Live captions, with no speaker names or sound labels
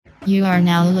You are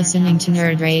now listening to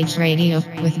Nerd Rage Radio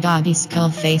with Bobby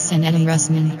Skullface and Adam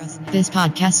Russman. This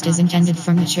podcast is intended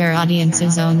for mature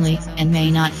audiences only and may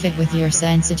not fit with your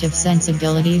sensitive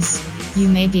sensibilities. You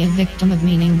may be a victim of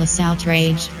meaningless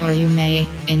outrage, or you may,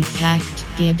 in fact,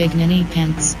 be a big ninny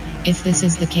pants. If this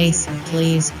is the case,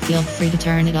 please feel free to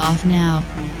turn it off now.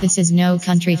 This is no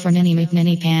country for Ninny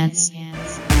McNinny pants.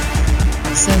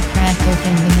 So crack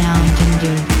open the Mountain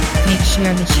Dew. Make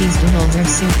sure the cheese doodles are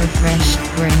super fresh.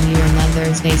 We're in your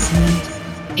mother's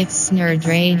basement. It's Nerd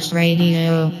Rage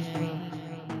Radio.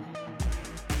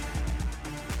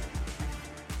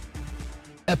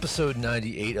 Episode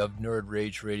 98 of Nerd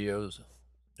Rage Radios.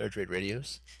 Nerd Rage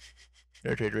Radios?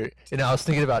 Nerd Rage Radio. And I was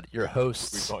thinking about your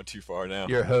hosts. We've gone too far now.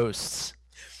 Your hosts,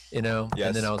 Yes.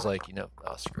 And then I was like,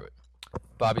 oh, screw it.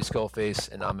 Bobby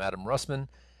Skullface and I'm Adam Russman.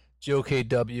 Joe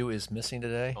KW is missing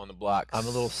today. On the blocks. I'm a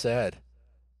little sad.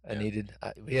 Yeah.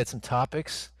 We had some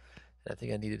topics, and I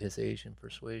think I needed his Asian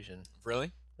persuasion.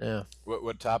 Really? Yeah.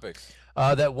 What topics?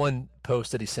 That one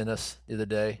post that he sent us the other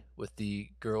day with the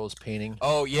girls painting.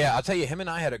 Oh, yeah. I'll tell you, him and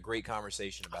I had a great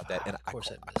conversation about that. And Of course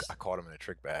I missed. I caught him in a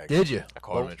trick bag. Did you? I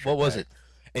caught him in a trick bag. What was it?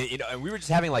 And we were just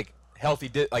having, like,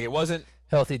 healthy, it wasn't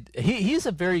Healthy. He's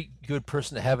a very good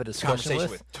person to have a discussion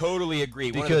conversation with. Totally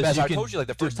agree. One of the Because best. you I can told you, like,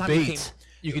 the first time he came.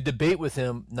 You could debate with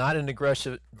him, not in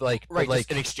aggressive, Right, but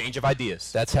just an exchange of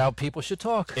ideas. that's how people should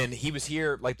talk. And he was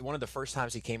here, like, one of the first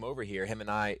times he came over here, him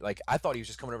and I, like, I thought he was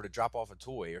just coming over to drop off a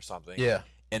toy or something. Yeah.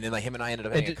 And then, like, him and I ended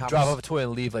up And having a drop conversation. off a toy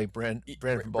and leave like Brandon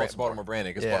from Baltimore.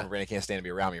 Brandon, because Yeah. Baltimore Brandon can't stand to be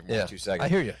around me for more than 2 seconds. I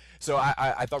hear you. So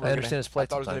I thought I understand his plight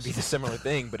I thought it was going to be sometimes. the similar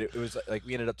thing, but it was like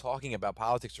we ended up talking about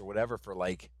politics or whatever for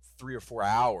like 3 or 4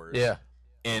 hours. Yeah.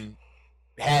 And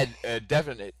had a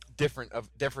definite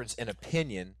difference in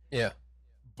opinion, Yeah.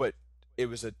 but it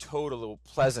was a total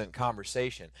pleasant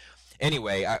conversation.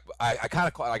 Anyway, I kind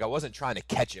of like I wasn't trying to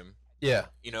catch him, Yeah.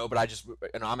 but I just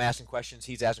I'm asking questions,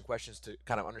 he's asking questions to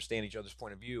kind of understand each other's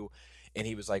point of view, and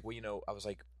he was like, well, I was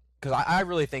like, because I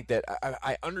really think that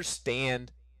I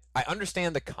understand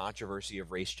the controversy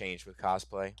of race change with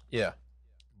cosplay, Yeah.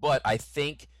 but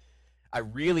I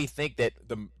really think that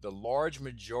the large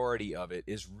majority of it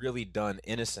is really done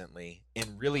innocently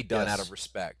and really done Yes. out of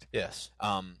respect. Yes.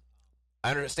 I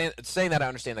understand saying that. I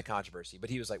understand the controversy, but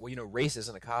he was like, well, race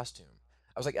isn't a costume.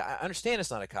 I was like, I understand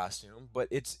it's not a costume, but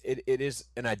it is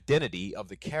an identity of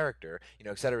the character,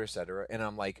 et cetera, et cetera. And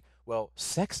I'm like, well,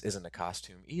 sex isn't a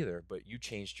costume either, but you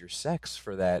changed your sex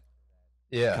for that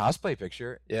Yeah. cosplay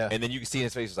picture. Yeah. And then you can see in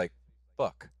his face, he's like,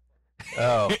 fuck.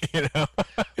 Oh. you know?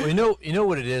 Well, you know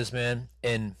what it is, man.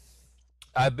 And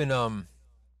I've been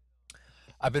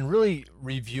really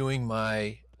reviewing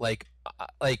my like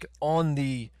on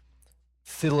the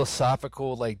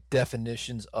philosophical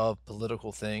definitions of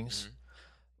political things.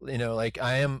 Like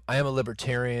I am a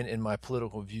libertarian in my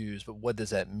political views, but what does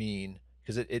that mean?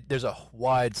 Because there's a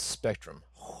wide spectrum,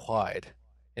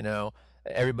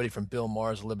 everybody from Bill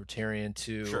Maher's a libertarian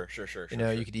to Sure.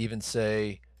 you could even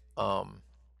say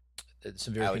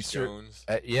some very Alex Jones.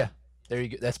 yeah, there you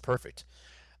go. That's perfect.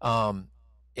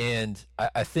 And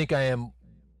I think I am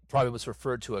probably what's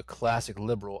referred to a classic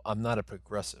liberal. I'm not a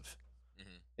progressive.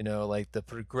 Like the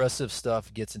progressive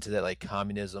stuff gets into that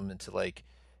communism, into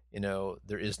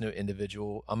there is no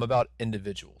individual. I'm about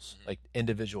individuals, like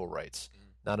individual rights,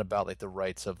 not about the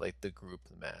rights of the group,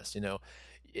 the mass.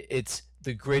 It's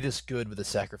the greatest good with the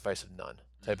sacrifice of none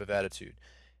type of attitude.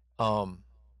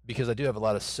 Because I do have a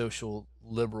lot of social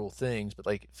liberal things, but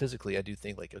physically I do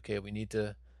think okay, we need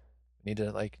to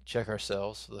check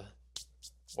ourselves,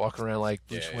 walk around like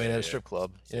Bruce Wayne at a strip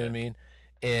club. You know what I mean?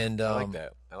 And I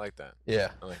like that. Yeah.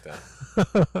 I like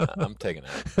that. I'm taking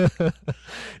that.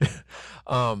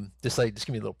 Just give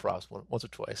me a little props once or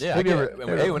twice. Yeah. Maybe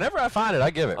Hey, whenever I find it,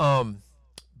 I give it.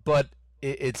 But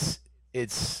it's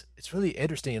really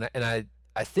interesting, and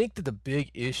I think that the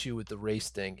big issue with the race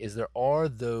thing is there are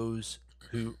those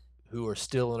who are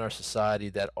still in our society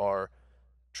that are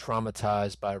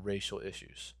traumatized by racial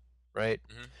issues, right?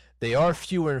 Mhm. They are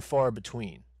fewer and far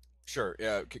between. Sure.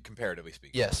 Comparatively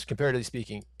speaking. Yes, comparatively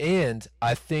speaking. And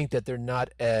I think that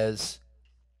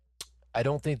I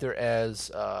don't think they're as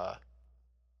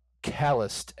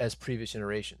calloused as previous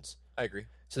generations. I agree.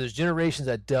 So there's generations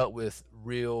that dealt with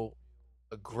real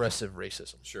aggressive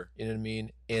racism. Sure. You know what I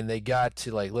mean? And they got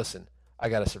to listen, I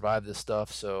got to survive this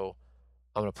stuff, so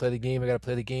I'm going to play the game. I got to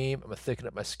play the game. I'm going to thicken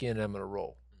up my skin, and I'm going to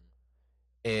roll.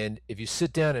 And if you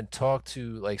sit down and talk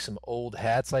to some old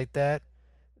hats like that,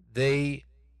 they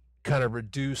kind of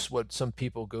reduce what some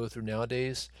people go through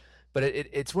nowadays. But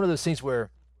it's one of those things where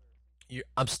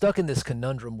I'm stuck in this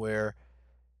conundrum where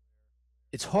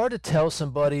it's hard to tell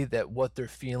somebody that what they're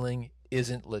feeling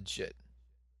isn't legit.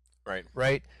 Right.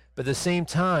 right? But at the same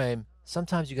time,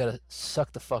 sometimes you got to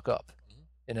suck the fuck up,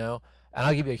 you know? And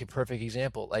I'll give you like a perfect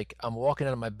example. Like I'm walking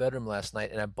out of my bedroom last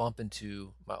night and I bump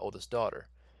into my oldest daughter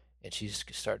and she's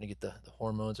starting to get the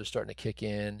hormones are starting to kick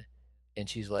in. And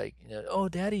she's like, oh,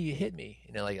 Daddy, you hit me.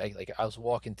 Like I was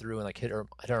walking through and like hit her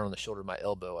on the shoulder with my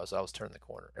elbow as I was turning the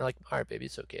corner. And like, all right, baby,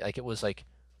 it's okay. Like it was like,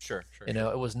 Sure.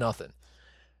 it was nothing.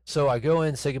 So I go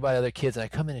in, say goodbye to other kids, and I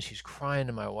come in and she's crying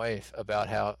to my wife about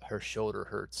how her shoulder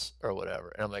hurts or whatever.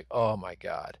 And I'm like, oh my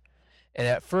God. And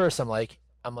at first I'm like,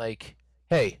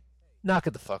 hey, knock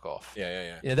it the fuck off.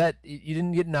 Yeah. That you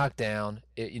didn't get knocked down.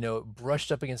 It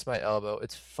brushed up against my elbow.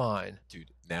 It's fine.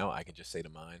 Dude, now I can just say to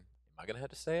mine, am I gonna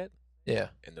have to say it? Yeah.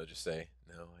 And they'll just say,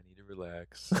 no, I need to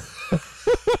relax.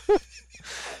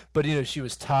 But she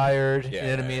was tired. Yeah, you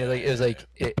know what I mean? Like it was like,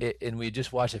 and we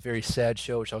just watched a very sad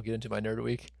show, which I'll get into my Nerd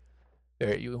Week.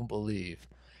 You won't believe,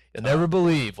 you'll never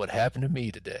believe what happened to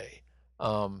me today.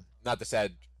 Not the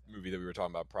sad movie that we were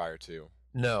talking about prior to.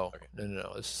 No, Okay.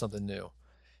 no. This is something new,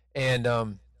 and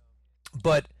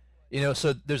but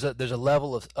so there's a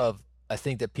level of I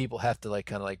think that people have to like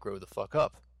kind of like grow the fuck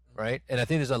up, right? And I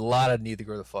think there's a lot of need to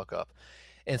grow the fuck up,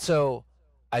 and so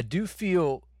I do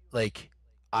feel like.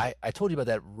 I told you about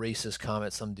that racist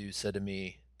comment some dude said to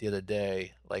me the other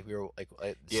day. Like we were like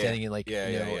standing in like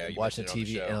watching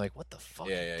TV, and I'm like, what the fuck?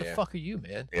 The fuck are you,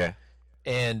 man? Yeah.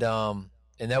 And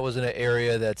that was in an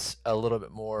area that's a little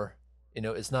bit more,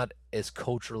 it's not as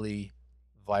culturally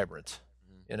vibrant,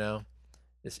 and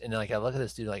like I look at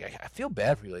this dude, like I feel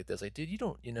bad for you like this. Like, dude, you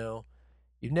don't,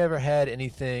 you've never had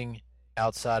anything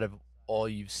outside of all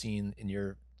you've seen in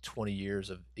your 20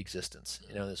 years of existence,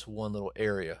 this one little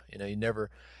area, you never,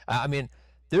 I mean,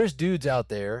 there's dudes out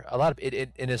there, a lot of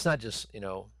it, and it's not just,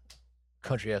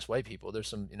 country ass white people. There's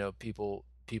some, people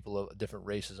of different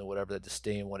races and whatever that just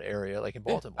stay in one area, like in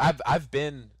Baltimore. I've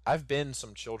been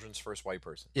some children's first white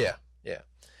person. Yeah.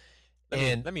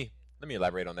 Let me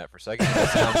elaborate on that for a second. That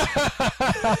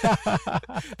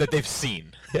sounds that they've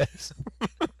seen. Yes.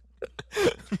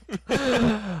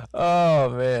 Oh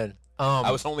man.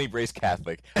 I was only raised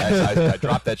Catholic. I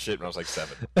dropped that shit when I was like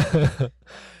 7.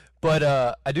 But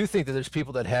I do think that there's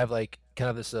people that have like kind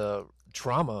of this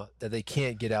trauma that they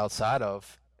can't get outside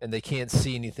of, and they can't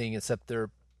see anything except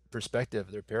their perspective,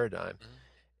 their paradigm.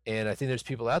 And I think there's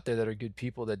people out there that are good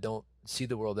people that don't see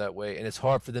the world that way, and it's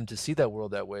hard for them to see that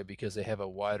world that way because they have a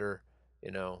wider,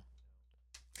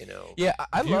 Yeah,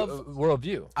 I love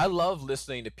worldview. I love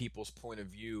listening to people's point of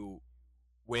view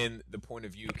when the point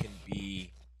of view can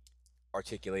be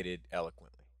articulated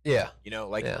eloquently. Yeah.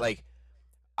 Like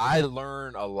I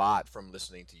learn a lot from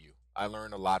listening to you. I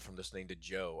learn a lot from listening to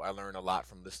Joe. I learn a lot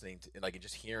from listening to like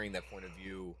just hearing that point of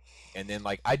view. And then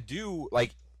like I do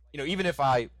like even if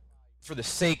I for the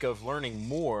sake of learning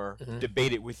more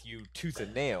debate it with you tooth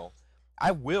and nail,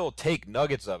 I will take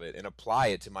nuggets of it and apply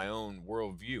it to my own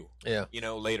worldview. Yeah.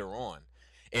 Later on.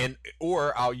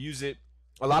 Or I'll use it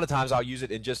a lot of times I'll use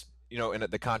it and just and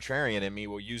the contrarian in me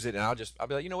will use it, and I'll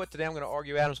be like, you know what? Today I'm going to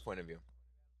argue Adam's point of view,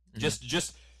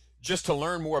 just to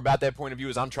learn more about that point of view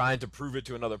as I'm trying to prove it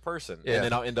to another person, and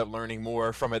then I'll end up learning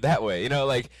more from it that way.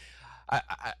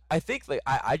 I think like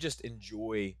I just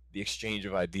enjoy the exchange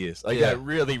of ideas. Like I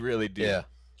really, really do. Yeah,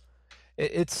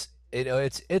 it's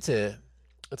an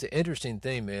interesting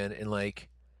thing, man, and like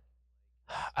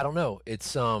I don't know,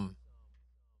 it's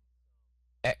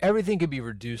everything can be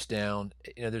reduced down.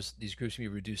 There's these groups can be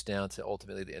reduced down to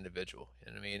ultimately the individual. You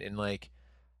know what I mean? And like,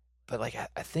 but like,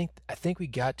 I think we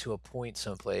got to a point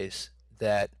someplace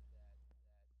that,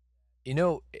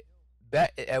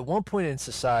 back at one point in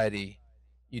society,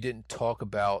 you didn't talk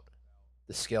about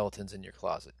the skeletons in your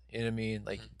closet. You know what I mean?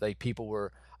 Like people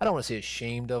were, I don't want to say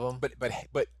ashamed of them,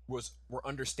 but were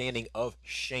understanding of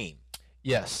shame.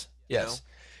 Yes.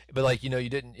 But like, you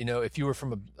didn't, if you were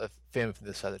from a family from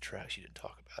this side of the tracks, you didn't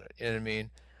talk about it. You know what I mean?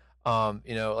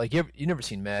 Like you never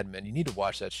seen Mad Men. You need to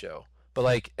watch that show. But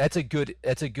like, that's a good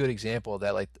example of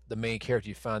that. Like the main character,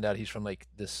 you found out he's from like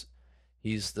this,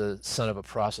 he's the son of a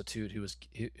prostitute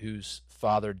whose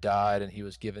father died, and he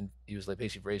was like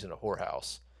basically raised in a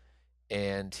whorehouse,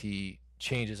 and he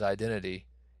changed his identity,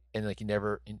 and like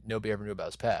nobody ever knew about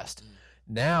his past.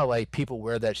 Now, like, people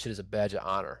wear that shit as a badge of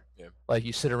honor. Yeah. Like,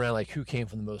 you sit around like, who came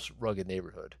from the most rugged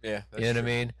neighborhood? Yeah, you know what I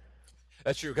mean?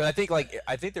 That's true. Because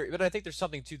I think there's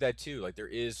something to that too. Like there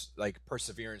is like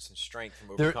perseverance and strength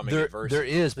from overcoming adversity. There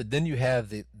is, but then you have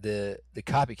the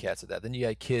copycats of that. Then you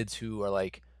got kids who are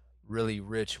like really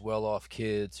rich, well-off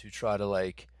kids who try to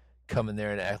like come in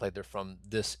there and act like they're from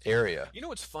this area. You know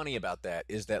what's funny about that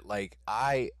is that like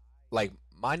my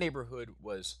neighborhood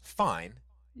was fine.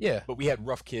 Yeah. But we had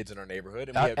rough kids in our neighborhood,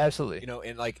 and we had, absolutely.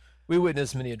 And like we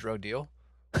witnessed many a drug deal.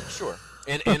 Sure.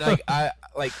 And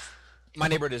like my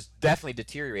neighborhood has definitely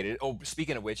deteriorated. Oh,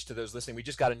 speaking of which, to those listening, we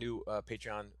just got a new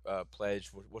Patreon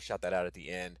pledge. We'll shout that out at the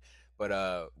end.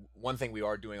 But one thing we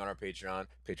are doing on our Patreon.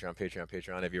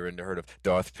 Have you ever heard of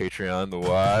Darth Patreon the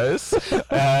Wise?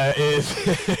 Is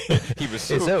he was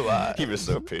so wise. He was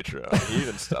so Patreon. He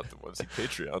even stopped the ones he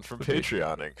Patreon from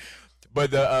Patreoning.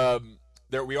 But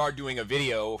there we are doing a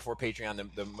video for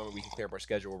Patreon the moment we can clear up our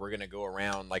schedule. Where we're gonna go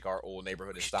around like our old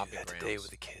neighborhood and stomping grounds. Today with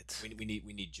the kids. We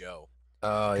need Joe.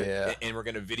 Oh yeah. And we're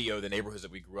gonna video the neighborhoods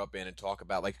that we grew up in and talk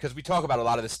about because we talk about a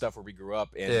lot of this stuff where we grew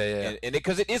up and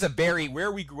because it is a very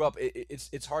where we grew up.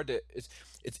 It's hard to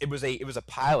it was a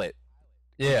pilot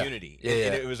community.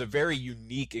 And it was a very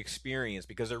unique experience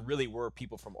because there really were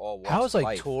people from all walks. How's like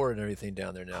life. Tour and everything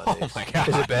down there nowadays? Oh my god,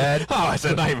 is it bad? Oh, it's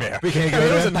a nightmare. We can't go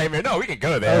there? It was a nightmare. No, we can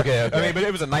go there. Okay. I mean, but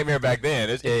it was a nightmare back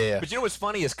then. Yeah. But you know what's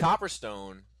funny is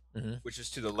Copperstone, which is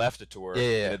to the left of Tour,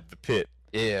 the pit.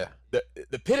 Yeah.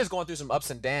 The pit is going through some ups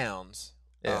and downs.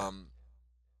 Yeah.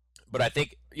 But I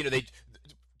think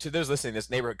to those listening,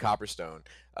 this neighborhood Copperstone,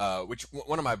 which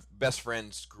one of my best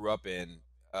friends grew up in.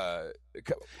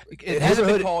 It hasn't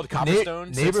been called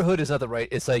Copperstone. Neighborhood is not the right.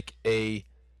 It's like a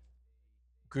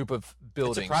group of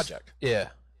buildings. It's a project. Yeah.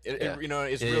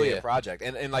 It's really a project.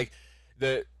 And like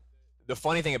the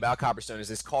funny thing about Copperstone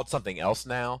is it's called something else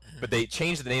now, but they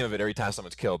change the name of it every time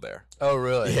someone's killed there. Oh,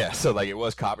 really? Yeah. So like it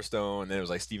was Copperstone, and then it was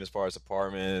like Steven Sparks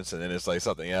Apartments, and then it's like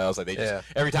something else. Like they just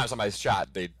every time somebody's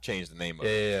shot, they change the name of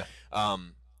it. Yeah.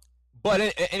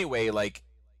 But anyway, like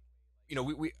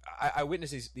I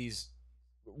witnessed these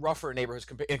rougher neighborhoods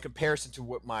in comparison to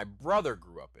what my brother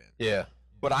grew up in. Yeah.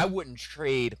 But I wouldn't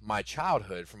trade my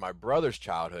childhood for my brother's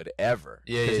childhood ever.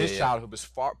 Yeah. Because his childhood was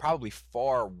probably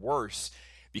far worse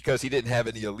because he didn't have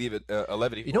any relief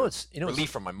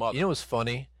from my mother. You know what's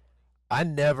funny? I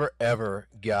never ever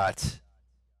got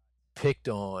picked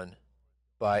on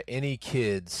by any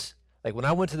kids. Like when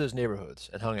I went to those neighborhoods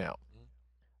and hung out,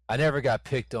 I never got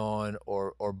picked on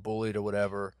or bullied or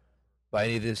whatever by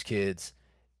any of those kids.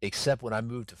 Except when I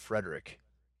moved to Frederick,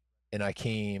 and I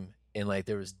came and like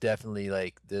there was definitely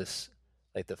like this,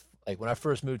 like when I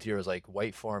first moved here, it was like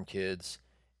white farm kids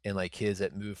and like kids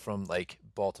that moved from like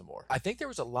Baltimore. I think there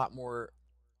was a lot more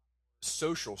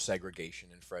social segregation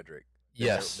in Frederick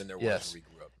than there was when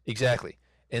we grew up. Exactly.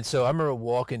 And so I remember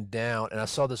walking down and I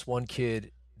saw this one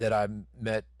kid that I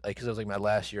met like because it was like my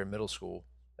last year in middle school.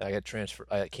 I got transferred.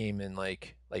 I came in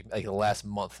like the last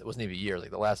month. It wasn't even a year. Like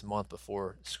the last month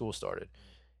before school started.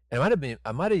 And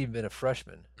I might have even been a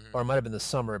freshman, or it might have been the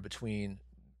summer between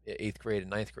 8th grade and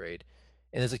 9th grade.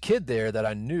 And there's a kid there that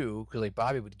I knew because like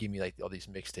Bobby would give me like all these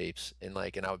mixtapes and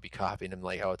I would be copying them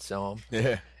like I would sell them.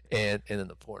 Yeah. And then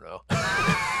the porno.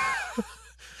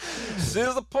 This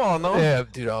is the porno. Yeah,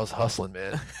 dude, I was hustling,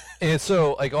 man. And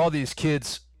so like all these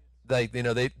kids, like they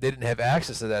didn't have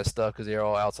access to that stuff because they were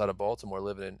all outside of Baltimore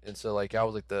living in. And so like I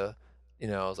was like the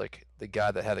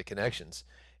guy that had the connections.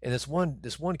 And this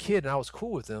one kid, and I was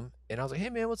cool with him, and I was like,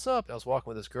 "Hey man, what's up?" And I was walking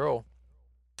with this girl,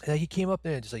 and he came up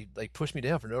there and just like pushed me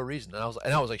down for no reason, and I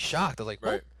was like shocked. I was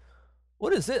like,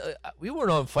 "What is it?" We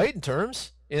weren't on fighting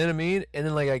terms, you know what I mean? And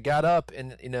then like I got up,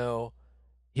 and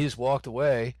he just walked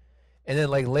away, and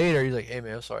then like later he's like, "Hey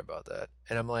man, I'm sorry about that,"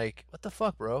 and I'm like, "What the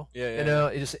fuck, bro?"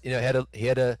 Yeah. He just he had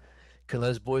to couldn't let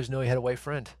his boys know he had a white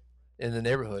friend in the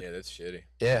neighborhood. Yeah, that's shitty.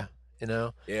 Yeah.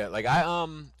 Yeah, like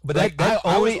but that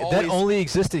only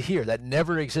existed here. That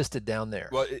never existed down there.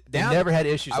 Well, they never had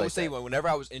issues. I would say whenever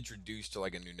I was introduced to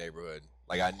like a new neighborhood,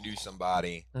 like I knew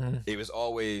somebody, it was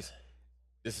always,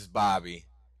 "This is Bobby,"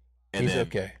 and he's then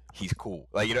okay. He's cool.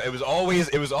 Like it was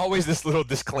always this little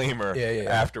disclaimer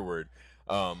afterward.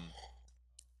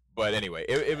 But anyway,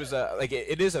 it was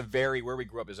it is a very where we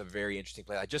grew up is a very interesting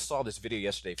place. I just saw this video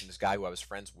yesterday from this guy who I was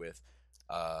friends with.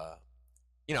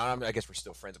 I guess we're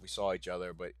still friends if we saw each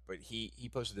other, but he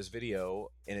posted this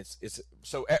video, and it's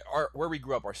so where we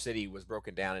grew up, our city was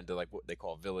broken down into like what they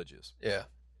call villages. Yeah.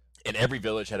 And every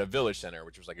village had a village center,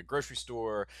 which was like a grocery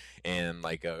store and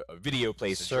like a video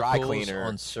place, circles a dry cleaner.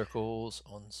 On circles,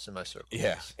 on semicircles.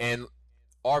 Yeah. And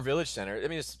our village center, I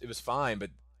mean, it was fine,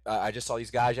 but I just saw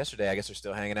these guys yesterday. I guess they're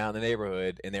still hanging out in the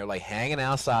neighborhood, and they're like hanging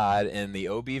outside in the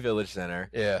OB Village Center.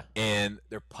 Yeah. And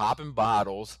they're popping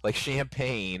bottles like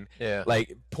champagne. Yeah.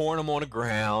 Like pouring them on the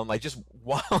ground, like just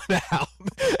wilding out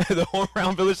the whole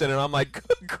around Village Center. And I'm like,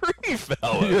 good grief,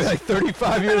 fellas! You're like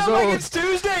 35 years old. Like, it's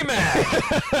Tuesday, man.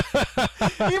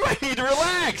 You might need to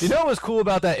relax. You know what's cool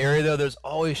about that area though? There's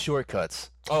always shortcuts.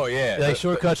 Oh yeah, like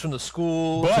shortcuts from the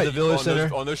school to the Village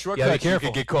Center. On those shortcuts, you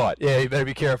could get caught. Yeah, you better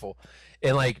be careful.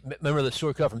 And like, remember the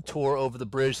shortcut from Tor over the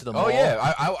bridge to the mall? Oh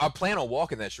yeah, I plan on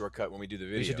walking that shortcut when we do the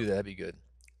video. We should do that. That'd be good.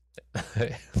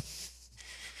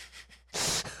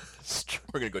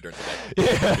 We're gonna go during the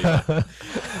day.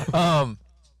 Yeah.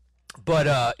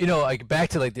 But you know, like back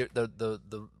to like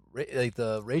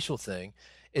the racial thing,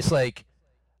 it's like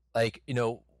you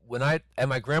know, when I at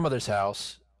my grandmother's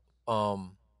house,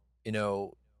 you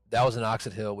know, that was in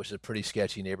Oxford Hill, which is a pretty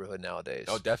sketchy neighborhood nowadays.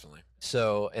 Oh, definitely.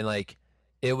 So, and like,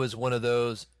 it was one of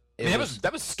those. I mean,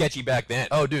 that was sketchy back then.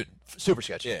 Oh, dude, super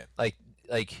sketchy. Yeah. Like,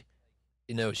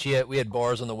 you know, we had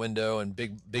bars on the window and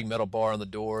big metal bar on the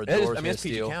door. That is, Doors I mean, made it's of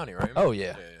PG steel. County, right? Oh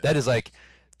yeah. Yeah. That is like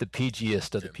the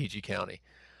PGest of the Yeah. PG County.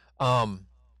 And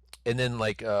then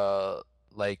like Laurel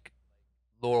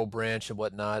Branch and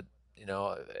whatnot, you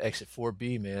know, exit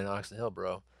 4B, man, Oxon Hill,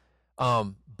 bro.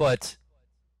 But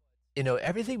you know,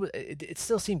 everything it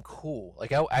still seemed cool.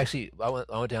 Like I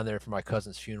went down there for my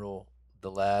cousin's funeral the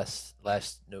last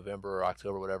November or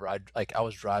October, whatever. I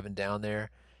was driving down there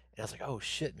and I was like, oh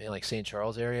shit, man, like St.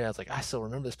 Charles area. I was like, I still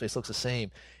remember this place looks the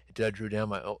same. Until I drew down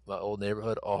my old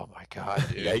neighborhood. Oh my god,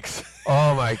 dude. Yikes.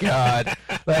 Oh my god.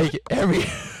 Like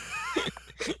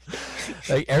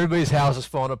like everybody's house was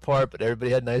falling apart, but everybody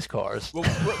had nice cars. Well,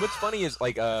 what's funny is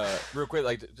like real quick,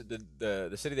 like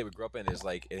the city that we grew up in is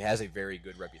like it has a very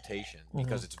good reputation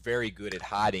because it's very good at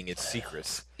hiding its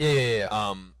secrets.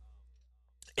 Yeah.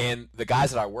 And the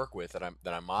guys that I work with, that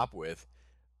I mop with,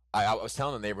 I was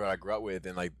telling the neighborhood I grew up with,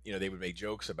 and like, you know, they would make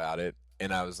jokes about it,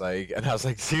 and I was like,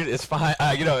 dude, it's fine.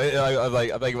 You know, I'm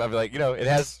like, you know, it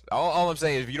has. All I'm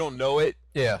saying is, if you don't know it,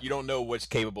 Yeah. you don't know what's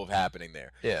capable of happening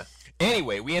there. Yeah.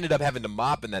 Anyway, we ended up having to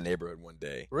mop in that neighborhood one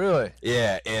day. Really?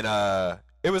 Yeah, and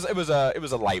it was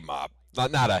a light mop,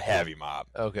 not a heavy mop.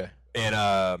 Okay.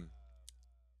 And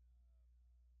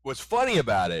what's funny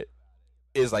about it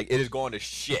is like it is going to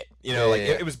shit. You know,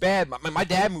 Yeah. It was bad. My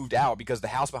dad moved out because the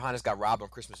house behind us got robbed on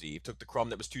Christmas Eve. Took the crumb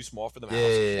that was too small for the house,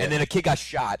 Yeah. and then a kid got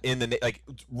shot in the like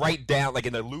right down like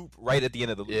in the loop, right at the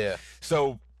end of the loop. Yeah.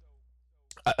 So.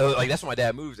 Like that's when my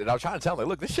dad moved, and I was trying to tell him, like,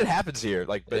 look, this shit happens here,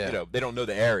 like, but you know, they don't know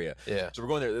the area. Yeah. So we're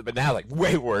going there, but now like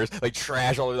way worse, like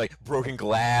trash all over, like broken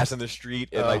glass in the street,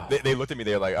 and like they looked at me,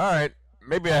 they're like, all right,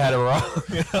 maybe I had it wrong.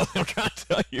 You know, I'm trying to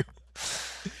tell you.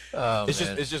 Oh, It's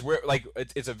man. just where like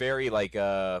it's a very like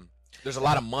there's a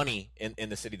lot of money in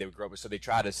the city that we grew up with, so they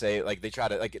try to say like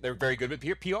they're very good with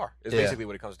PR is basically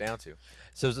what it comes down to.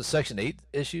 So is the Section 8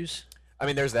 issues? I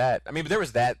mean, there's that. I mean, but there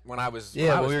was that when I was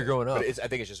Yeah, when was we were there. growing up. But I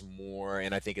think it's just more,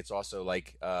 and I think it's also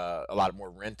like a lot more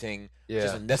renting, which Yeah.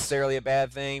 isn't necessarily a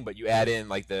bad thing. But you add in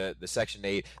like the Section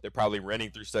 8, they're probably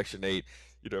renting through Section 8.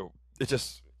 You know, it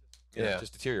just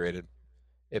just deteriorated.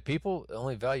 Yeah, people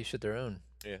only value shit their own.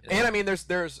 Yeah, You know? and I mean, there's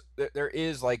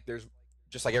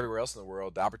just like everywhere else in the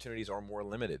world, the opportunities are more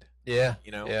limited. Yeah.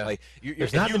 You know, Yeah. like There's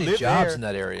if not you many live jobs there, in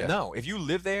that area. No, if you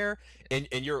live there and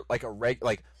you're like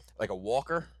like a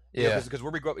walker, Yeah. because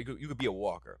where we grew up, you could be a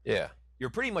walker. Yeah. You're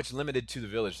pretty much limited to the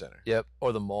village center. Yep.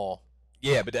 Or the mall.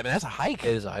 Yeah, but I mean that's a hike.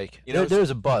 It is a hike. You know, there's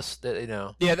a bus that, you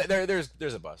know. Yeah, there's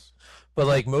a bus. But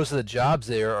like most of the jobs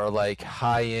there are like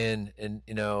high end and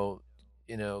you know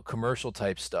commercial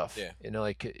type stuff. Yeah. You know,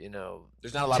 like you know,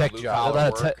 There's not a lot tech of blue jobs. collar A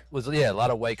lot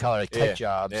of white collar like Yeah, tech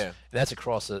jobs. yeah. And that's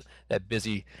across that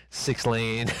busy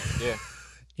 6-lane. Yeah.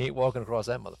 You ain't walking across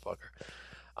that motherfucker.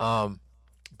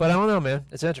 But I don't know, man.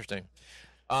 It's interesting.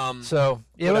 So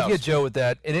yeah, what let's get else? Joe with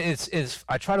that. And it's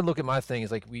I try to look at my thing.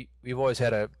 It's like we've always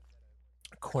had a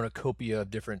cornucopia of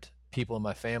different people in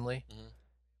my family. Mhm.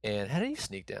 And how did he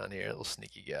sneak down here, little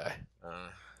sneaky guy? Uh,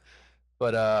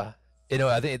 But you know,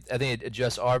 I think it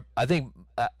just I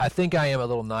think I am a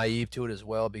little naive to it as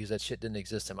well because that shit didn't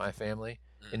exist in my family.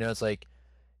 You know, it's like,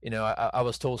 you know, I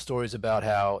was told stories about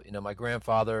how, you know, my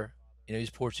grandfather, you know, he's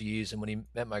Portuguese, and when he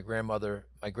met my grandmother,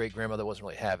 my great grandmother wasn't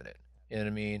really having it. You know what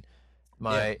I mean?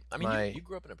 yeah. I mean, you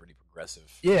grew up in a pretty progressive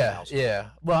household. Yeah.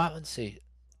 Well, let's see,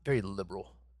 very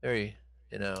liberal, very,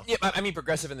 you know. Yeah, I mean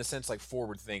progressive in the sense like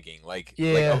forward thinking, like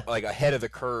Yeah. like ahead of the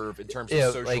curve in terms of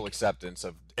Yeah, social like- acceptance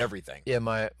of everything. Yeah,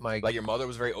 my Like your mother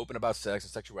was very open about sex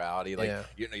and sexuality. Like Yeah.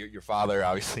 you know, your father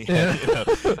obviously. Yeah. You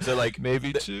know, so like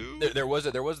maybe th- two. there was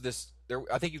this.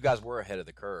 I think you guys were ahead of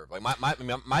the curve. Like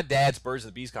my dad's birds and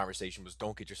the bees conversation was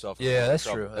don't get yourself. In Yeah, that's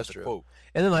trouble. true. That's That's a true. quote.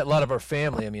 And then like a lot of our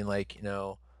family, I mean, like, you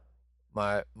know,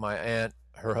 my aunt,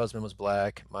 her husband was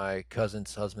black. My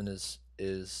cousin's husband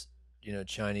is you know,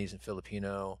 Chinese and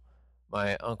Filipino.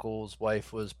 My uncle's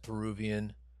wife was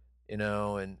Peruvian, you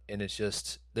know, and it's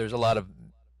just there's a lot of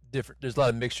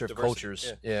mixture of Diversity,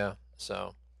 cultures. Yeah.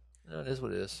 So No, it is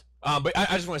what it is. But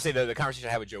I just want to say that the conversation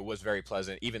I had with Joe was very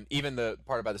pleasant. Even the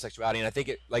part about the sexuality, and I think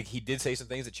he did say some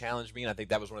things that challenged me, and I think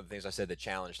that was one of the things I said that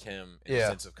challenged him in the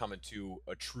sense of coming to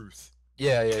a truth.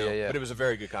 Yeah. But it was a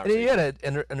very good And conversation. you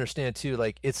gotta understand too,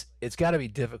 like it's got to be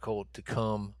difficult to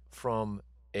come from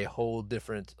a whole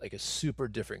different, like a super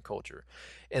different culture,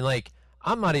 and like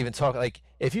I'm not even talking like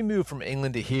if you move from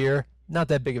England to here, not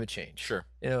that big of a change. Sure.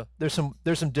 There's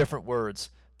some different words,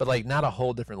 but like not a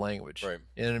whole different language. Right.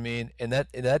 You know what I mean? And that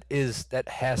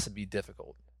has to be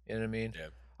difficult. You know what I mean? Yeah.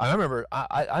 I remember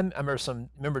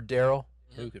remember Daryl?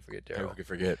 Who could forget Daryl? Who could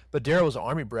forget? But Daryl was an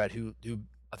army brat who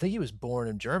I think he was born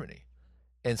in Germany.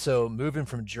 And so moving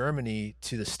from Germany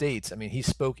to the States, I mean, he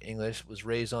spoke English, was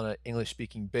raised on an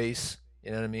English-speaking base.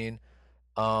 You know what I mean?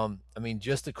 I mean,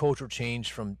 just the cultural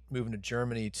change from moving to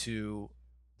Germany to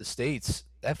the States,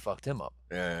 that fucked him up.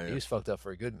 Yeah. He was fucked up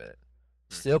for a good minute.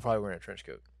 Still probably wearing a trench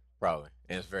coat. Probably,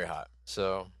 and it's very hot.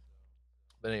 So,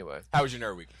 but anyway, how was your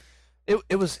nerd week?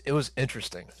 It was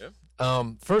interesting. Yeah.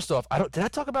 First off, did I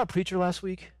talk about Preacher last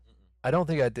week? I don't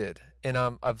think I did. And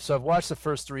I've watched the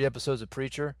first 3 episodes of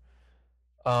Preacher.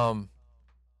 I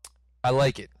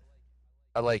like it.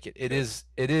 It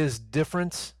is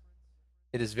different.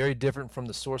 It is very different from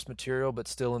the source material, but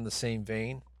still in the same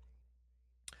vein.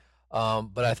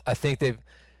 But I think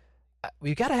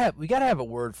we gotta have a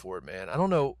word for it, man. I don't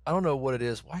know what it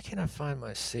is. Why can't I find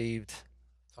my saved?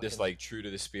 Just like true to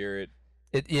the spirit.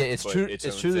 It's true.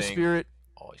 It's true to the spirit.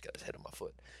 Oh, he's got his head on my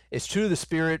foot. It's true to the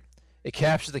spirit. It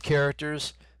captures the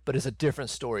characters, but it's a different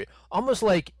story. Almost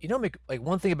like like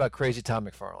one thing about Crazy Tom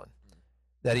McFarlane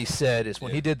that he said is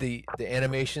when he did the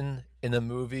animation in the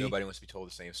movie. Nobody wants to be told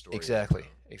the same story.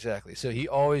 Exactly. So he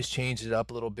always changed it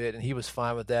up a little bit, and he was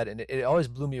fine with that. And it always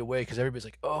blew me away because everybody's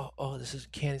like, "Oh, this is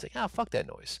canon." He's like, fuck that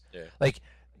noise." Yeah. Like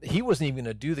he wasn't even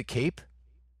gonna do the cape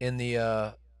in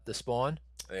the Spawn.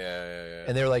 Yeah.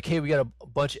 And they were like, "Hey, we got a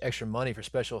bunch of extra money for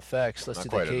special effects. Let's do the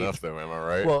cape." Not quite enough, though. Am I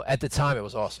right? Well, at the time, it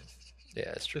was awesome. Yeah,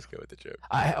 it's true. Just go with the joke.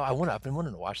 I've been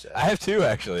wanting to watch that. I have too,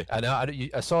 actually. I know.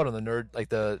 I saw it on the nerd, like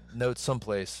the notes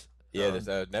someplace. Yeah, there's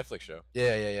a Netflix show.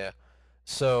 Yeah.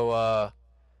 So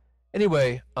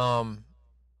anyway,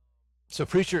 so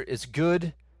Preacher is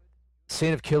good.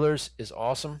 Saint of Killers is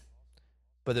awesome,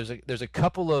 but there's a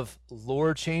couple of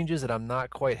lore changes that I'm not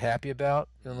quite happy about.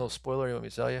 A little spoiler, you want me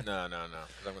to tell you? No,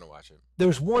 because I'm gonna watch it.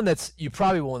 There's one that's you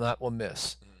probably will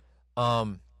miss.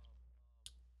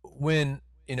 When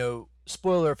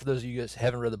spoiler for those of you guys who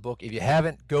haven't read the book. If you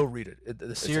haven't, go read it.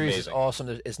 The series is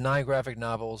awesome. It's 9 graphic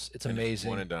novels. It's amazing.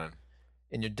 One and done.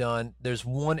 And you're done. There's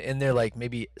one in there, like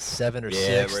maybe 7 or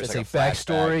 6. Where it's like a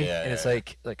backstory, and it's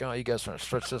like, oh, you guys trying to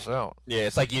stretch this out. Yeah,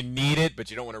 it's like you need it, but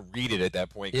you don't want to read it at that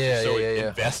point. Yeah, you're so yeah.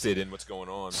 invested in what's going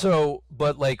on. So,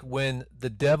 but like when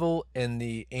the devil and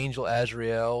the angel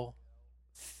Azrael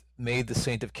made the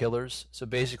Saint of Killers, so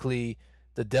basically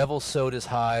the devil sewed his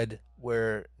hide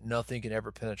where nothing can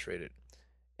ever penetrate it.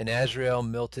 And Azrael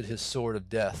melted his sword of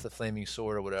death, the flaming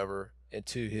sword or whatever,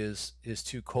 into his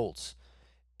 2 colts.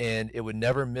 And it would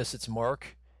never miss its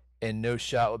mark, and no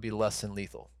shot would be less than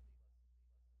lethal.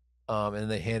 And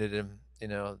they handed him,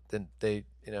 then they,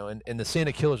 and the Saint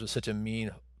of Killers was such a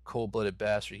mean, cold-blooded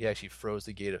bastard. He actually froze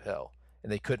the gate of hell,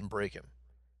 and they couldn't break him.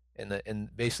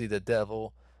 And basically the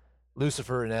devil,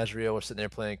 Lucifer and Azrael were sitting there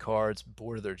playing cards,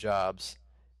 bored of their jobs,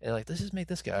 and like, let's just make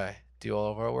this guy do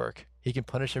all of our work. He can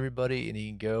punish everybody, and he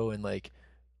can go and like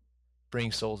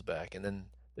bring souls back. And then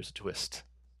there's a twist.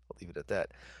 I'll leave it at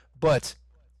that. But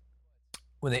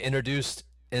when they introduced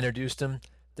him,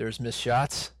 there's missed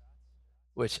shots,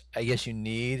 which I guess you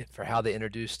need for how they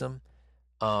introduced him.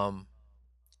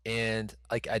 And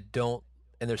like and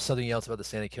there's something else about the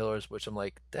Saint of Killers, which I'm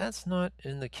like, that's not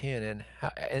in the canon.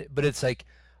 But it's like,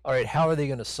 all right, how are they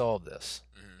going to solve this?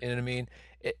 You know what I mean?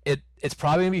 It's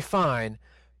probably gonna be fine,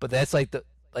 but that's like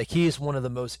he is one of the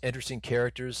most interesting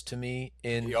characters to me.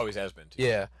 He always has been too.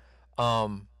 Yeah,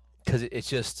 because it's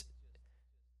just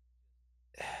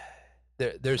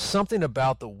there's something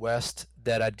about the West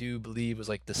that I do believe was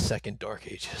like the second Dark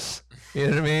Ages. You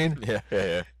know what I mean?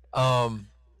 Yeah.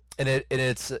 And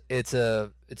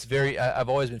it's very. I've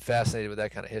always been fascinated with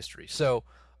that kind of history. So,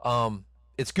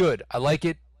 it's good. I like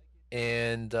it,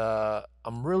 and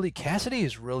Cassidy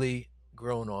is really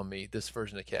grown on me. This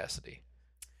version of Cassidy.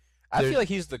 I feel like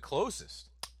he's the closest.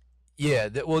 Yeah.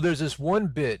 Well, there's this one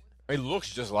bit. He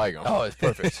looks just like him. Oh, it's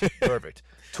perfect. Perfect.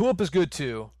 Tulip is good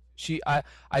too.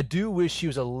 I do wish she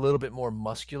was a little bit more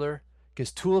muscular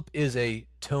because Tulip is a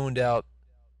toned out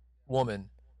woman.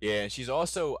 Yeah, and she's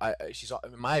also she's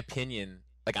in my opinion,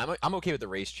 like I'm okay with the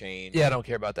race change. Yeah, I don't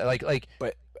care about that. Like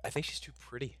but I think she's too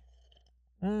pretty.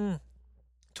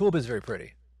 Tulip is very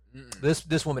pretty.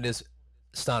 This woman is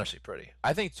astonishingly pretty.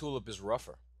 I think Tulip is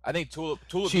rougher. I think Tulip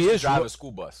She used is to drive ru- a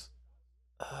school bus.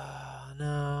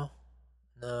 No.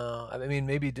 I mean,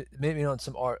 maybe on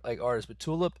some artists, but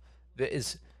Tulip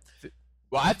is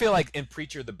Well, I feel like in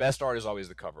Preacher, the best art is always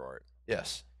the cover art.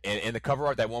 yes. And the cover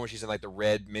art, that one where she's in like the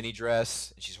red mini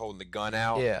dress and she's holding the gun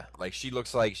out. Yeah. Like she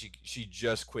looks like she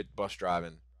just quit bus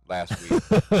driving last week.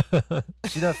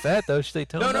 She's not fat though. She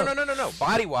toned up. No.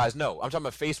 Body wise, no. I'm talking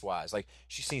about face wise. Like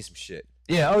she's seen some shit.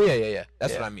 Yeah. Oh yeah.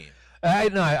 That's yeah. what I mean.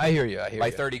 I hear you.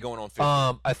 Like 30 going on 50.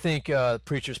 I think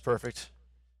Preacher's perfect.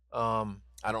 I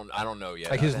don't know yet.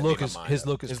 Like his look is perfect.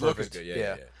 Look is good.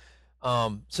 Yeah.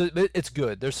 So it's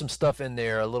good. There's some stuff in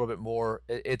there a little bit more.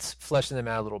 It's fleshing them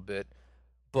out a little bit,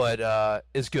 but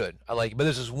it's good. I like it. But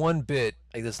there's this one bit,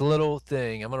 like this little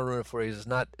thing. I'm gonna ruin it for you. It's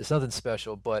nothing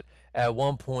special. But at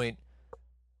one point,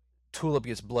 Tulip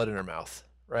gets blood in her mouth,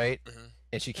 right? Mm-hmm.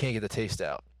 And she can't get the taste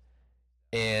out.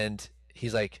 And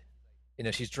he's like,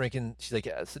 she's drinking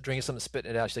something,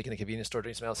 spitting it out. She's like in the convenience store,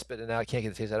 drinking something else, spitting it out. Can't get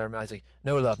the taste out of her mouth. He's like,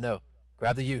 no, love, no.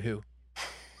 Grab the Yoo-hoo.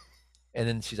 And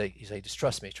then he's like, just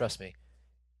trust me.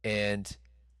 And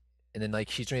then like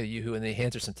she's drinking the Yoo-hoo, and then he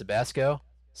hands her some Tabasco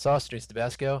sauce, drinks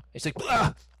Tabasco. And she's like,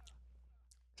 ah!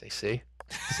 See?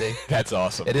 That's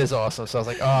awesome. It is awesome. So I was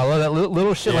like, oh, I love that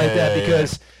little shit like that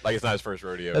because like it's not his first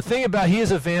rodeo. the thing about he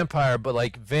is a vampire, but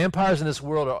like vampires in this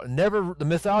world are never, the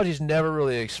mythology is never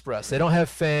really expressed. They don't have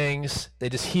fangs. They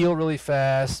just heal really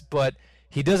fast, but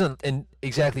he doesn't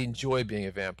exactly enjoy being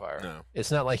a vampire. No. It's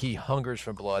not like he hungers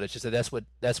for blood. It's just that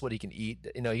that's what he can eat.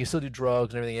 He can still do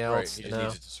drugs and everything else. Right. He just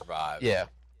needs it to survive. Yeah.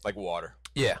 Like water.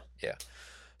 Yeah.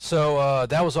 So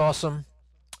that was awesome.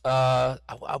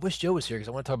 I wish Joe was here because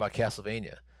I want to talk about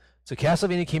Castlevania. So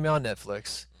Castlevania came out on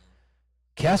Netflix.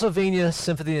 Castlevania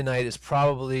Symphony of the Night is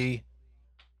probably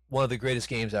one of the greatest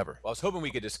games ever. Well, I was hoping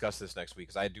we could discuss this next week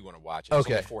because I do want to watch it.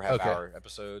 Okay. It's only 4 half-hour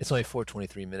episodes. It's only 4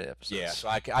 23-minute episodes. Yeah, so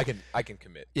I can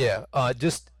commit. Yeah.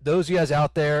 Just those guys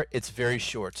out there, it's very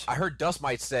short. I heard Dust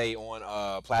might say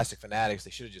on Plastic Fanatics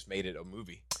they should have just made it a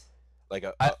movie. Like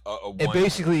a one, it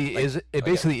basically is a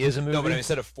movie. No, but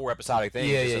instead of 4 episodic things,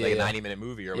 Yeah, like yeah. a 90-minute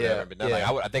movie or whatever. But Yeah.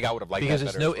 like, I think I would have liked because that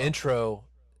there's better no as well. intro.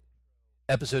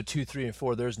 Episode 2, 3, and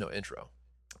 4, there's no intro.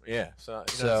 Yeah, so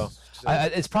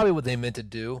It's probably what they meant to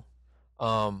do.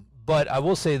 But I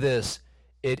will say this: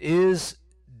 it is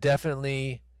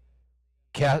definitely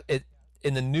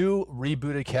in the new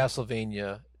rebooted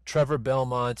Castlevania. Trevor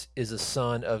Belmont is the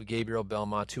son of Gabriel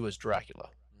Belmont, who was Dracula.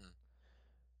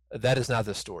 That is not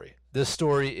the story. This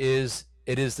story is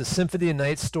the Symphony of the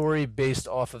Night story based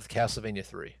off of Castlevania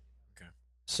 3. Okay.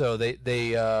 So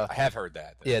they I have heard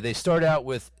that. yeah, they start out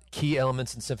with key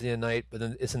elements in Symphony of the Night, but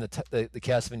then it's in the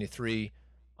Castlevania 3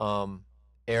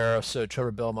 era. So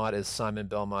Trevor Belmont is Simon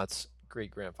Belmont's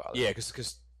great grandfather. Yeah,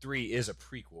 because 3 is a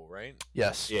prequel, right?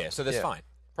 Yes. Yeah, so that's fine.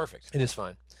 Perfect. It is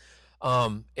fine.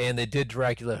 And they did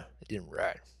Dracula. It didn't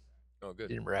rat. Oh, good.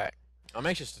 It didn't rat. I'm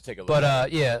anxious to take a look.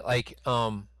 But yeah, like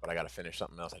but I got to finish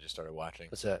something else I just started watching.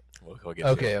 what's that? We'll get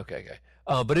to it. Okay.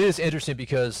 But it is interesting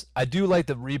because I do like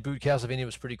the reboot. Castlevania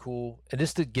was pretty cool, and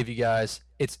just to give you guys,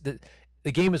 it's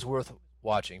the game is worth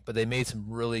watching, but they made some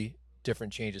really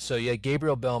different changes. So yeah,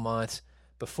 Gabriel Belmont,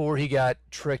 before he got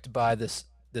tricked by this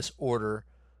order,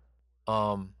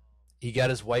 he got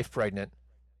his wife pregnant.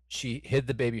 She hid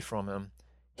the baby from him.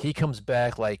 He comes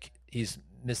back like he's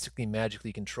mystically,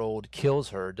 magically controlled, kills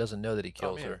her, doesn't know that he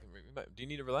kills her. Do you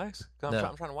need to relax? I'm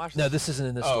No. trying to watch this. No, this isn't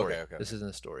in the story. Okay. This isn't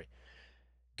the story.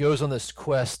 Goes on this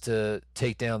quest to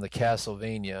take down the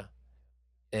Castlevania,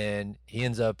 and he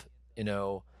ends up,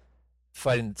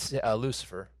 fighting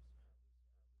Lucifer.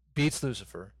 Beats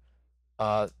Lucifer.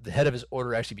 The head of his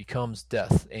order actually becomes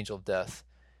Death, Angel of Death,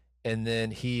 and then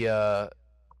he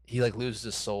loses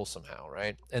his soul somehow,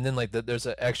 right? And then there's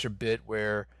an extra bit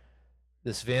where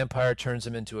this vampire turns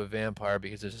him into a vampire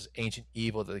because there's this ancient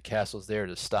evil that the castle's there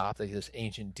to stop. Like this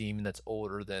ancient demon that's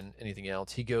older than anything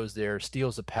else. He goes there,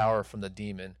 steals the power from the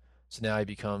demon, so now he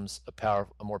becomes a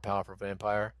more powerful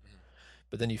vampire. Mm-hmm.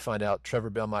 But then you find out Trevor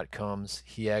Belmont comes.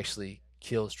 He actually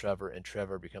kills Trevor, and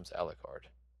Trevor becomes Alucard,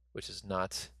 which is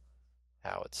not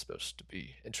how it's supposed to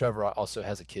be. And Trevor also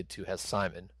has a kid too, has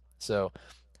Simon. So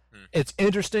it's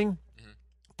interesting,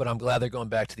 but I'm glad they're going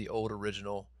back to the old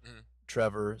original.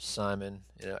 Trevor, Simon,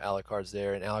 Alucard's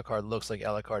there, and Alucard looks like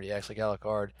Alucard. He acts like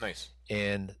Alucard. Nice.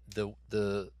 And the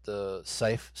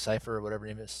Cypher, or whatever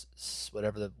name is,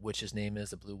 whatever the witch's name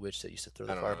is, the blue witch that used to throw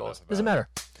the fireballs. Doesn't matter.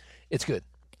 It's good.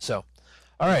 So,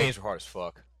 all right. Games were hard as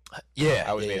fuck. Yeah.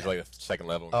 I was made like a second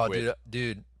level. And quit.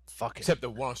 Dude, fuck it. Except the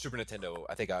one on Super Nintendo.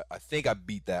 I think I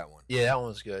beat that one. Yeah, that one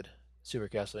was good. Super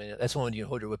Castlevania. That's the one when you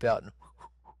hold your whip out and.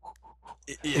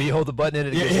 If you hold the button in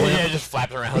it, it goes yeah, limp. just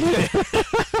flapping around.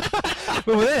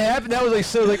 But when that happened, that was like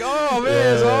so like, oh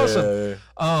man, it's awesome.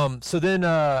 Yeah. So then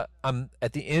I'm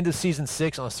at the end of season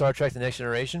 6 on Star Trek: The Next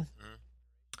Generation.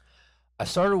 I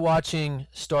started watching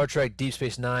Star Trek Deep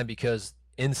Space Nine because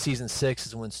in season 6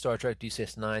 is when Star Trek Deep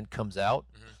Space Nine comes out.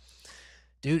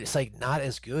 Dude, it's like not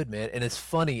as good, man. And it's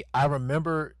funny. I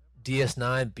remember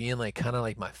DS9 being like kind of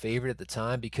like my favorite at the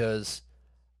time because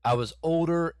I was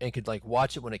older and could like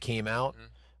watch it when it came out.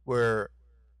 Where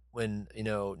when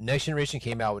Next Generation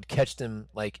came out, I would catch them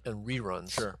like in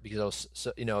reruns. Sure. Because I was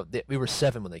so we were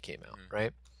 7 when they came out,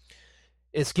 right?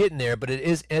 It's getting there, but it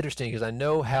is interesting because I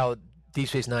know how Deep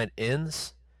Space Nine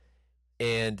ends,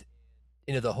 and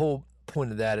the whole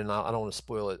point of that, and I don't want to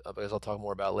spoil it because I'll talk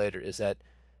more about it later, is that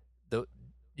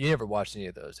you never watched any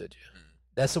of those, did you?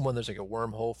 That's the one there's like a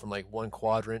wormhole from like one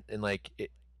quadrant in like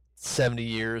 70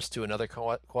 years to another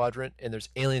quadrant, and there's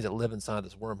aliens that live inside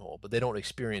this wormhole, but they don't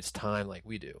experience time like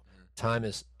we do. Time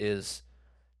is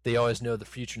they always know the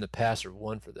future and the past are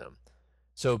one for them.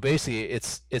 So basically,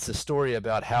 it's a story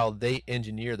about how they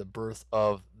engineer the birth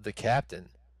of the captain,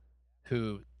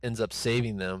 who ends up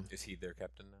saving them. Is he their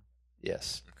captain now?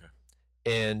 Yes.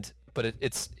 Okay. But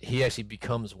he actually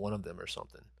becomes one of them or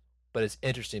something. But it's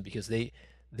interesting because they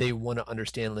want to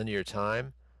understand linear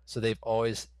time, so they've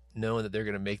always known that they're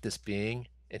going to make this being,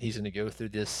 and he's going to go through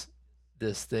this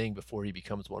thing before he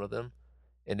becomes one of them,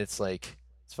 and it's like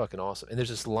it's fucking awesome. And there's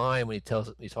this line when he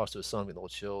talks to his son with little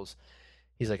chills.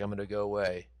 He's like, "I'm going to go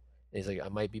away," and he's like, "I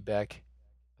might be back.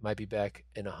 I might be back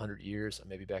in 100 years. I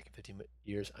may be back in 50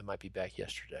 years. I might be back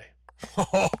yesterday."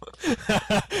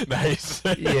 Nice.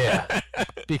 Yeah,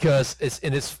 because it's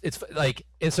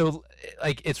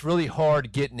really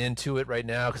hard getting into it right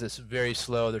now because it's very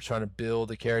slow. They're trying to build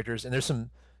the characters, and there's some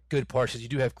good parts because you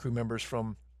do have crew members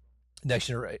from Next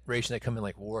Generation that come in,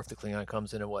 like Worf, the Klingon,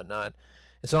 comes in and whatnot.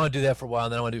 And so I want to do that for a while,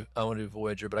 and then I want to do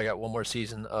Voyager, but I got one more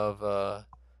season of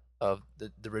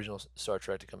the original Star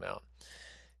Trek to come out.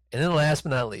 And then last but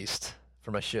not least,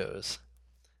 for my shows,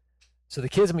 so the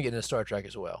kids have been getting into Star Trek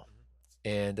as well.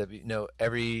 And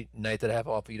every night that I have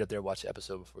off, we get up there and watch the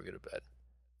episode before we go to bed.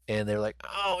 And they're like,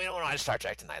 "Oh, we don't want to watch Star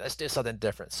Trek tonight. Let's do something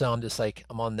different." So I'm just like,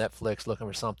 I'm on Netflix looking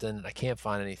for something, and I can't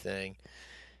find anything.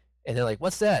 And they're like,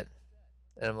 "What's that?"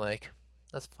 And I'm like,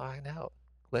 "Let's find out."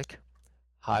 Click.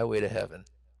 Highway to Heaven.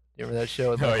 You remember that show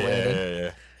with Michael Landon?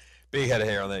 Yeah. Big head of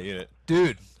hair on that unit.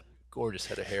 Dude, gorgeous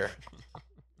head of hair.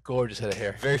 Gorgeous head of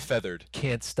hair. Very feathered.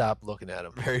 Can't stop looking at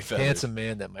him. Very feathered. Handsome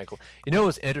man, that Michael. You know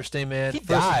what's interesting, man? He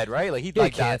died, right? Like he had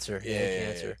died. cancer. Yeah, He had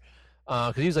cancer.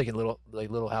 Because he was like in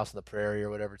Little House on the Prairie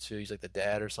or whatever too. He's like the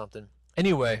dad or something.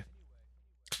 Anyway,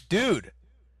 dude,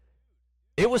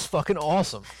 it was fucking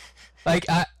awesome.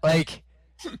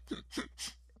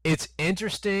 It's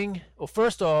interesting. Well,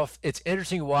 first off, it's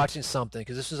interesting watching something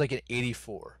because this was like in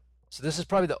 '84. So this is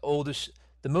probably the oldest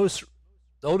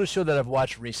show that I've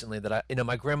watched recently that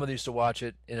my grandmother used to watch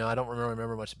it. I don't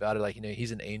remember much about it. Like,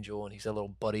 he's an angel and he's a little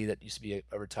buddy that used to be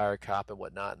a retired cop and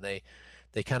whatnot. And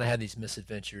they kind of had these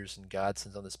misadventures and God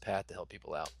sends on this path to help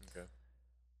people out. Okay.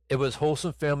 It was a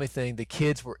wholesome family thing. The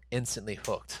kids were instantly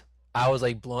hooked. I was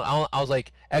like blown. I was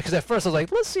like, because at first I was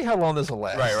like, let's see how long this will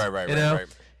last. Right. Right.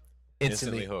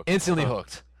 Instantly hooked. Instantly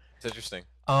hooked. It's interesting.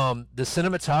 The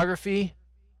cinematography,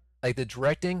 like the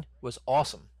directing, was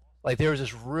awesome. Like there was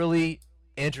this really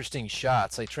interesting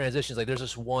shots, like transitions. Like there's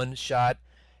this one shot,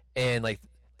 and like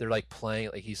they're like playing,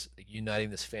 like he's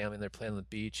uniting this family, and they're playing on the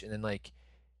beach, and then like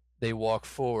they walk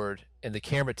forward, and the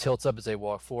camera tilts up as they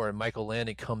walk forward, and Michael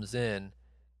Landon comes in,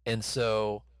 and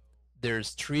so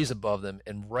there's trees above them,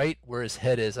 and right where his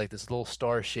head is, like this little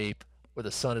star shape where the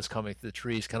sun is coming through the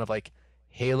trees, kind of like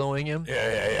haloing him. Yeah.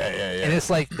 And it's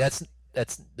like that's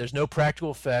there's no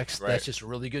practical effects. Right. That's just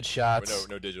really good shots.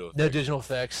 No digital effects. No digital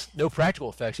effects. No practical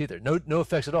effects either. No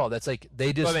effects at all. That's like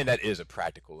they just. Well, I mean, that is a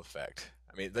practical effect.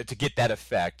 I mean, like, to get that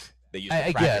effect, they use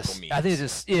I practical guess. means. I think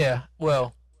it's just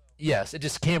Well, yes. It's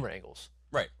just camera angles.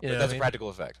 Right. You know That's what I mean? a practical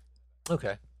effect.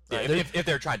 Okay. Yeah, if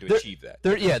they're trying to achieve that.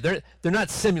 They're not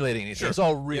simulating anything. Sure. It's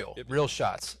all real, Yep. real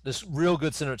shots. This real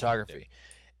good cinematography. Yep.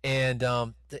 And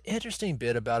the interesting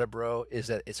bit about it, bro, is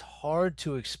that it's hard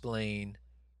to explain,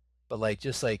 but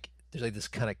just like there's like this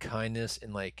kind of kindness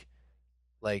and like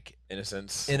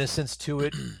Innocence to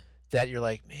it that you're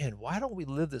like, man, why don't we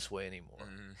live this way anymore?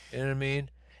 Mm-hmm. You know what I mean?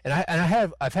 And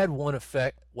I've had one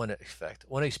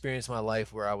experience in my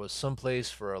life where I was someplace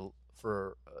for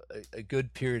a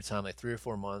good period of time, like 3 or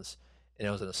 4 months, and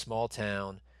I was in a small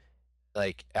town,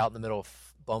 like out in the middle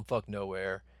of bumfuck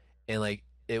nowhere, and like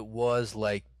it was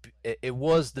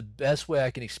the best way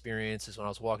I can experience is when I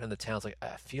was walking in the town. It's like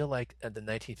I feel like at the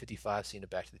 1955 scene of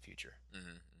Back to the Future.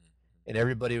 Mm-hmm. and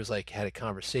everybody was like had a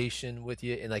conversation with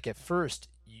you, and like at first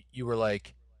you were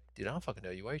like, dude, I don't fucking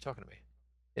know you. Why are you talking to me?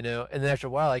 You know, and then after a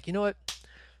while, like, you know what?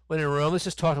 When in Rome, let's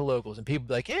just talk to locals, and people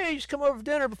be like, hey, you just come over for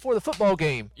dinner before the football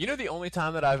game. You know, the only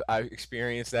time that I've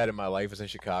experienced that in my life was in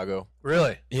Chicago.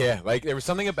 Really? Yeah, like there was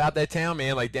something about that town,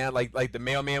 man. Like down, like the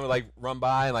mailman would like run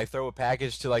by and like throw a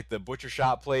package to like the butcher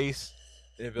shop place,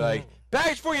 and it'd be like,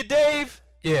 package for you, Dave.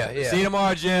 Yeah, yeah. See you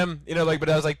tomorrow, Jim. You know, like, but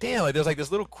I was like, damn, like there's like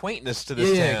this little quaintness to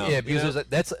this town. Yeah, because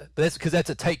that's because that's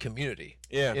a tight community.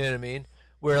 Yeah, you know what I mean.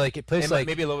 Where like it plays like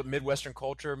maybe a little bit Midwestern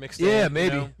culture mixed in. Yeah,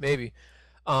 maybe, maybe.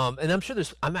 And I'm sure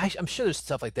there's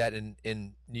stuff like that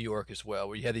in New York as well,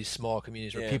 where you have these small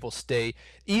communities where people stay.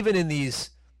 Even in these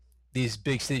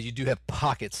big cities, you do have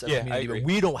pockets of community, but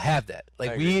we don't have that.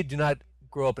 Like we do not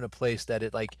grow up in a place that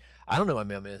it like I don't know my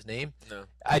mailman's name. No,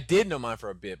 I did know mine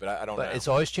for a bit, but I don't know. It's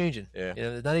always changing. Yeah, you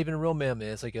know, it's not even a real mailman.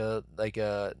 It's like a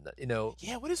you know.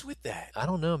 Yeah, what is with that? I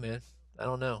don't know, man. I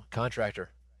don't know.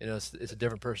 Contractor. You know, it's a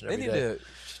different person every day. They need to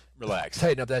relax.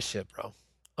 Tighten up that shit, bro.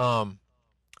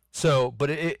 So, but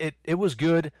it was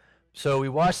good. So we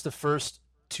watched the first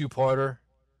two-parter,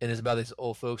 and it's about this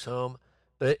old folks' home.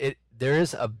 But there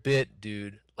is a bit,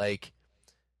 dude. Like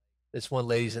this one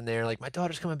lady's in there, like my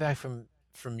daughter's coming back from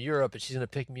Europe, and she's gonna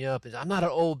pick me up. And I'm not an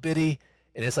old biddy,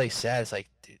 and it's like sad. It's like,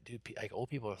 dude, like old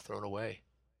people are thrown away.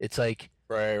 It's like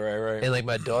right. And like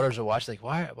my daughters are watching, like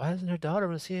why doesn't her daughter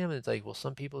want to see him? And it's like, well,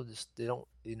 some people just they don't,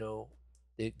 you know.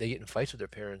 They get in fights with their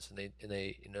parents, and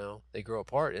they you know they grow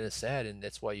apart, and it's sad, and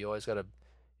that's why you always got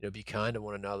to be kind to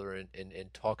one another and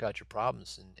talk out your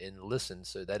problems and listen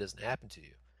so that doesn't happen to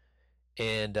you.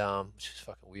 And it's just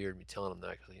fucking weird me telling them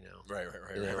that because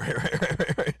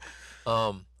right.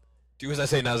 Do as I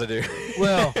say, not as I do.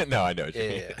 Well, no, I know. What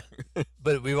you mean.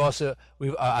 But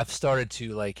I've started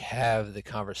to like have the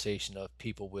conversation of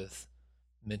people with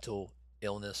mental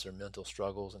illness or mental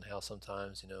struggles and how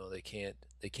sometimes they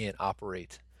can't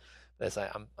operate. That's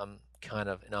I'm kind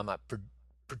of, and I'm not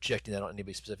projecting that on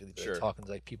anybody specifically, but talking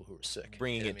to like people who are sick,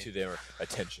 bringing it to their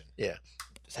attention. Yeah.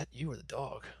 Is that you or the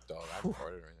dog? Dog. I haven't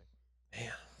farted or anything.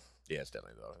 Man. Yeah, it's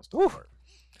definitely the dog. It's the fart.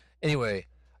 Anyway,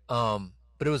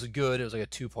 but it was like a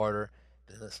two-parter.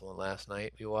 And then this one last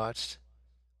night we watched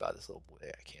about this little boy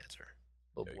that got cancer.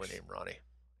 Little boy named Ronnie.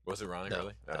 Was it Ronnie? No,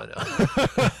 really? I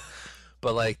know.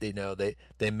 But like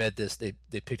they met this, they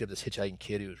picked up this hitchhiking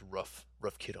kid who was rough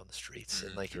kid on the streets,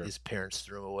 and like his parents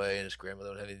threw him away, and his grandmother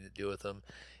didn't have anything to do with him.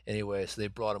 Anyway, so they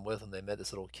brought him with them. They met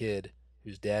this little kid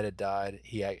whose dad had died.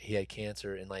 He had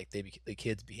cancer, and like the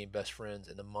kids became best friends,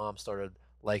 and the mom started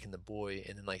liking the boy,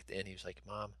 and then like the end he was like,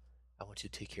 "Mom, I want you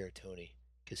to take care of Tony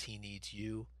because he needs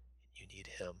you, and you need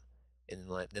him." And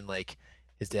then like.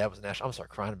 His dad was an astronaut. I'm gonna start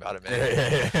crying about it,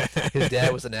 man. His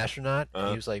dad was an astronaut, and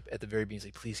he was like, at the very beginning, he's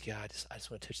like, "Please, God, I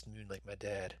just want to touch the moon like my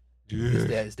dad."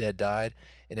 His dad died,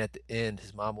 and at the end,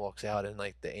 his mom walks out, and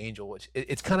like the angel, which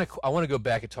it's kind of. I want to go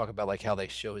back and talk about like how they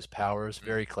show his powers,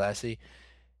 very classy.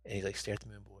 And he's like, "Stare at the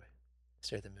moon, boy.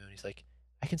 Stare at the moon." He's like,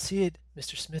 "I can see it,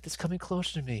 Mr. Smith. It's coming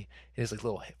closer to me." And his like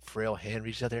little frail hand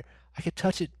reaches out there. "I can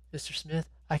touch it, Mr. Smith.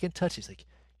 I can touch it." He's like,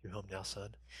 "You're home now,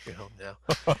 son. You're home now."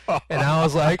 And I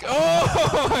was like,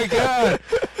 oh my God.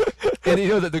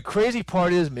 And the crazy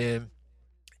part is, man,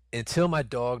 until my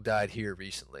dog died here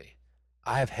recently,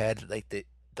 I have had like the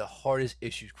hardest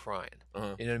issues crying. You know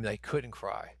what I mean? I couldn't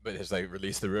cry. But it's like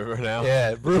release the river now.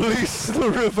 Yeah, release the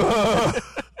river.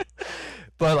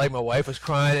 But like my wife was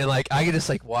crying, and like I could just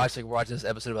like watching this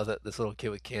episode about this little kid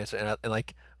with cancer, and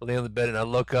like I lay on the bed and I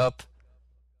look up.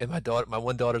 And my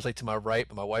one daughter's like to my right,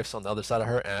 but my wife's on the other side of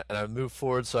her. And I move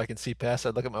forward so I can see past.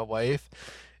 I look at my wife,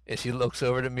 and she looks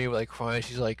over to me like crying.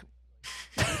 She's like,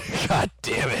 "God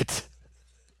damn it!"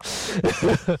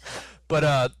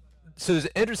 But so there's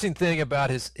an interesting thing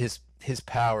about his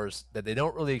powers that they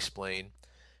don't really explain.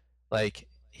 Like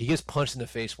he gets punched in the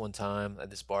face one time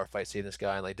at this bar fight, saving this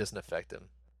guy, and like doesn't affect him.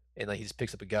 And like he just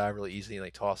picks up a guy really easily and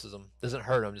like tosses him. Doesn't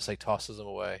hurt him, just like tosses him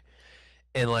away.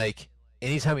 And like.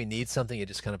 Anytime he needs something, it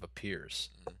just kind of appears,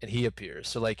 and he appears.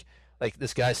 So like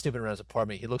this guy's snooping around his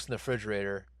apartment. He looks in the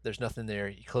refrigerator. There's nothing there.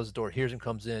 He closes the door, hears him,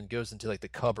 comes in, goes into like the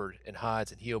cupboard and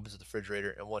hides. And he opens the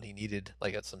refrigerator, and what he needed,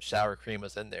 like some sour cream,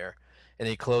 was in there. And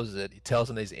he closes it. He tells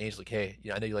him that he's an angel, like, "Hey,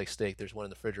 I know you like steak. There's one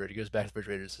in the refrigerator." He goes back to the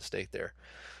refrigerator. There's a steak there.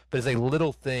 But it's like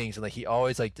little things, and like he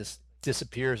always like just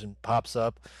disappears and pops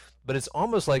up. But it's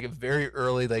almost like a very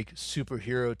early like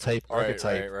superhero type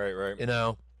archetype.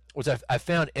 Right. Which I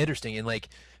found interesting, in like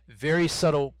very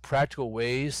subtle practical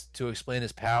ways to explain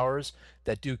his powers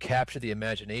that do capture the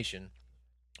imagination,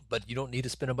 but you don't need to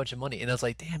spend a bunch of money. And I was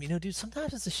like, damn, dude,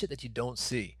 sometimes it's the shit that you don't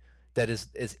see that is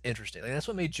interesting. Like that's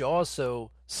what made Jaws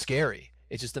so scary.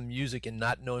 It's just the music and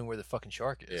not knowing where the fucking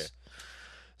shark is. Yeah.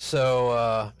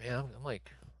 So, yeah, I'm like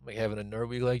having a nerd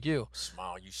week like you.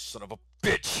 Smile, you son of a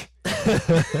bitch.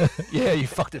 Yeah, you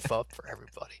fucked it up for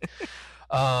everybody.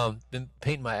 Been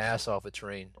painting my ass off with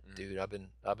Terrain, dude. I've been.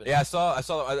 Yeah, I saw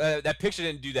that picture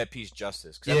didn't do that piece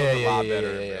justice. 'Cause that looked a lot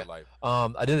better in real life.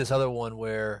 I did this other one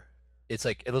where it's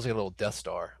like it looks like a little Death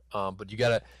Star. But you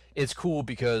gotta. It's cool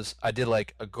because I did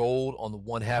like a gold on the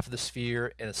one half of the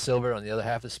sphere and a silver on the other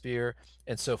half of the sphere.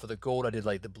 And so for the gold, I did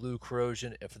like the blue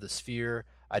corrosion, and for the sphere,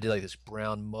 I did like this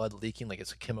brown mud leaking, like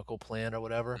it's a chemical plant or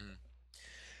whatever. Mhm.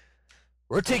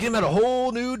 We're taking him out a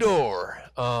whole new door.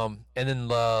 And then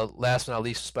last but not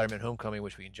least, Spider-Man: Homecoming,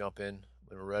 which we can jump in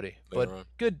when we're ready. Later But on.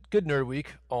 good nerd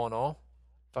week, all in all.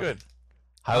 Fucking Good.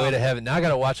 Highway to Heaven. Now I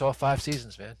gotta watch all 5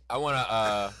 seasons, man. I wanna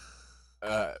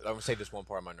I'm gonna save this one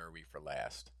part of my nerd week for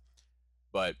last.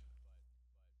 But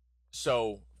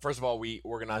so first of all, we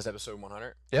organized episode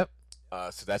 100. Yep.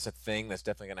 So that's a thing that's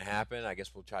definitely gonna happen. I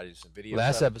guess we'll try to do some videos.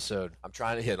 Last of it. episode. I'm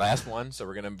trying to hit last one, so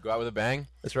we're gonna go out with a bang.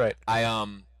 That's right.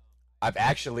 I've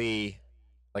actually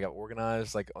I've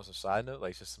organized like on a side note,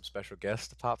 like just some special guests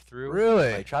to pop through.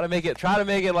 Really? Like try to make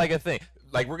it like a thing.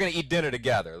 Like we're gonna eat dinner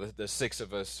together, the 6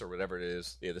 of us or whatever it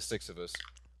is. Yeah, the 6 of us.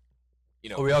 You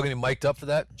know, Are we all getting mic'd up for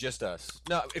that? just us.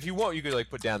 No, if you want, you could like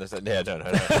put down this. Yeah, no.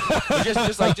 But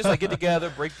just like get together,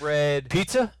 break bread.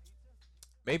 Pizza?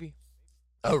 Maybe.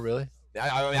 Oh, really?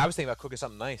 I mean, I was thinking about cooking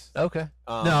something nice. Okay.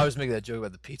 Um, No, I was making that joke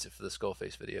about the pizza for the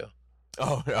Skullface video.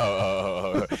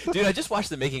 Oh. Dude, I just watched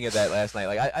the making of that last night.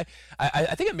 Like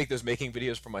I think I make those making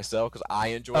videos for myself because I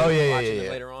enjoy watching them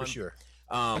later on. For sure.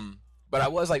 But I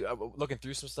was like looking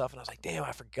through some stuff and I was like, damn,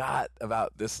 I forgot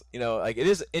about this. You know, like it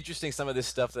is interesting some of this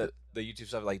stuff that the YouTube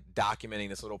stuff like documenting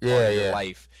this little part of your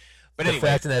life. But The anyway,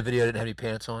 fact in that video I didn't have any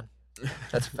pants on.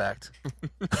 That's a fact.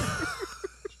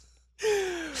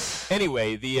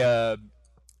 anyway, we're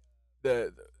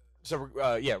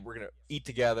gonna eat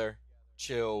together,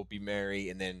 chill, be merry,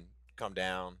 and then come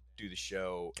down, do the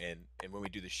show, and when we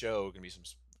do the show, gonna be some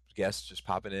guests just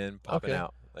popping in, popping Okay.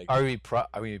 out. Like, Are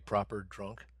we proper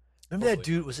drunk? Remember that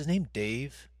Hopefully. dude? Was his name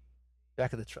Dave?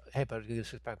 Back of the truck. Hey, buddy,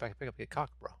 back pick up, get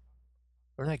cocked, bro.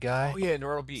 Remember that guy? oh yeah,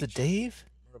 Myrtle Beach. Is it Dave?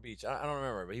 Myrtle Beach. I don't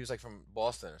remember, but he was like from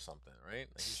Boston or something, right?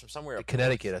 Like he's from somewhere up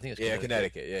Connecticut. I think it's Yeah,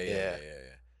 Connecticut. Connecticut.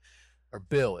 Yeah. Or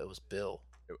Bill. It was Bill.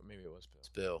 Maybe it was Bill. It's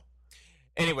Bill.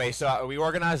 Anyway, so we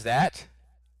organized that,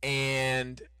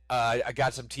 and I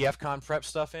got some TFCon prep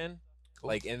stuff in,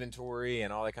 like inventory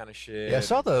and all that kind of shit. Yeah, I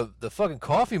saw the fucking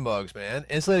coffee mugs, man.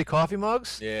 Insulated coffee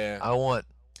mugs. Yeah. I want.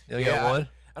 You Yeah, got one?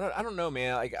 I don't know,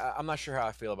 man. Like I'm not sure how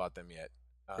I feel about them yet.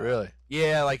 Really?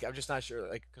 Yeah, like I'm just not sure,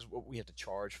 like because we have to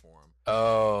charge for them,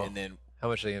 Oh. and then How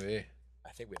much are they gonna be? I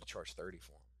think we have to charge 30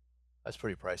 for them. That's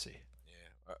pretty pricey.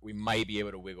 Yeah, we might be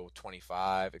able to wiggle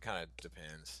 25. It kind of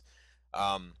depends.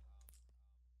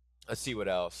 Let's see what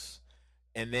else.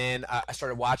 And then I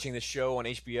started watching this show on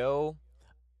HBO.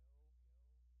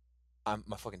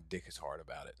 My fucking dick is hard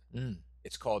about it. Mm.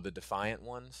 It's called The Defiant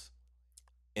Ones,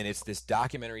 and it's this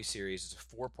documentary series. It's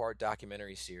a 4-part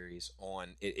documentary series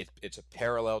on it's a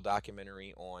parallel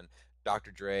documentary on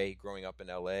Dr. Dre growing up in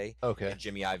L.A. Okay. and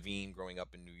Jimmy Iovine growing up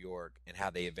in New York, and how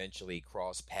they eventually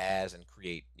cross paths and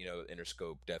create,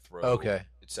 Interscope, Death Row, Okay.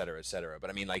 et cetera, et cetera. But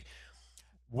I mean, like,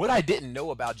 what I didn't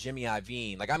know about Jimmy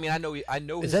Iovine, like, I mean, I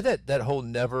know. Is that whole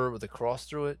never with a cross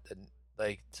through it?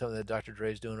 Like something that Dr.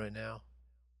 Dre's doing right now?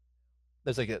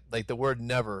 There's like the word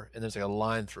never, and there's like a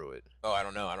line through it. Oh, I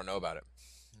don't know about it.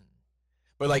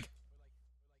 But like,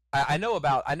 I know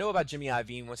about Jimmy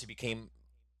Iovine once he became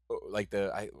like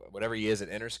whatever he is at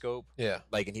Interscope. Yeah.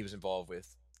 Like, and he was involved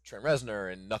with Trent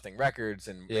Reznor and Nothing Records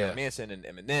and Yeah. Marilyn Manson and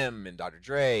Eminem and Dr.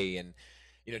 Dre and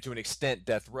to an extent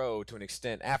Death Row, to an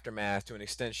extent Aftermath, to an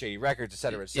extent Shady Records, et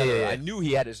cetera, et cetera. Yeah. I knew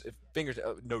he had his fingers,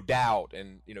 no doubt,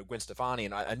 and Gwen Stefani,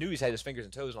 and I knew he's had his fingers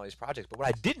and toes in all these projects. But what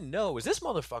I didn't know is this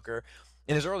motherfucker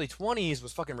in his early 20s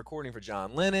was fucking recording for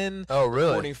John Lennon. Oh, really?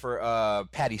 Recording for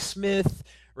Patti Smith,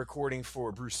 recording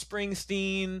for Bruce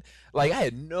Springsteen. Like, I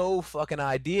had no fucking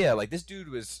idea. Like, this dude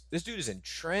is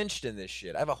entrenched in this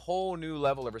shit. I have a whole new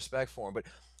level of respect for him. But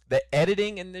the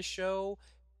editing in this show,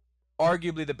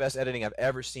 arguably the best editing I've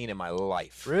ever seen in my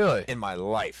life. Really? In my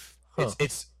life. Huh.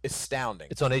 It's astounding.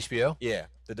 It's on HBO? Yeah,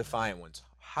 the Defiant Ones.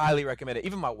 Highly recommend it.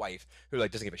 Even my wife, who like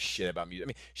doesn't give a shit about music. I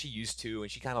mean, she used to,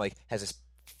 and she kind of like has this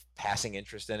passing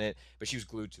interest in it, but she was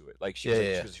glued to it. Like, she was like,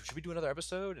 she goes, should we do another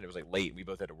episode? And it was like late, and we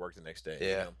both had to work the next day.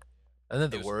 Yeah. And then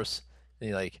the worst, and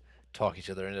you like talk each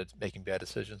other into making bad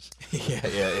decisions.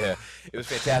 Yeah. It was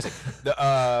fantastic.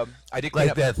 I did clean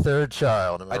Like up that third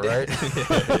child, am I right?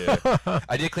 Yeah.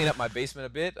 I did clean up my basement a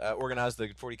bit. Organized the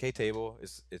 40K table.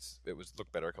 It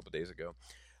looked better a couple days ago.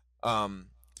 I'm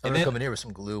gonna come in here with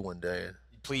some glue one day.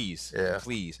 Please, Yeah,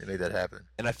 please, make that happen.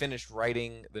 And I finished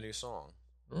writing the new song,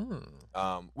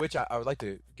 which I would like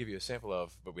to give you a sample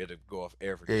of, but we had to go off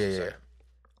air for just a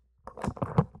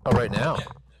second. Oh, right now? Yeah.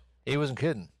 He wasn't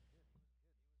kidding.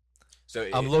 So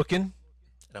I'm looking,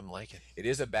 and I'm liking. It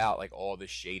is about like all the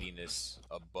shadiness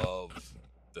above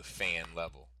the fan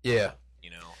level. Yeah. You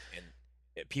know,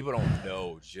 and people don't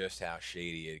know just how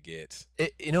shady it gets.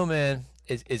 Man,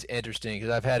 it's interesting because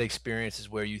I've had experiences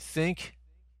where you think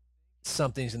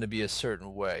something's going to be a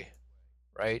certain way,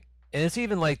 right? And it's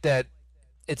even like that.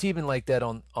 It's even like that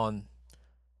on.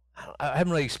 I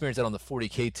haven't really experienced that on the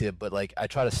 40K tip, but like I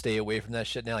try to stay away from that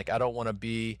shit now. Like I don't want to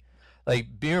be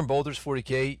like Beer and Boulder's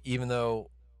 40K, even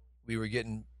though we were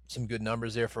getting some good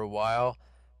numbers there for a while.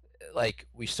 Like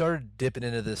we started dipping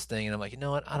into this thing, and I'm like, you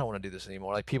know what? I don't want to do this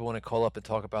anymore. Like people want to call up and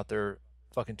talk about their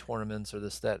fucking tournaments or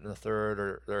this, that, and the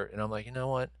third, and I'm like, you know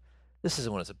what? This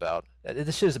isn't what it's about.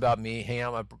 This shit is about me hanging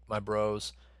out with my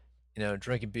bros,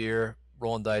 drinking beer,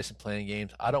 rolling dice, and playing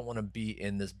games. I don't want to be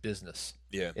in this business.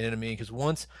 Yeah. You know what I mean? Because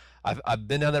once I've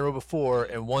been down that road before,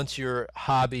 and once your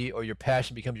hobby or your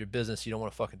passion becomes your business, you don't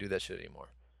want to fucking do that shit anymore.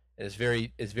 And it's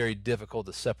very difficult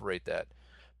to separate that.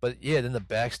 But yeah, then the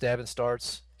backstabbing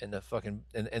starts, and the fucking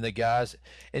and the guys,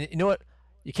 and you know what?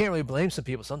 You can't really blame some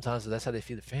people sometimes, because that's how they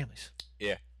feed their families.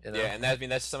 Yeah. You know? Yeah, and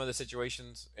that's some of the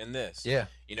situations in this. Yeah.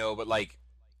 But like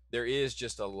there is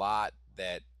just a lot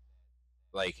that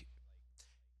like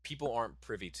people aren't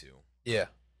privy to. Yeah.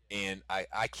 And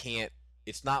I can't,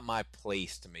 it's not my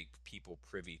place to make people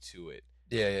privy to it.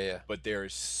 Yeah. But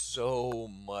there's so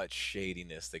much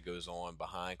shadiness that goes on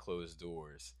behind closed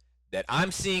doors that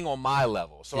I'm seeing on my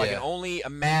level. So I can only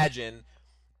imagine,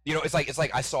 it's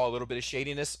like I saw a little bit of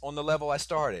shadiness on the level I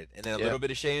started, and then a little bit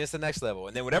of shadiness the next level.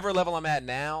 And then whatever level I'm at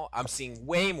now, I'm seeing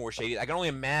way more shady. I can only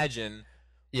imagine.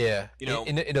 Yeah.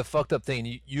 In a fucked up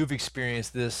thing, you've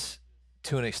experienced this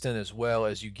to an extent as well,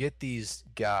 as you get these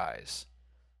guys,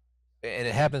 and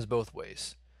it happens both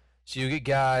ways. So you get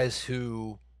guys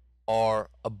who are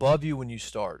above you when you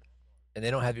start, and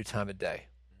they don't have your time of day.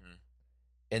 Mm-hmm.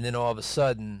 And then all of a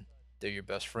sudden, they're your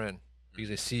best friend because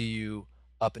they see you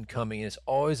up and coming. And it's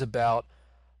always about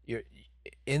you're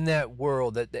in that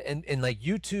world and like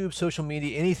YouTube, social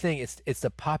media, anything. It's the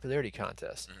popularity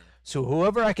contest. Mm-hmm. So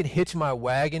whoever I can hitch my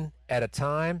wagon at a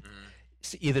time,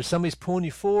 either somebody's pulling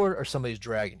you forward or somebody's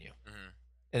dragging you. Mm-hmm.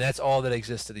 And that's all that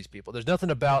exists to these people. There's nothing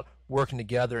about working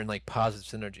together and like positive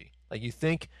synergy. Like you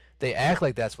think they act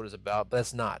like that's what it's about, but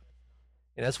that's not.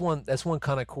 And that's one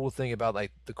kind of cool thing about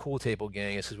like the Cool Table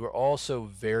gang is because we're all so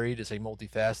varied, it's like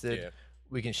multifaceted. Yeah.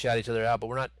 We can shout each other out, but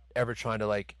we're not ever trying to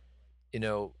like,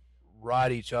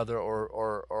 ride each other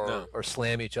or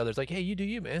slam each other. It's like, hey, you do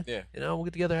you, man. Yeah. We'll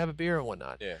get together, have a beer and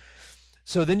whatnot. Yeah.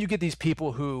 So then you get these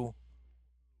people who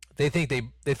they think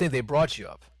they brought you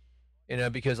up,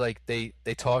 because like they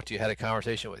talked to you, had a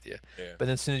conversation with you. Yeah. But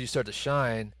then as soon as you start to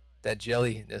shine, that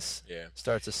jelliness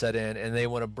starts to set in, and they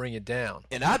want to bring you down.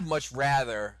 And I'd much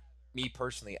rather, me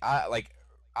personally,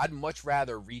 I'd much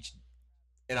rather reach,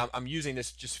 and I'm using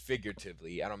this just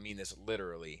figuratively. I don't mean this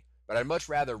literally, but I'd much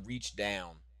rather reach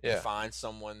down and find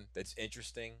someone that's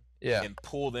interesting and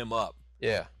pull them up.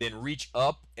 Yeah. Than reach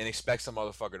up and expect some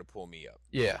motherfucker to pull me up.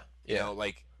 Yeah.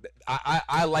 Like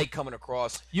I like coming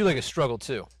across. You like a struggle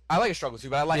too. I like a struggle too,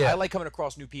 but I like coming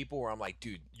across new people where I'm like,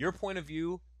 dude, your point of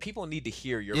view, people need to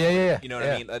hear your point of view. You know what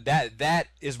I mean? That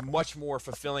is much more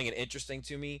fulfilling and interesting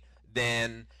to me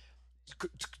than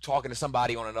talking to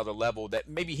somebody on another level that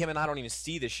maybe him and I don't even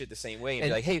see this shit the same way and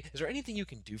be like, hey, is there anything you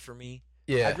can do for me?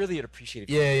 Yeah. I'd really appreciate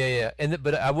it. Yeah.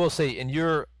 But I will say, and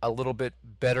you're a little bit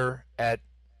better at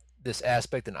this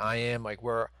aspect than I am, like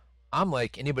where I'm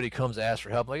like, anybody comes to ask for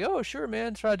help, I'm like, oh, sure,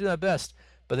 man, try to do my best.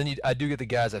 But then I do get the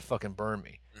guys that fucking burn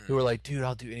me, who are like, dude,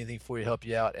 I'll do anything for you to help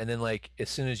you out. And then like, as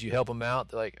soon as you help them out,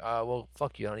 they're like, well,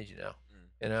 fuck you, I don't need you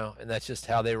now. And that's just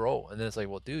how they roll. And then it's like,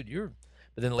 well, dude,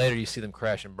 but then later you see them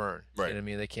crash and burn. Right. You know what I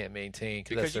mean? They can't maintain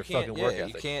because that's their fucking work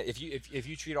ethic. You can't, if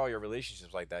you treat all your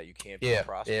relationships like that, you can't be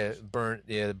prosperous. Burn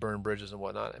bridges and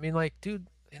whatnot. I mean, like, dude,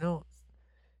 it's not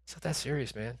that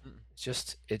serious, man. It's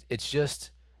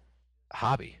just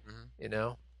hobby,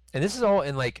 and this is all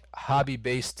in like hobby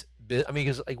based. I mean,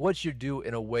 because like what you do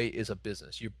in a way is a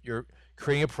business. You're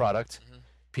creating a product.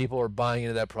 People are buying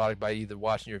into that product by either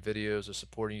watching your videos or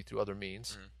supporting you through other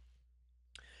means.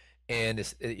 And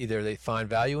it's either they find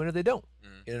value in it or they don't.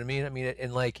 You know what I mean? I mean,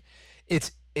 and like,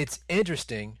 it's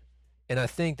interesting, and I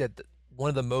think that one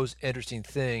of the most interesting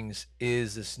things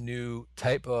is this new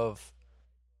type of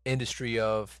industry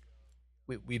of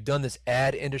we've done this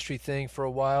ad industry thing for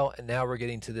a while, and now we're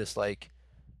getting to this like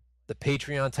the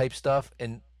Patreon type stuff,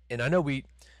 and I know we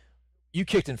you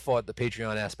kicked and fought the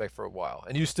Patreon aspect for a while,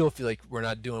 and you still feel like we're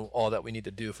not doing all that we need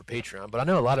to do for Patreon. But I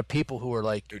know a lot of people who are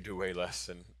like, who do way less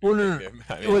than. well, no.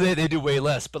 Well, they do way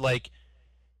less, but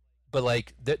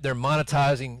they're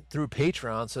monetizing through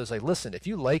Patreon. So it's like, listen, if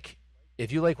you like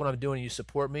what I'm doing, and you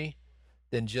support me,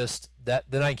 then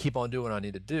then I can keep on doing what I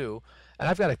need to do. And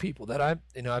I've got people that I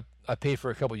paid for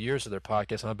a couple of years of their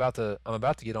podcast. I'm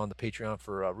about to get on the Patreon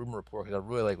for Rumor Report because I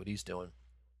really like what he's doing.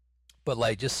 But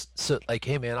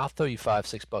hey man, I'll throw you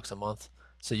 $5-6 a month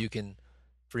so you can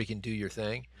freaking do your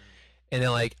thing. And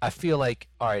then I feel like,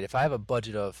 all right, if I have a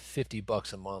budget of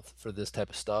 $50 a month for this type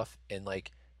of stuff, and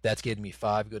that's getting me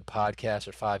 5 good podcasts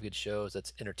or 5 good shows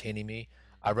that's entertaining me,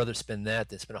 I'd rather spend that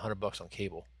than spend $100 on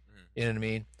cable. You know what I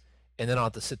mean? And then I'll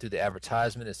have to sit through the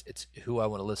advertisement. It's who I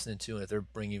want to listen to, and if they're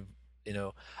bringing,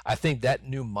 I think that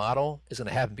new model is going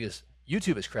to happen because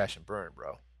YouTube is crash and burn,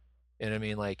 bro. You know what I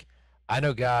mean? I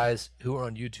know guys who are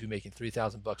on YouTube making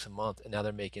 $3,000 a month, and now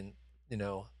they're making,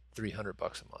 $300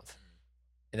 a month,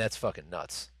 and that's fucking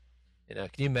nuts. Can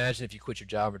you imagine if you quit your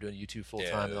job or doing YouTube full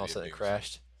time and all of a sudden it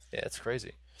crashed? Yeah, it's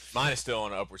crazy. Mine is still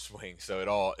on an upward swing, so it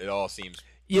all seems.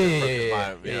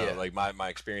 Yeah. Like my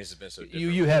experience has been so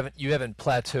different. You haven't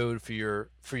plateaued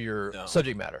for your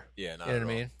subject matter. Yeah, not you know at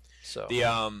what I all. mean? So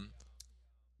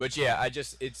but yeah,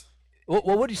 it's. Well,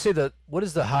 what do you say what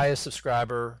is the highest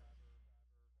subscriber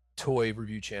toy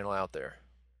review channel out there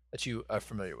that you are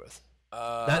familiar with?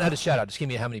 Not a shout out. Just give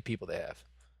me how many people they have.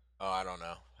 Oh, I don't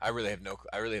know. I really have no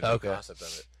concept of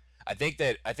it. I think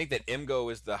that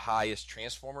Imgo is the highest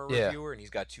Transformer reviewer, and he's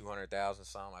got 200,000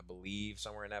 some, I believe,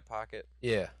 somewhere in that pocket.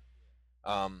 Yeah.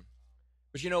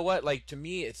 But you know what? To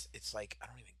me, it's like I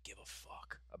don't even give a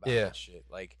fuck about that shit.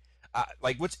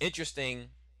 What's interesting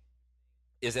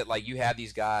is that you have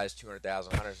these guys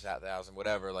 200,000, 100,000,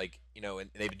 whatever, and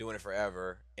they've been doing it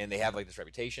forever, and they have this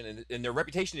reputation, and their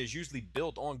reputation is usually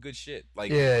built on good shit.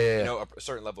 A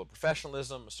certain level of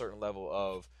professionalism, a certain level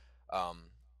of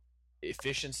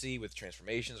efficiency with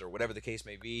transformations or whatever the case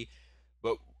may be.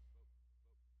 But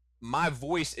my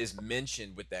voice is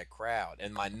mentioned with that crowd,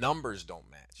 and my numbers don't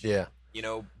match. Yeah.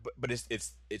 But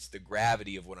it's the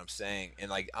gravity of what I'm saying,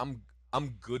 and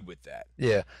I'm good with that.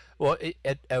 Yeah. Well,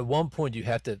 at one point you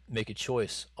have to make a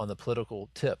choice on the political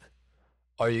tip.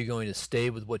 Are you going to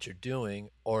stay with what you're doing,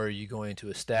 or are you going to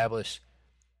establish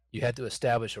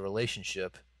a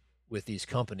relationship with these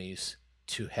companies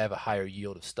to have a higher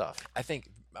yield of stuff? I think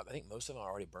most of them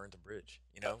already burned the bridge.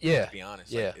 Yeah. To be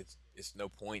honest, yeah. It's no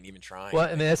point even trying. Well, I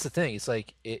mean, that's the thing. It's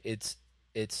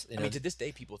it's. I mean, to this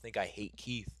day, people think I hate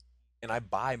Keith, and I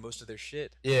buy most of their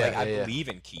shit. Yeah, I believe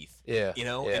in Keith. Yeah,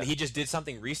 and he just did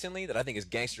something recently that I think is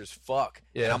gangster as fuck.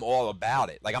 Yeah, and I'm all about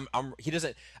it. He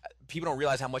doesn't. People don't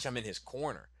realize how much I'm in his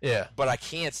corner. Yeah, but I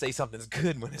can't say something's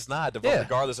good when it's not,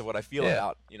 regardless of what I feel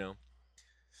about. And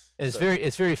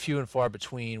it's very few and far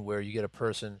between where you get a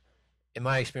person. In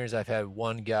my experience, I've had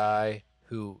one guy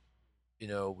who,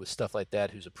 with stuff like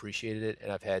that, who's appreciated it,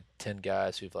 and I've had 10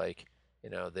 guys who've they're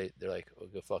like, oh,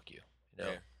 go fuck you,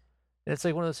 Yeah. And it's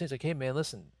one of those things hey man,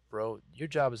 listen, bro, your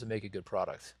job is to make a good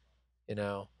product,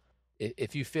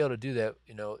 If you fail to do that,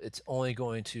 it's only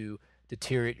going to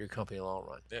deteriorate your company in the long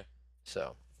run. Yeah.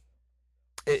 So,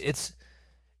 it's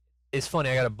funny.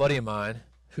 I got a buddy of mine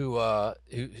who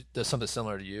does something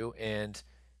similar to you, and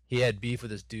he had beef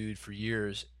with this dude for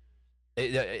years.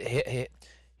 He had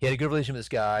a good relationship with this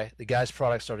guy. The guy's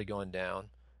product started going down.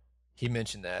 He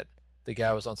mentioned that. The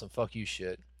guy was on some fuck you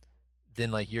shit.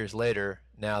 Then years later,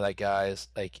 now that guy is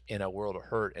in a world of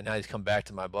hurt, and now he's come back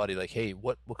to my buddy hey,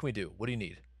 what can we do? What do you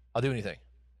need? I'll do anything.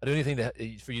 I'll do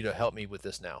anything for you to help me with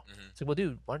this now. Mm-hmm. It's well,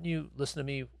 dude, why don't you listen to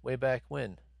me way back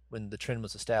when the trend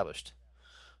was established?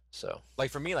 So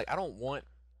for me, I don't want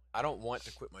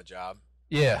to quit my job.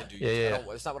 Yeah,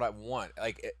 It's not what I want.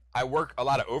 I work a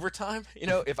lot of overtime.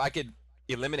 If I could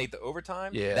eliminate the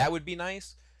overtime, that would be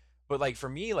nice. But for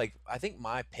me, I think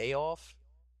my payoff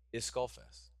is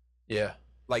Skullfest. Yeah.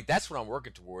 That's what I'm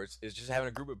working towards, is just having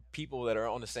a group of people that are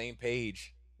on the same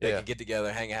page that can get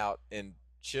together, hang out, and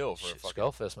chill for a fucking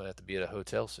Skullfest might have to be at a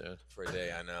hotel soon. For a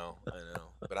day. I know.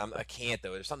 But I can't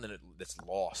though. There's something that's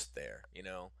lost there,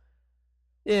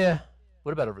 Yeah.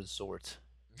 What about a resort?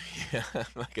 Yeah,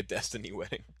 like a Destiny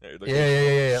wedding.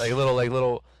 Yeah. Like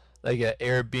an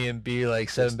Airbnb,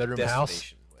 7-bedroom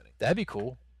house. Wedding. That'd be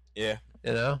cool. Yeah.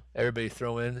 Everybody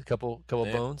throw in a couple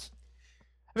bones.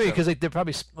 I mean, because they're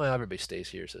probably everybody stays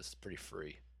here, so it's pretty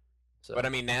free. So. But I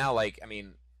mean, now, I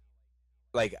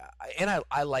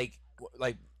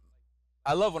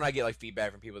love when I get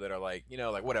feedback from people that are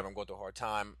whatever, I'm going through a hard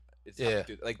time. It's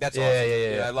that's awesome.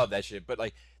 Yeah. I love that shit. But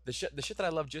the shit that I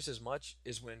love just as much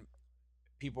is when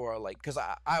people are because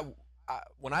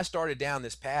when I started down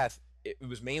this path, it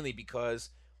was mainly because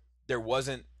there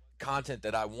wasn't content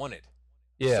that I wanted.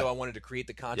 Yeah. So I wanted to create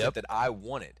the content that I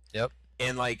wanted. Yep.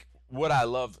 And like what I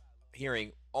love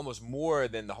hearing almost more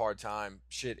than the hard time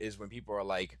shit is when people are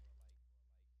like,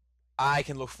 I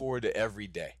can look forward to every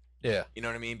day. Yeah. You know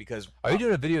what I mean? Because are you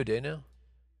doing a video a day now?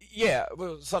 Yeah,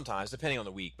 well, sometimes depending on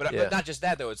the week, but not just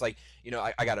that though. It's like, you know,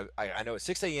 I know at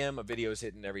 6 a.m. a video is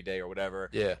hitting every day or whatever.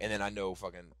 Yeah. And then I know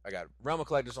I got Realm of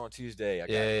Collectors on Tuesday. I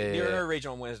got Nerd Rage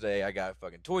on Wednesday. I got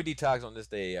fucking Toy Detox on this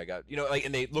day. I got, you know, like,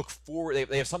 and they look forward.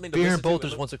 They have something to Beer listen and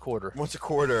Bolters to. once a quarter. Once a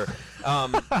quarter.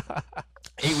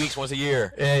 8 weeks once a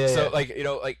year. Yeah. So like, you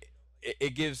know, like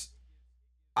it gives.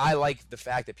 I like the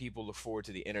fact that people look forward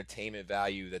to the entertainment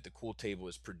value that the Cool Table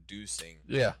is producing.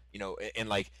 Yeah. You know, and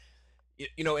like.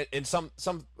 You know, and some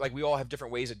like we all have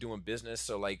different ways of doing business.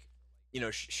 So like, you know,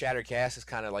 Shattercast is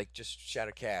kind of like just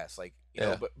Shattercast, like, you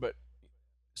know, but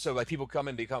so like people come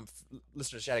and become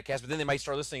listeners to Shattercast, but then they might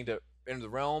start listening to Enter the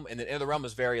Realm, and then Enter the Realm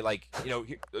is very like, you know,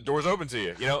 the door's open to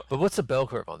you, you know. But what's the bell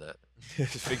curve on that?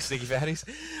 Big sticky fatties.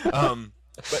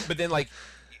 But then like,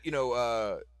 you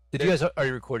know, did you guys already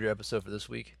record your episode for this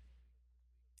week?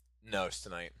 No, it's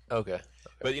tonight. Okay.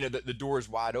 But you know, the door is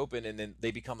wide open, and then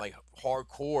they become like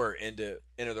hardcore into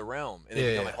the Realm, and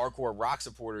they become like hardcore rock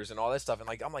supporters and all that stuff. And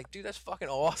like, I'm like, dude, that's fucking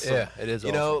awesome. Yeah, it is.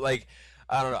 You know, like,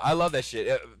 I don't know, I love that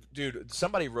shit, dude.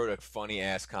 Somebody wrote a funny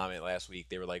ass comment last week.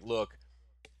 They were like, look,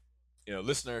 you know,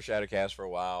 listener of Shadowcast for a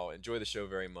while, enjoy the show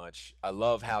very much. I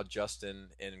love how Justin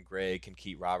and Greg can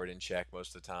keep Robert in check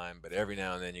most of the time, but every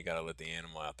now and then you gotta let the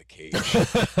animal out the cage.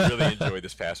 Really enjoyed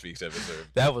this past week's episode.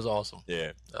 That was awesome.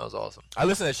 Yeah, that was awesome. I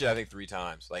listened to that shit I think 3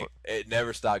 times. Like, it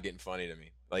never stopped getting funny to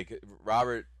me. Like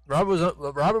Robert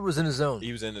was in his zone.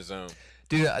 He was in his zone.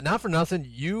 Dude, not for nothing,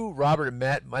 you, Robert, and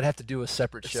Matt might have to do a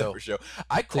separate show.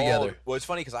 I called. Together. Well, it's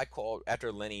funny because I called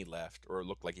after Lenny left, or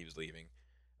looked like he was leaving.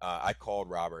 I called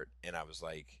Robert and I was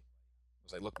like,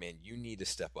 look, man, you need to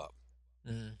step up.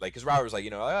 Mm-hmm. Like, because Robert was like, you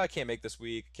know, I can't make this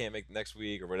week, can't make next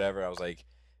week, or whatever. I was like,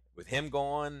 with him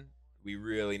gone, we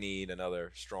really need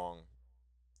another strong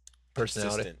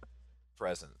personality, consistent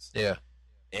presence. Yeah,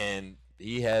 and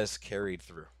he has carried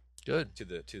through. Good to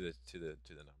the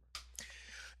number.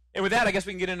 And with that, I guess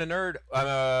we can get into nerd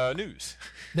news.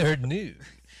 Nerd news.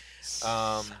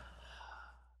 So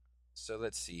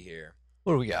let's see here.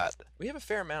 What do we got? We have a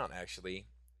fair amount, actually.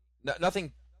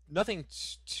 Nothing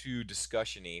too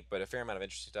discussion-y, but a fair amount of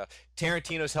interesting stuff.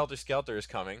 Tarantino's Helter Skelter is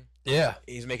coming. Yeah.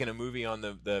 He's making a movie on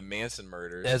the Manson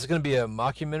murders. Is it going to be a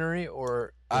mockumentary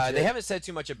or? They haven't said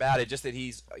too much about it. Just that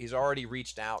he's already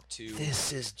reached out to.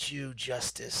 This is Jew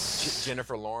justice.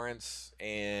 Jennifer Lawrence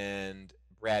and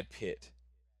Brad Pitt.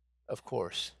 Of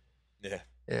course. Yeah.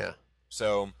 Yeah.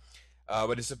 So.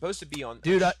 But it's supposed to be on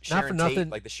not for nothing.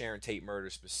 Tate, like the Sharon Tate murder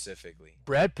specifically.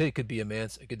 Brad Pitt could be a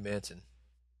good Manson.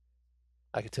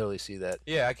 I could totally see that.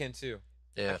 Yeah, I can too.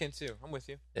 Yeah, I can too. I'm with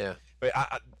you. Yeah, but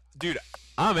dude,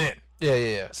 I'm in.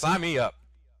 Yeah. Sign me up.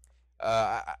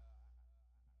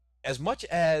 As much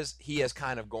as he has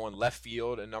kind of gone left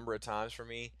field a number of times for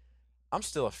me, I'm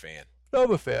still a fan.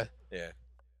 I'm a fan. Yeah.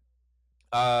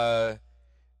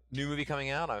 New movie coming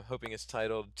out. I'm hoping it's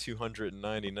titled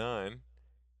 299.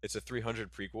 It's a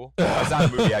 300 prequel. It's not a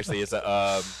movie, actually. It's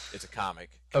a comic.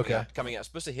 Coming out. It's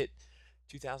supposed to hit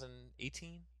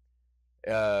 2018.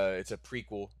 It's a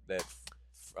prequel that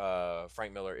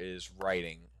Frank Miller is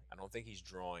writing. I don't think he's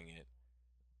drawing it.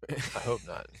 I hope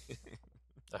not.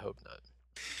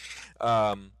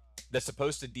 That's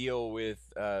supposed to deal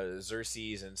with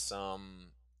Xerxes and some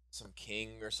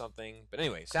king or something. But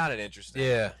anyway, sounded interesting.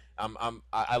 Yeah.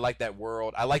 I like that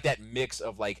world. I like that mix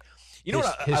of like. You know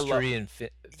what history and fantasy.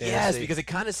 Yes, because it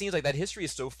kind of seems like that history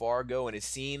is so far ago, and it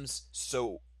seems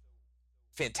so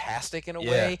fantastic in a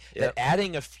way that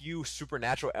adding a few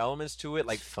supernatural elements to it,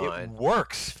 like it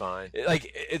works. It's fine.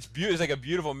 Like it's like a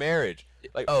beautiful marriage.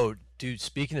 Like, oh, dude,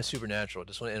 speaking of supernatural,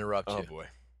 just want to interrupt you. Oh boy.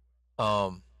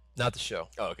 Not the show.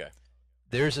 Oh, okay.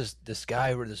 There's this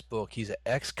guy who wrote this book. He's an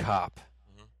ex-cop,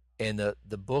 and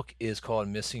the book is called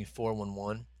Missing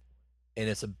 411. And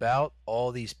it's about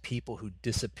all these people who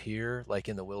disappear, like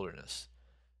in the wilderness,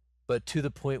 but to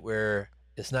the point where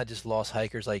it's not just lost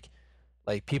hikers. Like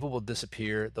people will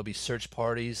disappear. There'll be search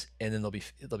parties, and then they'll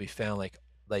be found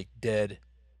like dead,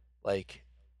 like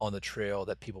on the trail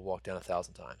that people walk down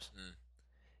 1,000 times.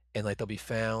 And like they'll be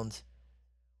found,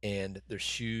 and their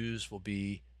shoes will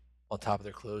be on top of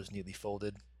their clothes, neatly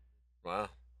folded. Wow.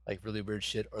 Like really weird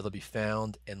shit. Or they'll be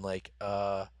found and like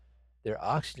they're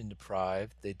oxygen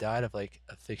deprived. They died of like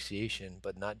asphyxiation,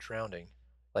 but not drowning.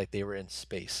 Like they were in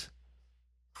space.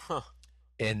 Huh.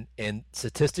 And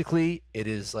statistically, it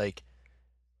is like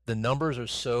the numbers are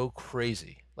so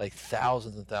crazy, like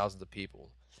thousands and thousands of people,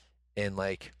 and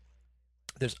like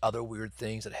there's other weird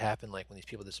things that happen, like when these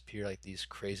people disappear, like these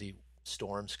crazy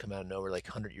storms come out of nowhere, like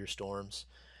 100-year storms.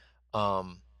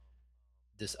 Um,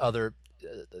 this other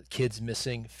kids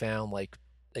missing, found like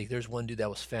there's one dude that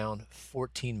was found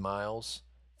 14 miles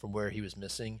from where he was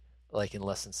missing, like in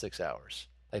less than 6 hours.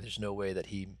 Like there's no way that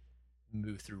he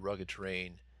moved through rugged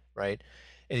terrain, right?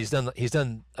 And he's done.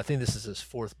 I think this is his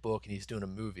fourth book, and he's doing a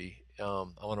movie. I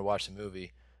want to watch the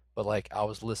movie, but like I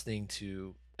was listening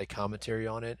to a commentary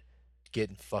on it,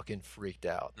 getting fucking freaked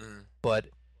out. But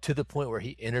to the point where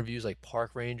he interviews like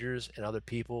park rangers and other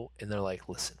people, and they're like,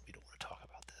 "Listen, we don't want to talk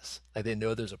about this." Like they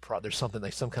know there's something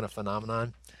like some kind of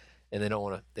phenomenon, and they don't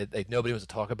want to. Like nobody wants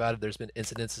to talk about it. There's been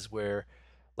incidences where,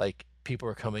 like people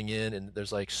are coming in, and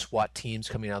there's like SWAT teams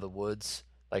coming out of the woods,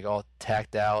 like all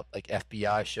tacked out, like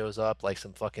FBI shows up, like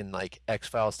some fucking like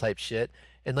X-Files type shit,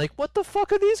 and like what the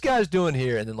fuck are these guys doing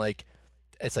here? And then like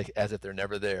it's like as if they're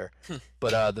never there.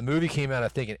 But the movie came out I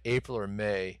think in April or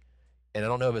May, and I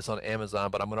don't know if it's on Amazon,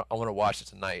 but I want to watch it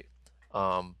tonight.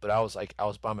 But I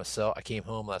was by myself. I came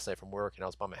home last night from work, and I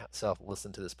was by myself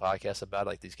listening to this podcast about it,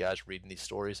 like these guys reading these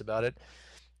stories about it.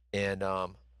 And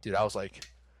dude, I was like,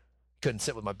 couldn't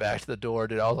sit with my back to the door,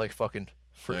 dude. I was like fucking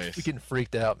getting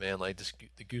freaked out, man. Like just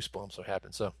the goosebumps are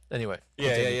happening. So anyway,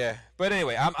 yeah. But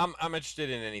anyway, I'm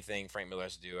interested in anything Frank Miller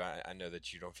has to do. I know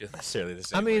that you don't feel necessarily the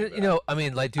same. I mean, way,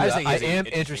 like, dude, I am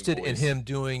interested in him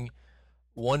doing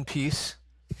one piece,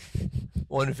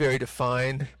 one very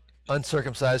defined,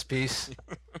 uncircumcised piece,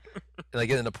 and like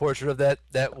getting a portrait of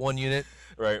that one unit,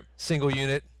 right? Single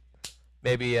unit,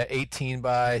 maybe 18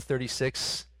 by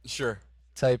 36, sure,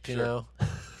 type, you know.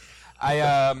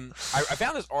 I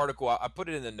found this article. I put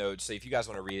it in the notes, so if you guys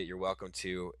want to read it, you're welcome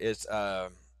to. It's a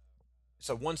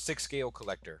 1/6 scale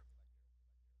collector,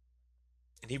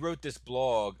 and he wrote this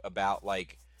blog about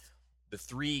like the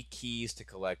 3 keys to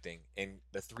collecting and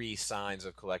the 3 signs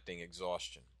of collecting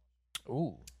exhaustion.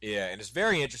 Ooh. Yeah, and it's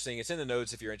very interesting. It's in the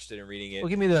notes if you're interested in reading it. Well,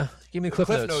 give me the cliff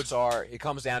notes. Cliff notes are it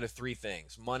comes down to 3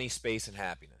 things: money, space, and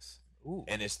happiness. Ooh.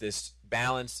 And it's this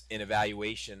balance and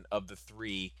evaluation of the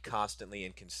 3 constantly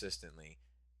and consistently.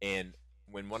 And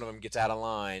when one of them gets out of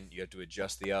line, you have to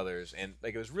adjust the others. And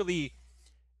like it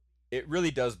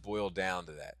really does boil down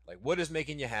to that. Like, what is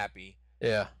making you happy?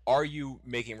 Yeah. Are you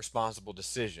making responsible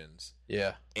decisions?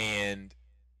 Yeah. And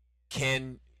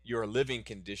can your living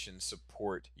conditions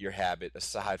support your habit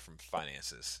aside from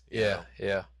finances? You know?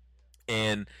 Yeah.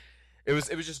 And it was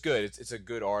just good. It's a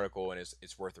good article, and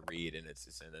it's worth a read, and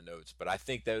it's in the notes. But I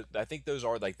think those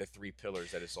are like the 3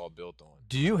 pillars that it's all built on.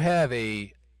 Do you have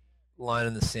a line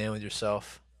in the sand with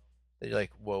yourself that you're like,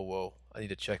 whoa, I need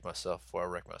to check myself before I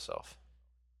wreck myself?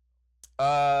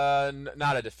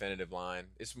 Not a definitive line.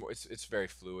 It's very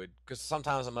fluid because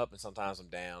sometimes I'm up and sometimes I'm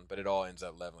down, but it all ends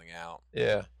up leveling out.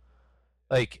 Yeah.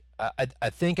 Like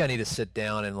I think I need to sit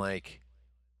down and like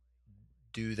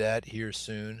do that here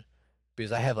soon.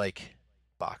 Because I have like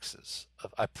boxes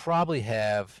of, I probably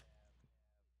have.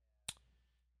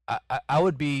 I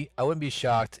wouldn't be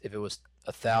shocked if it was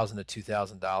 $1,000 to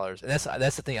 $2,000, and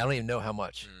that's the thing. I don't even know how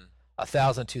much.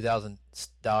 $1,000,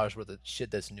 $2,000 worth of shit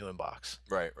that's new in box.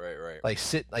 Right.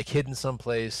 Like hidden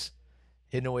someplace,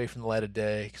 hidden away from the light of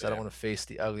day, because I don't want to face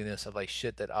the ugliness of like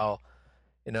shit that I'll,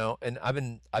 And I've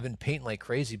been painting like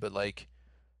crazy, but like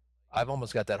I've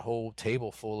almost got that whole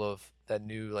table full of that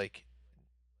new like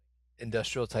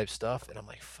industrial type stuff, and I'm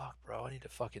like, fuck, bro, I need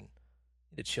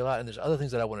to chill out. And there's other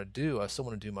things that I want to do. I still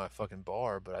want to do my fucking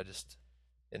bar, but I just,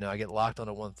 I get locked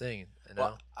onto one thing.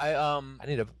 Well, I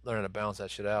need to learn how to balance that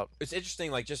shit out. It's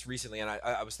interesting, like just recently, and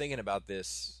I was thinking about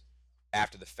this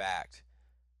after the fact.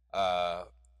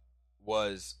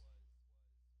 Was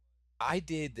I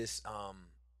did this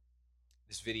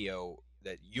video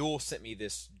that Yule sent me,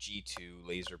 this G2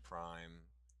 Laser Prime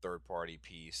 3rd-party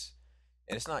piece.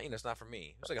 And it's not, it's not for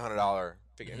me. It was like $100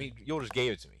 figure. I mean, Yule just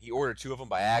gave it to me. He ordered 2 of them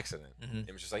by accident. And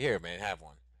was just like, here, man, have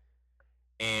one.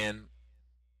 And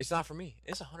it's not for me.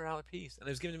 It's $100 piece. And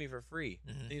it was given to me for free.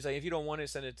 And he's like, if you don't want it,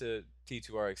 send it to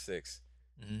T2RX6.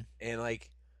 And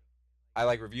like, I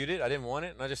like reviewed it. I didn't want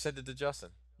it. And I just sent it to Justin.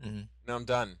 Now I'm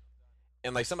done.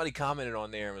 And like somebody commented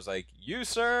on there and was like, you,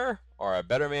 sir, are a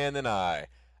better man than I.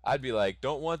 I'd be like,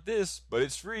 don't want this, but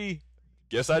it's free.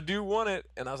 Guess I do want it.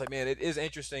 And I was like, man, it is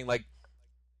interesting. Like,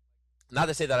 not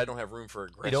to say that I don't have room for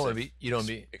aggressive. You don't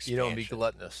be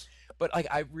gluttonous. But like,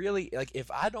 I really like,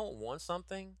 if I don't want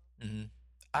something,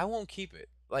 I won't keep it.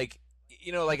 Like,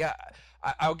 like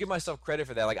I'll give myself credit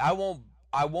for that. Like, I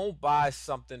won't buy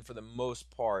something for the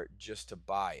most part just to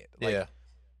buy it. Like,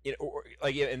 or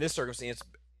like in this circumstance,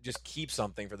 just keep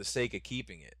something for the sake of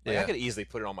keeping it. Like, Yeah. I could easily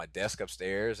put it on my desk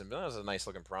upstairs and be, oh, that was a nice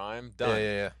looking Prime. Yeah, Done.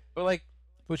 yeah, yeah. But like,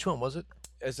 Which one was it?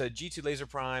 it's a G2 Laser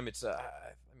Prime. It's let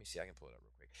me see, I can pull it up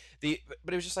real quick.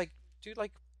 But it was just like, dude,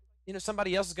 like, you know,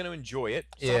 somebody else is going to enjoy it.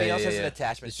 Somebody else has an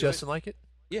attachment Does to Justin like it?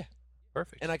 Yeah.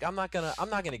 Perfect. And like, I'm not gonna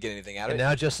get anything out of And it.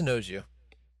 now Justin knows you.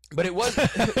 But it was,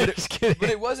 Just kidding. but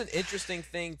it was an interesting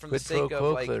thing from Quid the pro sake of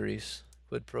quo, like, Clarice.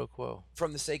 Quid pro quo.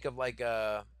 from the sake of like,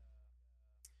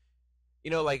 you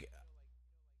know, like,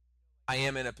 I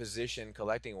am in a position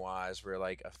collecting wise where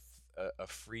like a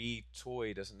free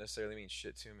toy doesn't necessarily mean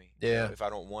shit to me. you Yeah. know, if I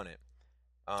don't want it.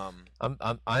 I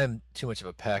am too much of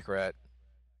a pack rat.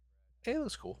 Hey, it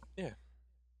looks cool. And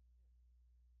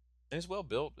it's well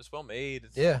built. It's well made.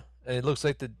 It's, Yeah, and it looks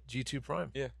like the G2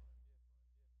 Prime.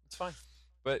 It's fine.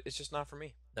 But it's just not for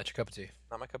me. Not your cup of tea.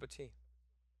 Not my cup of tea.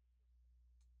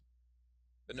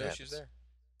 But no It issues happens.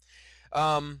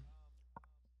 there.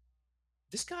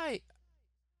 This guy,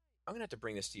 I'm gonna have to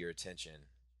bring this to your attention.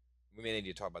 We may need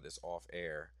to talk about this off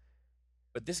air.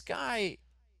 But this guy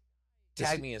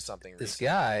tagged me in something This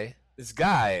recently.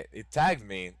 guy. It tagged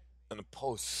me in a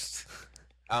post.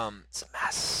 It's a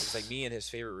mess. It's like me and his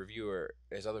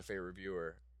other favorite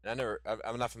reviewer. And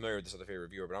I'm not familiar with this other favorite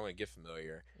reviewer, but I'm gonna get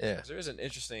familiar. Yeah. 'Cause there's an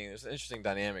interesting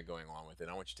dynamic going on with it.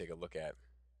 I want you to take a look at.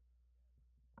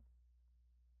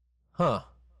 Huh.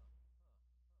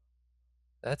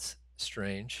 That's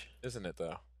strange. Isn't it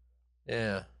though?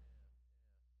 Yeah.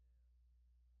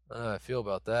 I don't know how I feel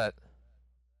about that.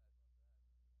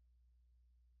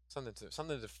 Something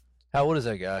to. How old is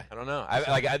that guy? I don't know.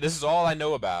 This is all I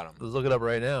know about him. Let's look it up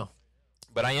right now.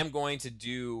 But I am going to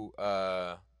do.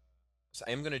 So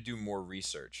I am going to do more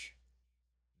research.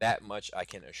 That much I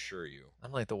can assure you. I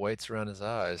don't like the whites around his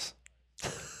eyes.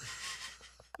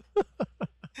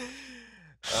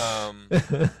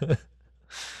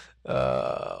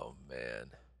 Oh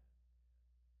man.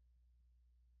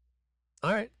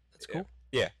 All right, that's cool.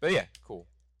 Yeah, but yeah, cool.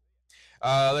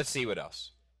 Let's see what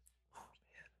else.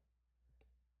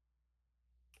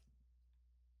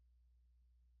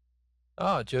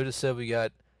 Oh, Joe just said we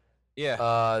got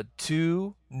Yeah.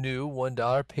 2 new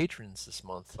 $1 patrons this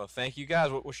month. Well, thank you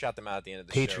guys. We'll shout them out at the end of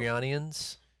the show.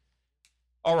 Patreonians.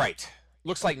 All right.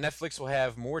 Looks like Netflix will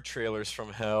have more trailers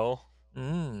from Hell.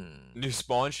 New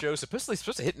Spawn show supposed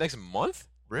to hit next month.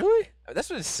 Really? That's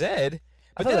what it said.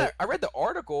 I But thought then that- I read the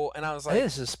article and I was I think like,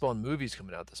 this is Spawn movies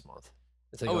coming out this month.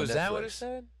 It's like "Oh, on is that what it Netflix.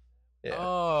 said?" Yeah.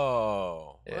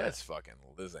 Oh, Yeah. well, that's fucking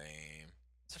lame.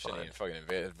 It's Shouldn't fine. even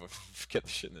fucking get the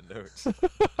shit in the notes.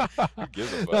 Who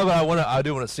gives a fuck? No, but I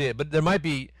do want to see it. But there might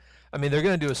be. I mean, they're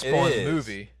gonna do a Spawn is.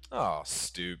 movie. Oh,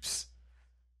 Stoops.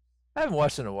 I haven't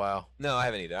watched it in a while. No, I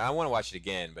haven't either. I want to watch it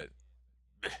again, but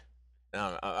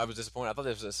no, I was disappointed. I thought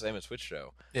this was the same as Switch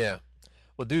show. Yeah.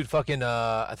 Well, dude, fucking.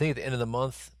 I think at the end of the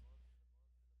month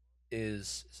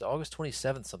is August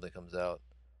 27th. Something comes out.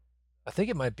 I think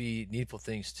it might be Needful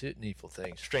Things too. Needful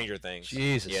Things. Stranger Things.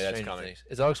 Jesus. Yeah, that's Stranger coming. Things.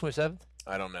 Is it August 27th?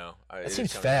 I don't know. It is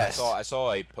seems coming. fast. I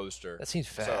saw a poster. That seems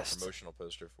I saw a fast. promotional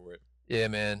poster for it. Yeah,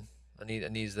 man. I need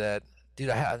that.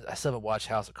 Dude, I still haven't watched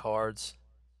House of Cards.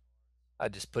 I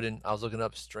was looking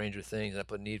up Stranger Things and I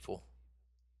put Needful.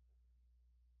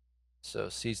 So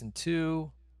season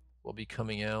 2 will be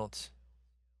coming out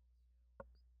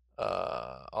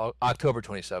October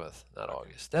 27th, not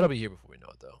August. That'll be here before we know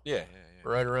it though. Yeah.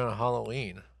 Right around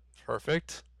Halloween.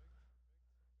 Perfect.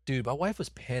 Dude, my wife was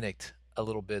panicked a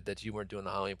little bit that you weren't doing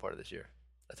the Halloween party this year.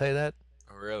 I tell you that?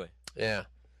 Oh, really? Yeah.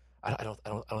 I don't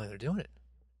think they're doing it.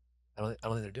 I don't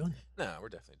think they're doing it. No, we're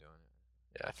definitely doing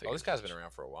it. Yeah, I Oh, figured. this guy's been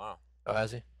around for a while, Oh,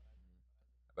 has he?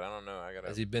 but I don't know. I gotta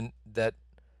Has he been that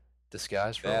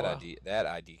disguised for a while? that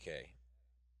IDK.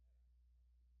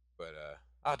 But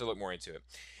I'll have to look more into it.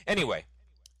 Anyway,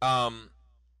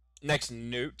 next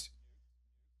note.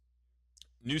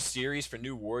 New series for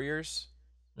New Warriors.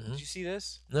 Mhm. Did you see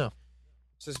this? No.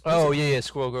 So Oh yeah,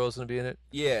 Squirrel Girl's gonna be in it,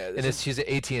 yeah. and she's an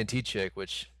AT&T chick,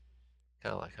 which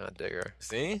kind of dig her.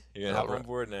 See, you're gonna Not hop on right.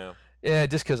 board now. Yeah,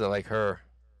 just because I like her.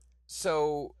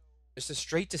 So it's a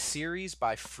straight to series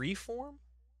by Freeform.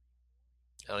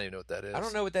 I don't even know what that is. I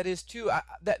don't know what that is too.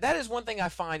 That is one thing I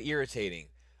find irritating.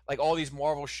 Like all these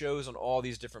Marvel shows on all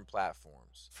these different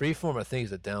platforms. Freeform, I think,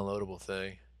 is a downloadable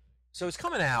thing. So it's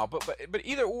coming out, but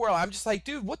either or, I'm just like,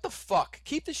 dude, what the fuck?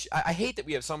 Keep this. I hate that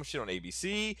we have some shit on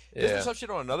ABC. Isn't there Yeah. some shit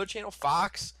on another channel,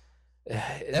 Fox?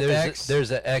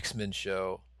 There's an X-Men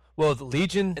show. Well, the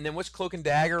Legion. And then what's Cloak and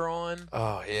Dagger on?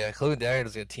 Oh yeah, Cloak and Dagger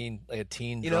is like a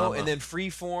teen You drama. know, and then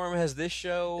Freeform has this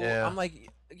show. Yeah. I'm like,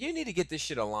 you need to get this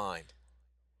shit aligned.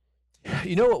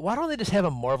 You know what? Why don't they just have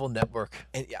a Marvel network?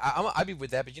 And I'd be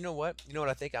with that, but you know what? You know what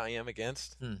I think I am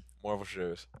against? Marvel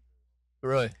shows.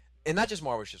 Really? And not just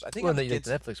Marvel shows. I think Well, I'm then you like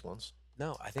against. the Netflix ones.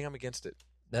 No, I think I'm against it.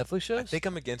 Netflix shows? I think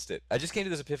I'm against it. I just came to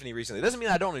this epiphany recently. It doesn't mean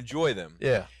I don't enjoy them,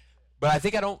 Yeah. but I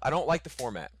think I don't like the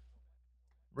format.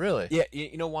 Really? Yeah,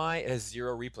 you know why? It has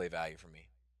zero replay value for me.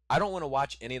 I don't want to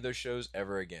watch any of those shows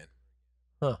ever again.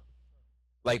 Huh.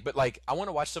 But I want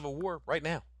to watch Civil War right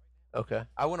now. Okay.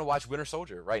 I want to watch Winter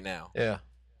Soldier right now. Yeah.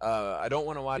 I don't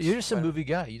want to watch. You're just a movie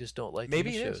guy. You just don't like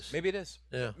Maybe TV it shows. is. Maybe it is.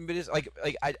 Yeah. Maybe it is.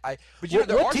 I. But you know,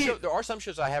 there are some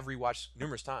shows I have rewatched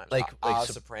numerous times. Like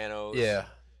Sopranos. Yeah.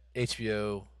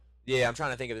 HBO. Yeah, I'm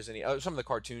trying to think if there's any some of the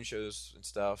cartoon shows and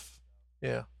stuff.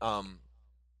 Yeah.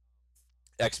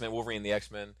 X-Men, Wolverine and the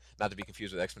X-Men, not to be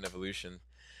confused with X-Men Evolution.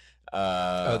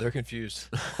 They're confused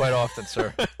quite often,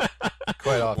 sir.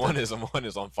 Quite often. One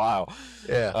is on file.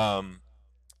 Yeah.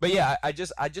 But yeah, I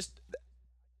just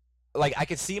like I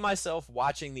could see myself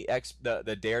watching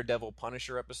the Daredevil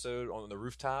Punisher episode on the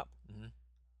rooftop,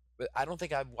 but I don't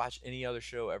think I'd watch any other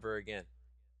show ever again.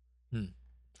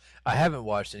 I haven't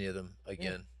watched any of them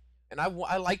again. Yeah. And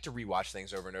I like to rewatch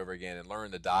things over and over again and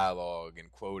learn the dialogue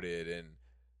and quote it, and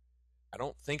I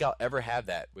don't think I'll ever have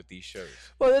that with these shows.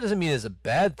 Well, that doesn't mean it's a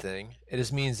bad thing. It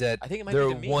just means that I think it might they're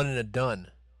be to me. one and a done.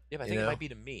 Yeah, but I think it might be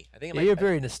to me. I think it Yeah, might, you're a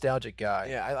very nostalgic guy.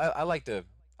 Yeah, I like to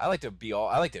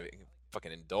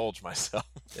fucking indulge myself.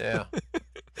 Yeah.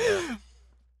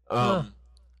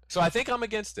 So I think I'm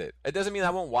against it. It doesn't mean I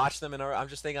won't watch them, and I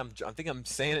think I'm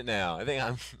saying it now. I think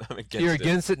I'm against it. You're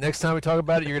against it. Next time we talk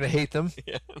about it, you're gonna hate them.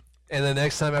 Yeah. And the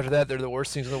next time after that, they're the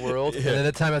worst things in the world. Yeah. And then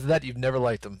the time after that, you've never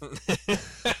liked them.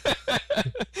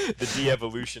 The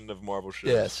de-evolution of Marvel shows.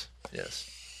 Yes.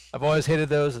 Yes. I've always hated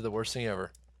those. They're the worst thing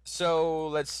ever. So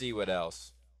let's see what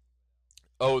else.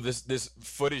 Oh, this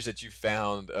footage that you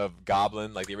found of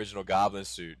Goblin, like the original Goblin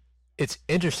suit. It's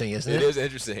interesting, isn't it? It is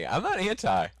interesting. I'm not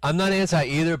anti. I'm not anti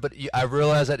either, but I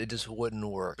realize that it just wouldn't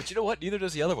work. But you know what? Neither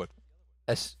does the other one.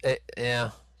 Yeah.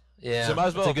 So might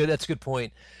as well. That's a good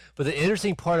point. But the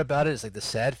interesting part about it is like the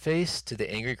sad face to the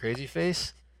angry, crazy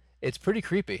face. It's pretty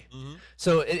creepy. Mm-hmm.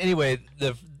 So anyway,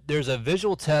 there's a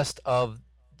visual test of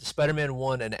Spider-Man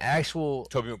 1, an actual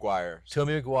Tobey Maguire.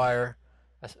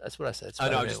 That's what I said. I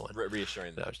know. I'm Spider-Man just 1.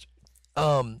 reassuring that.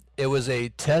 It was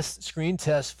a screen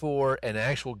test for an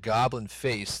actual goblin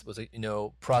face. It was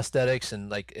prosthetics and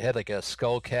like it had like a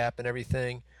skull cap and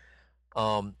everything.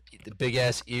 The big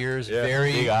ass ears,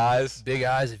 very big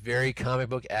eyes, very comic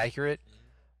book accurate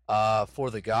for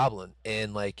the goblin,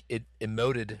 and like it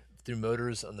emoted through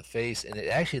motors on the face, and it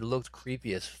actually looked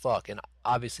creepy as fuck. And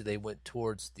obviously they went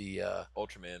towards the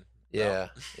Ultraman. Yeah,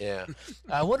 yeah.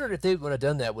 I wondered if they would have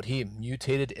done that. Would he have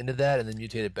mutated into that and then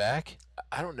mutated back?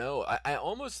 I don't know. I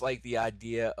almost like the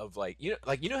idea of you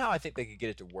know how I think they could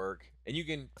get it to work, and you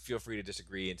can feel free to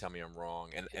disagree and tell me I'm wrong,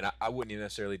 and I wouldn't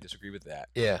necessarily disagree with that.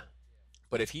 Yeah.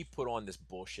 But if he put on this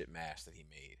bullshit mask that he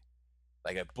made,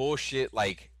 like a bullshit,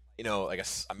 I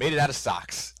made it out of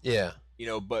socks. Yeah.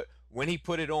 But when he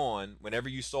put it on, whenever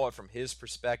you saw it from his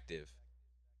perspective,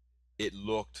 it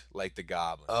looked like the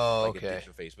Goblin. Oh, like okay. A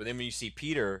digital face. But then when you see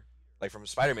Peter, like from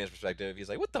Spider-Man's perspective, he's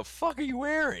like, "What the fuck are you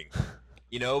wearing?"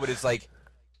 But it's like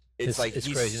he's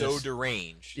craziness. so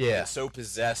deranged, and so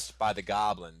possessed by the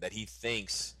Goblin that he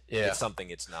thinks it's something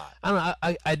it's not. I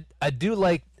don't know. I do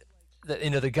like that.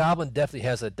 The Goblin definitely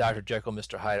has a Dr. Jekyll,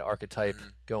 Mr. Hyde archetype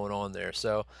going on there.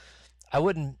 So I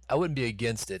wouldn't be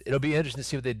against it. It'll be interesting to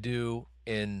see what they do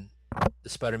in the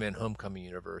Spider-Man Homecoming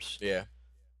universe. Yeah.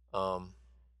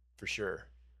 For sure.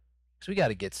 Because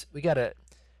we gotta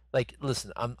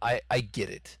listen. I get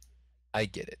it. I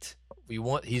get it.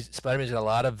 Spider-Man's got a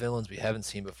lot of villains we haven't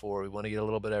seen before. We want to get a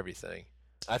little bit of everything.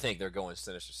 I think they're going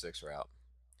Sinister Six route.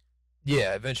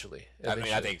 Yeah, eventually. I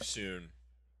mean, I think soon.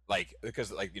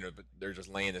 Because they're just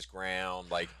laying this ground.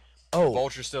 Oh,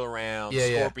 Vulture's still around.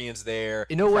 Yeah, Scorpion's there.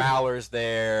 What? Prowler's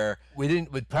there.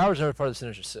 With Prowler's never part of the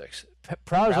Sinister Six.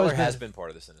 Prowler has been part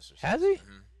of the Sinister Six. Has he?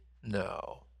 Mm-hmm.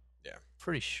 No. Yeah.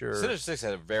 Pretty sure. Sinister Six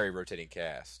had a very rotating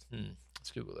cast.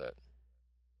 Let's Google that.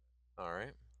 All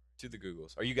right. To the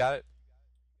Googles. You got it?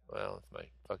 Well, if my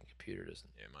fucking computer doesn't.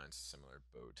 Yeah, mine's a similar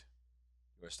boat.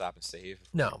 You want to stop and save?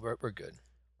 No, we're good.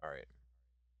 All right.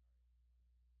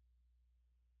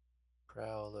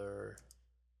 Prowler,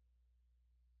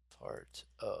 part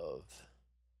of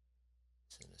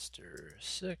Sinister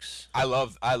Six. I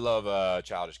love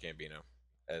Childish Gambino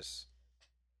as.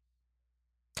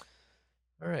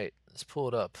 All right, let's pull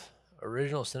it up.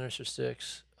 Original Sinister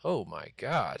Six. Oh my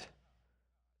God.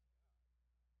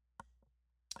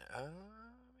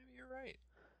 Maybe you're right.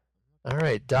 All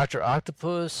right, Dr.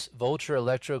 Octopus, Vulture,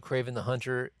 Electro, Kraven the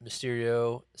Hunter,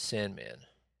 Mysterio, Sandman.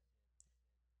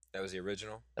 That was the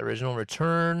original? Original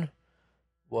Return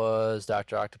was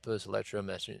Doctor Octopus, Electro,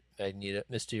 Magneto,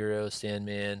 Mysterio,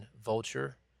 Sandman,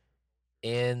 Vulture,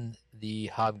 and the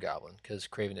Hobgoblin because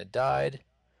Kraven had died.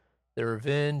 The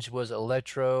Revenge was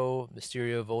Electro,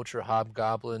 Mysterio, Vulture,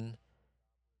 Hobgoblin,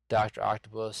 Doctor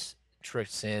Octopus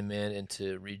tricked Sandman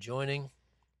into rejoining.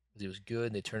 He was good,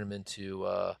 and they turned him into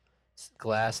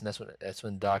glass, and that's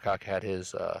when Doc Ock had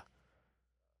his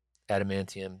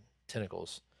adamantium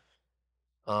tentacles.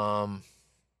 I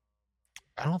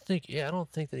don't think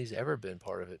that he's ever been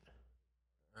part of it.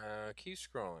 Keep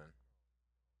scrolling.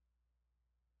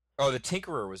 Oh, the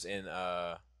Tinkerer was in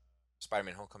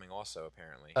Spider-Man: Homecoming also,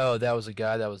 apparently. Oh, that was a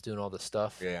guy that was doing all this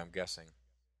stuff. Yeah, I'm guessing.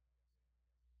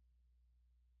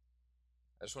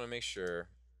 I just want to make sure.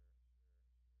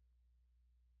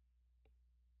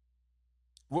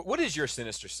 What is your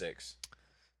Sinister Six?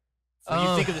 When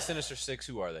you think of the Sinister Six,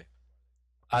 who are they?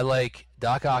 I like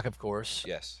Doc Ock, of course.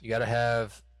 Yes. You got to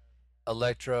have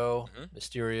Electro,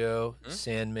 Mysterio,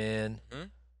 Sandman.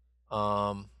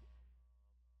 Not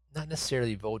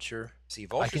necessarily Vulture. See,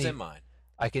 Vulture's in mine.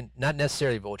 I can not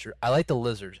necessarily Vulture. I like the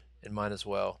Lizard in mine as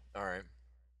well. All right.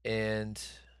 And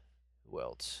who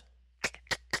else?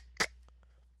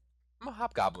 I'm a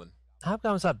Hobgoblin.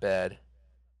 Hobgoblin's not bad.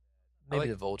 Maybe like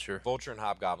the Vulture. Vulture and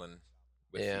Hobgoblin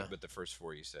with the first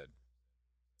four you said.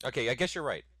 Okay, I guess you're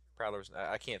right. Prowler's.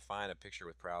 I can't find a picture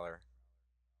with Prowler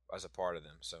as a part of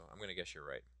them, so I'm going to guess you're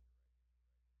right.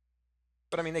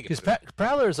 But I mean, they because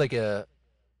Prowler is like a.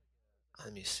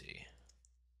 Let me see.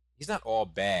 He's not all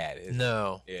bad.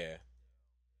 No. Yeah.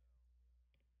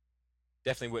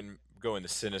 Definitely wouldn't go in the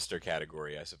sinister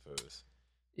category, I suppose.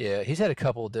 Yeah, he's had a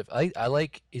couple of different.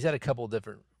 He's had a couple of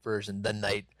different versions. The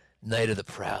Night of the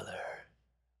Prowler.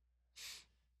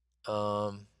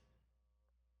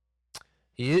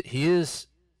 He is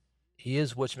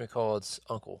whatchamacallit's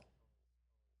uncle,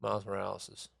 Miles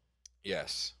Morales'.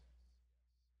 Yes.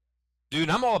 Dude,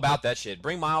 I'm all about that shit.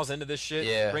 Bring Miles into this shit.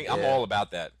 Yeah, I'm all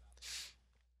about that.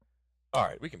 All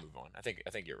right, we can move on. I think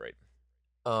you're right.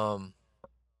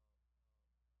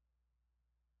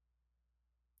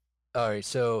 All right,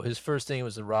 so his first thing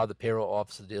was to rob the payroll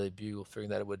office of the Daily Bugle, figuring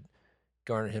that it would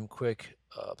garner him quick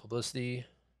publicity.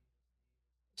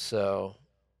 So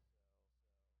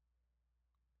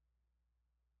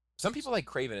some people like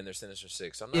Kraven in their Sinister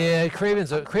Six.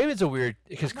 Kraven's a weird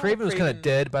because Kraven was kind of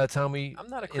dead by the time we. I'm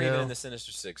not a Kraven in the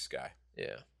Sinister Six guy.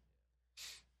 Yeah.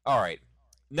 All right.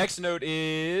 Next note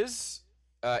is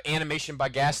animation by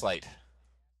Gaslight.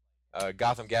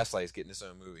 Gotham Gaslight is getting its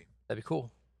own movie. That'd be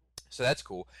cool. So that's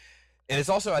cool. And it's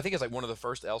also, I think it's like one of the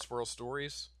first Elseworld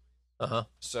stories.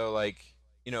 So like,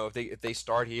 if they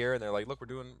start here and they're like, look, we're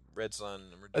doing Red Sun.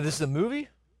 And This is a movie?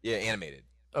 Yeah, animated.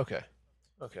 Okay.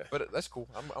 But that's cool.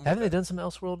 Haven't they done some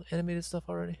Elseworld animated stuff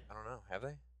already? I don't know. Have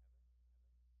they?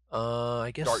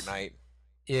 I guess. Dark Knight.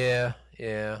 Yeah.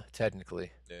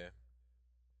 Technically.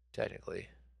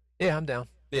 Yeah, I'm down.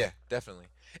 Yeah, definitely.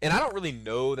 And I don't really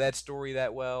know that story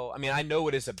that well. I mean, I know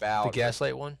what it's about. The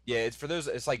Gaslight one? Yeah, it's for those.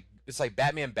 It's like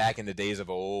Batman back in the days of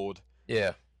old.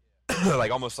 Yeah.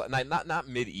 Like almost not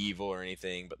medieval or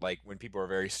anything, but like when people are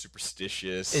very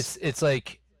superstitious.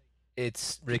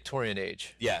 It's Victorian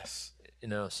age. Yes.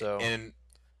 So and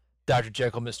Dr.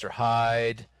 Jekyll, Mr.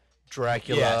 Hyde,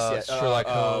 Dracula, Sherlock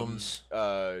Holmes,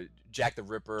 Jack the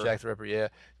Ripper. Jack the Ripper, yeah.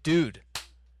 Dude,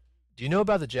 do you know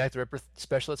about the Jack the Ripper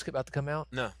special that's about to come out?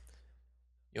 No.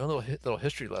 You want a little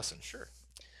history lesson? Sure.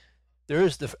 There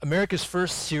is America's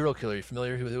first serial killer. You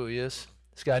familiar with who he is?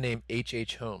 This guy named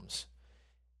H.H. Holmes.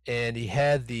 And he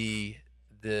had the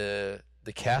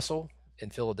castle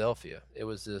in Philadelphia. It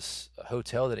was this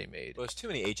hotel that he made. Well, there's too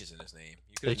many H's in his name.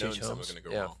 You could have known something was going to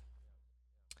go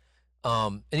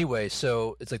wrong. Anyway,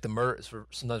 so it's like the murder. It's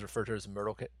sometimes referred to as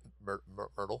Myrtle.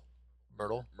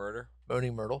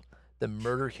 Moaning Myrtle, the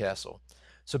murder castle.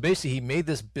 So basically, he made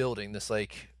this building, this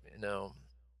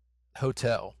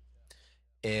hotel,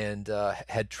 and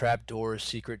had trap doors,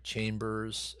 secret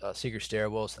chambers, secret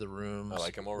stairwells to the rooms. I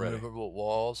like him already. Movable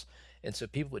walls. And so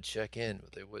people would check in,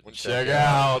 but they wouldn't check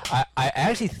out. I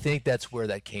actually think that's where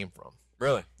that came from.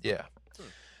 Really? Yeah.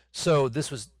 So this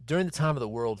was during the time of the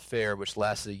World Fair, which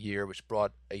lasted a year, which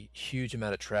brought a huge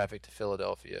amount of traffic to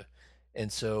Philadelphia. And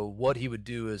so what he would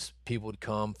do is people would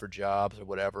come for jobs or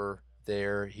whatever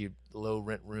there. He'd low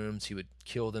rent rooms. He would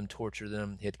kill them, torture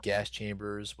them. He had gas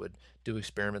chambers, would do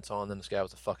experiments on them. This guy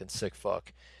was a fucking sick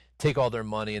fuck. Take all their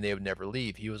money and they would never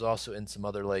leave. He was also in some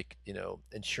other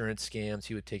insurance scams.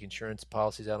 He would take insurance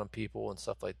policies out on people and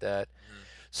stuff like that.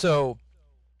 So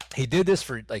he did this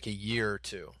for like a year or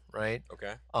two, right?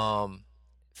 Okay.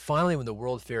 Finally, when the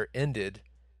World Fair ended,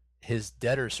 his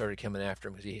debtors started coming after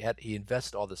him because he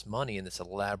invested all this money in this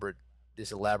elaborate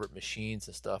these elaborate machines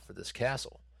and stuff for this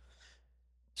castle.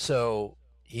 So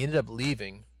he ended up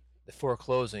leaving before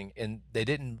closing, and they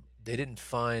didn't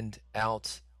find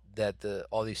out that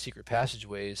all these secret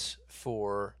passageways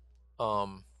for a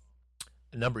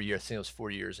number of years. I think it was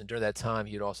 4 years. And during that time,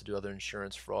 he'd also do other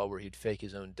insurance fraud where he'd fake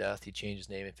his own death. He'd change his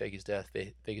name and fake his death,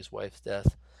 fake his wife's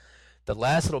death. The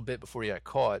last little bit before he got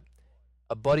caught,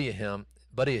 a buddy of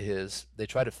his, they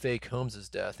tried to fake Holmes's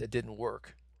death. It didn't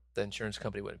work. The insurance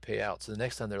company wouldn't pay out. So the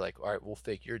next time they're like, all right, we'll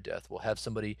fake your death. We'll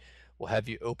have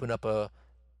you open up a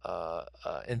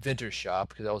inventor's shop,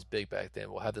 because that was big back then.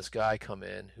 We'll have this guy come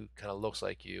in who kind of looks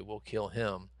like you. We'll kill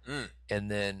him, and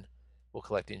then we'll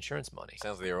collect the insurance money.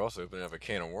 Sounds like they were also opening up a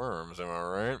can of worms. Am I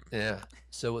right? Yeah.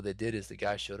 So what they did is the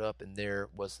guy showed up, and there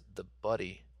was the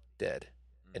buddy dead,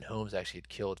 and Holmes actually had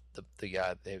killed the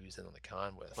guy that he was in on the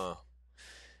con with. Huh.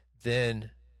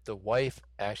 Then the wife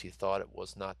actually thought it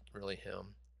was not really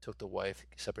him. Took the wife,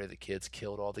 separated the kids,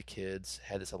 killed all the kids,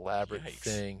 had this elaborate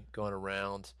thing going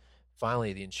around.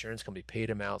 Finally, the insurance company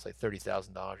paid him out. It's like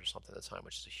 $30,000 or something at the time,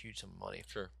 which is a huge sum of money.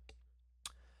 Sure.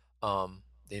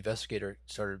 The investigator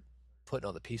started putting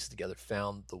all the pieces together,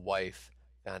 found the wife,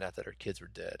 found out that her kids were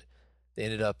dead. They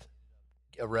ended up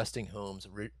arresting Holmes,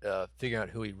 figuring out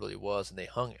who he really was, and they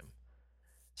hung him.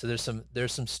 So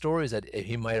there's some stories that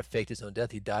he might have faked his own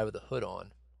death. He died with a hood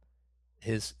on.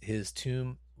 His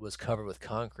tomb was covered with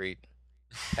concrete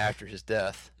after his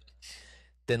death.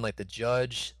 Then, like, the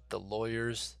judge, the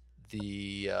lawyers,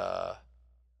 a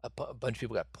bunch of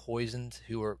people got poisoned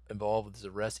who were involved with his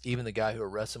arrest. Even the guy who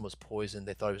arrested him was poisoned.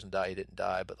 They thought he was gonna die. He didn't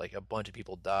die, but like a bunch of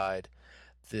people died.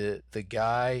 The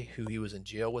guy who he was in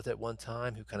jail with at one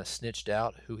time, who kind of snitched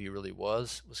out who he really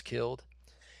was killed.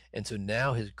 And so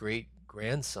now his great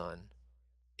grandson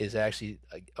is actually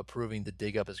approving to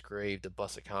dig up his grave to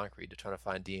bust the concrete to try to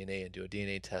find DNA and do a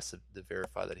DNA test to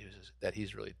verify that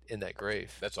he's really in that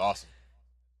grave. That's awesome.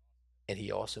 And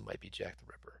he also might be Jack the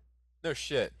Ripper. No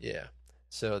shit. Yeah.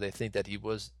 So they think that he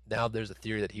was. Now there's a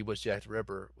theory that he was Jack the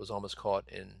Ripper, was almost caught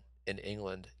in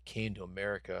England, came to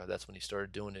America. That's when he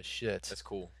started doing his shit. That's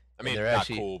cool. I mean, they're not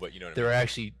actually, cool, but you know what I they're mean.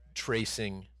 actually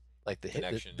tracing like the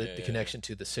Connection, connection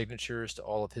to the signatures, to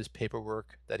all of his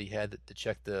paperwork that he had to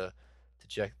check the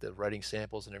writing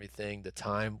samples and everything. The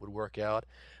time would work out,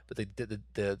 but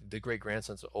the great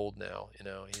grandson's old now. You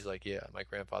know, he's like, yeah, my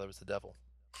grandfather was the devil.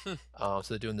 So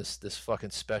they're doing this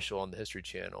fucking special on the History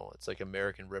Channel. It's like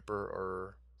American Ripper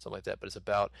or something like that, but it's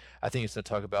about, I think it's going to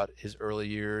talk about his early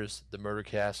years, the murder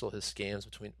castle, his scams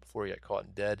before he got caught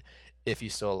and dead, if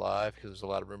he's still alive, because there's a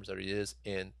lot of rumors that he is,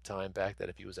 and time back that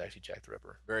if he was actually Jack the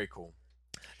Ripper. Very cool.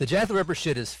 The Jack the Ripper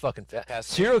shit is fucking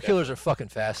serial killers are fucking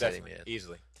fascinating, Definitely. man.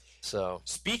 Easily. So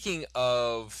speaking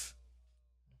of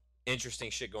interesting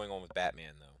shit going on with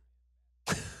Batman,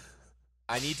 though,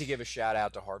 I need to give a shout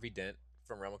out to Harvey Dent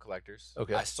from Realm of Collectors.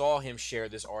 Okay. I saw him share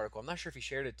this article. I'm not sure if he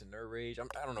shared it to Nerd Rage.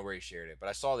 I don't know where he shared it, but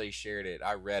I saw that he shared it.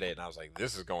 I read it, and I was like,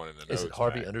 this is going in the notes. Is it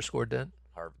Harvey _ Dent?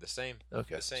 Harvey, the same.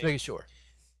 Okay. The same. Just making sure.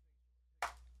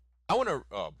 I want to.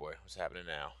 Oh boy, what's happening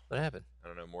now? What happened? I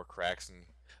don't know. More cracks and.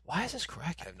 Why is this I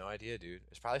cracking? have no idea, dude.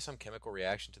 It's probably some chemical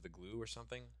reaction to the glue or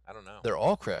something. I don't know. They're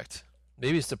all cracked.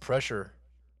 Maybe it's the pressure.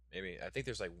 Maybe. I think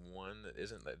there's like one that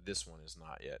isn't. This one is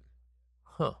not yet.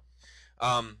 Huh.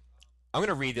 I'm going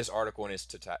to read this article in its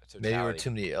totality. Maybe there were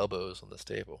too many elbows on this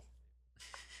table.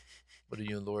 What are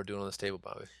you and Laura doing on this table,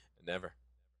 Bobby? Never.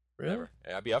 Really? Never.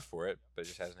 Yeah, I'd be up for it, but it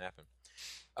just hasn't happened.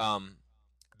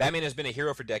 Batman has been a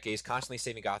hero for decades, constantly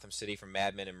saving Gotham City from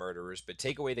madmen and murderers, but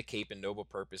take away the cape and noble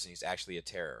purpose and he's actually a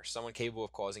terror. Someone capable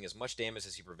of causing as much damage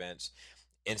as he prevents.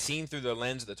 And seen through the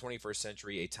lens of the 21st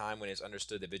century, a time when it's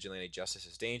understood that vigilante justice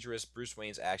is dangerous, Bruce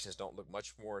Wayne's actions don't look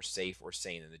much more safe or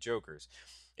sane than the Joker's.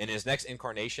 In his next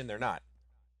incarnation, they're not.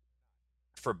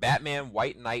 For Batman,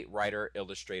 White Knight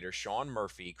writer-illustrator Sean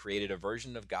Murphy created a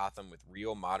version of Gotham with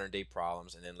real modern-day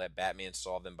problems and then let Batman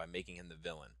solve them by making him the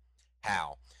villain.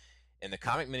 How? In the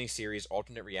comic miniseries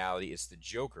Alternate Reality, it's the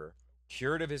Joker,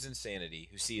 cured of his insanity,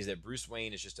 who sees that Bruce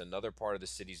Wayne is just another part of the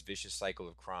city's vicious cycle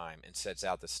of crime and sets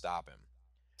out to stop him.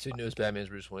 So he knows Batman's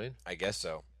Bruce Wayne? I guess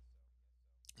so.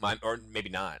 Or maybe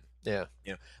not. Yeah.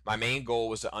 You know, my main goal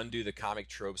was to undo the comic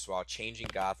tropes while changing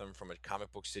Gotham from a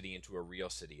comic book city into a real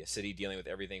city, a city dealing with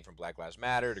everything from Black Lives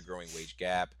Matter to growing wage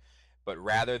gap. But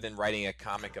rather than writing a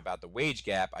comic about the wage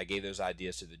gap, I gave those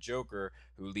ideas to the Joker,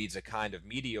 who leads a kind of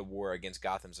media war against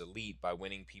Gotham's elite by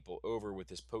winning people over with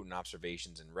his potent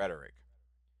observations and rhetoric.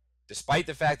 Despite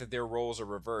the fact that their roles are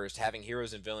reversed, having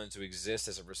heroes and villains who exist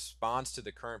as a response to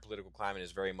the current political climate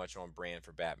is very much on brand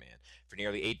for Batman. For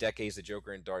nearly 8 decades, the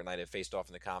Joker and Dark Knight have faced off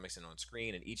in the comics and on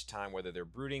screen, and each time, whether they're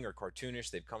brooding or cartoonish,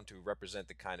 they've come to represent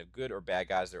the kind of good or bad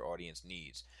guys their audience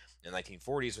needs. In the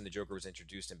 1940s, when the Joker was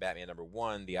introduced in Batman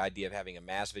 #1, the idea of having a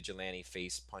mass vigilante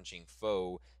face-punching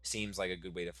foe seems like a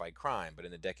good way to fight crime, but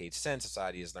in the decades since,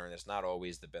 society has learned that's not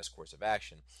always the best course of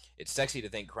action. It's sexy to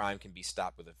think crime can be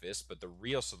stopped with a fist, but the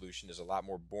real solution is a lot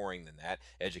more boring than that.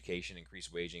 Education,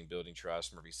 increased waging, building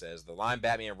trust. Murphy says, the line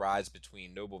Batman rides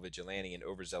between noble vigilante and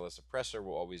overzealous oppressor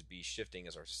will always be shifting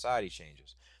as our society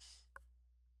changes.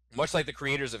 Much like the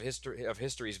creators of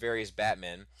history's various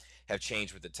Batmen have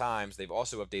changed with the times, they've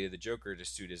also updated the Joker to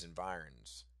suit his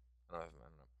environs. I don't know.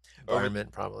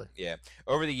 Environment, probably. Yeah.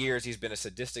 Over the years, he's been a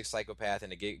sadistic psychopath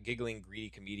and a giggling, greedy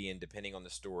comedian, depending on the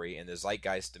story and the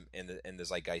zeitgeist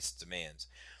demands.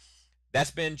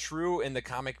 That's been true in the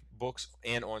comic books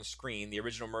and on screen. The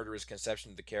original murderous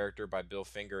conception of the character by Bill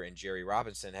Finger and Jerry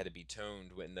Robinson had to be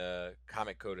toned when the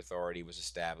Comic Code Authority was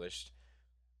established,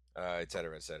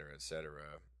 etc., etc., etc.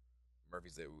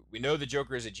 Murphy's that we know the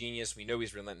Joker is a genius, we know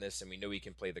he's relentless, and we know he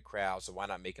can play the crowd, so why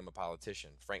not make him a politician?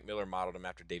 Frank Miller modeled him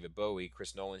after David Bowie.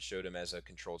 Chris Nolan showed him as a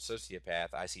controlled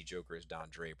sociopath. I see Joker as Don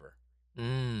Draper.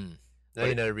 Now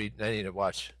you need to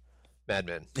watch Mad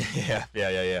Men.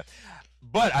 Yeah.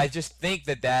 But I just think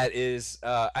that is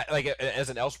like as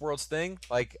an Elseworlds thing.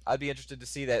 Like I'd be interested to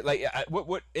see that. Like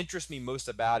what interests me most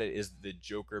about it is the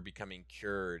Joker becoming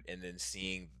cured and then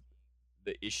seeing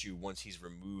the issue once he's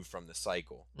removed from the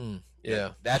cycle.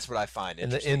 Yeah, that's what I find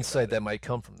interesting. And the insight that might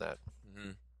come from that.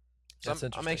 So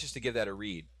I'm anxious to give that a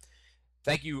read.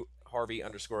 Thank you,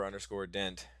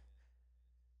 Harvey__Dent,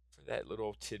 for that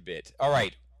little tidbit. All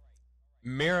right,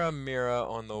 Mira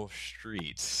on the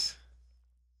streets.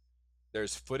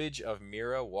 There's footage of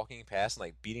Mira walking past and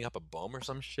like beating up a bum or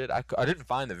some shit. I didn't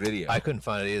find the video. I couldn't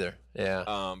find it either. Yeah.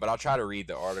 But I'll try to read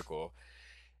the article.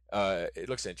 It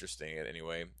looks interesting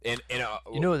anyway. And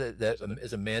you know that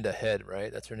is Amanda Head,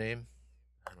 right? That's her name.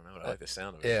 I don't know. But I like the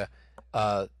sound of it. Yeah.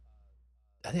 I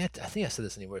think I said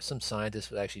this anywhere. Some scientist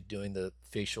was actually doing the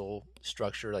facial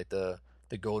structure, like the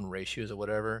golden ratios or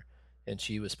whatever, and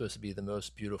she was supposed to be the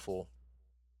most beautiful,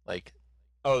 like.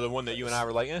 Oh, the one that you and I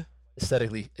were like,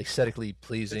 aesthetically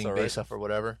pleasing based off or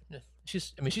whatever. Yeah.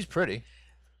 She's pretty.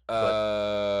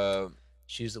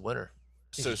 She's the winner.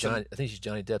 I think she's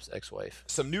Johnny Depp's ex-wife.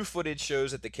 Some new footage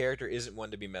shows that the character isn't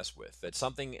one to be messed with. That's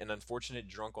something an unfortunate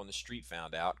drunk on the street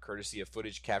found out, courtesy of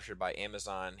footage captured by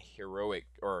Amazon Hero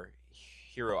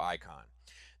Icon.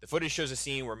 The footage shows a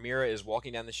scene where Mira is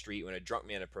walking down the street when a drunk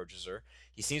man approaches her.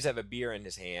 He seems to have a beer in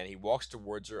his hand. He walks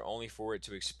towards her, only for it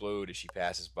to explode as she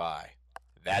passes by.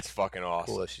 That's fucking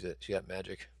awesome. Cool. She got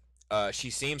magic. She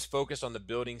seems focused on the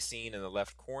building scene in the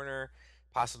left corner,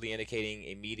 possibly indicating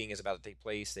a meeting is about to take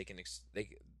place.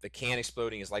 The can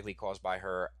exploding is likely caused by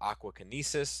her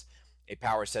aquakinesis, a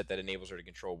power set that enables her to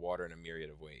control water in a myriad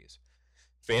of ways.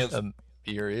 Fans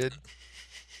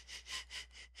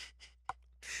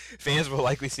will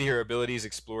likely see her abilities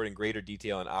explored in greater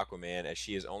detail in Aquaman, as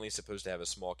she is only supposed to have a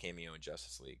small cameo in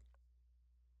Justice League.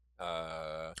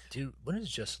 Dude, when does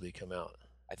Justice League come out?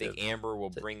 I think Amber will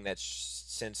bring that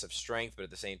sense of strength, but at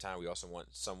the same time, we also want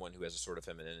someone who has a sort of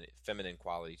feminine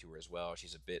quality to her as well.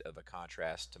 She's a bit of a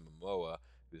contrast to Momoa,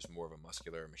 who's more of a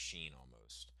muscular machine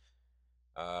almost.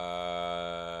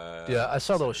 Yeah, I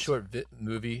saw a little short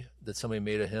movie that somebody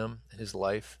made of him and his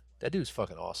life. That dude's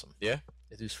fucking awesome. Yeah?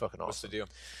 That dude's fucking awesome. What's the deal?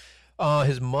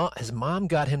 His mom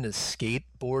got him to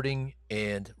skateboarding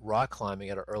and rock climbing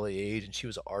at an early age, and she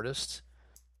was an artist.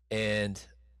 And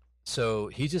so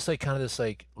he just like kind of just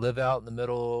like live out in the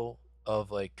middle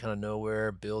of like kind of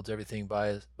nowhere, builds everything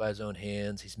by his own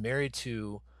hands. He's married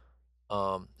to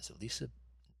is it Lisa,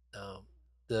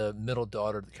 the middle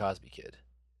daughter of the Cosby Kid,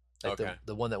 like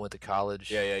the one that went to college.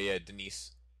 Yeah.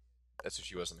 Denise, that's who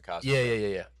she was in the Cosby.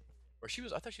 Yeah. Or she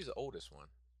was. I thought she was the oldest one.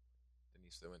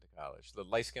 Denise that went to college, the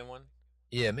light skinned one.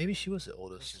 Yeah, maybe she was the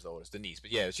oldest. She's the oldest, Denise.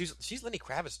 But yeah, she's Lenny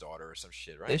Kravitz's daughter or some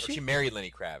shit, right? Is she? Or she married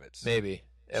Lenny Kravitz. Maybe.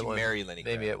 She married Lenny Kravitz.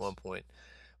 Maybe at one point.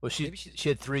 Well, she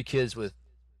had 3 kids with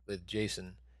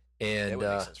Jason, and that would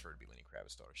make sense for her to be Lenny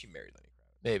Kravitz's daughter. She married Lenny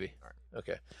Kravitz. Maybe. All right.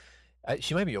 Okay.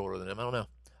 She might be older than him. I don't know.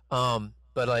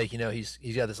 But like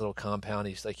he's got this little compound.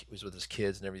 He was with his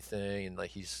kids and everything, and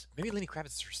like maybe Lenny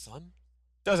Kravitz is her son.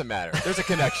 Doesn't matter. There's a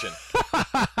connection.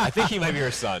 I think he might be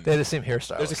her son. They had the same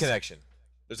hairstyle. There's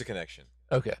a connection.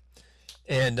 Okay.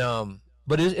 And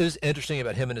but it was interesting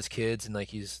about him and his kids, and like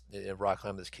he's rock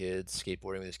climbing with his kids,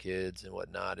 skateboarding with his kids, and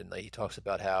whatnot. And like he talks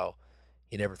about how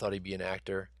he never thought he'd be an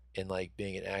actor, and like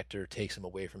being an actor takes him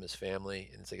away from his family,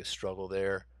 and it's like a struggle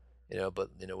there, But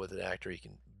with an actor,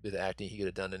 with acting, he could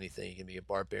have done anything. He can be a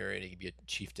barbarian. He can be a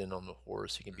chieftain on the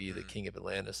horse. He can be the king of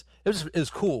Atlantis. It was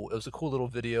cool. It was a cool little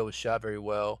video. It was shot very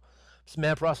well. It's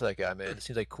mad props for that guy, man. It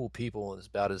seems like cool people, and it's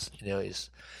about as he's.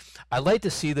 I like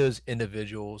to see those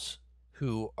individuals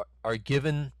who are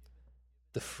given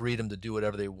the freedom to do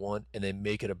whatever they want, and they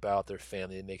make it about their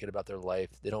family, they make it about their life.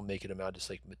 They don't make it about just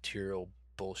like material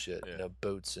bullshit,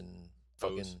 boats and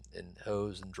fucking and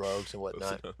hoes and drugs and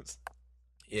whatnot.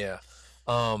 Yeah.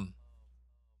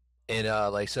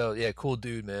 Cool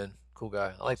dude, man. Cool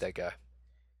guy. I like that guy.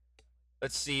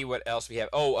 Let's see what else we have.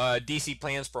 DC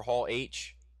plans for Hall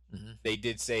H. Mm-hmm. They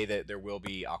did say that there will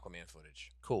be Aquaman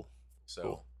footage. Cool. So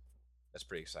cool. That's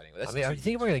pretty exciting. I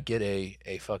think we're gonna get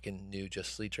a fucking new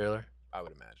Justice League trailer. I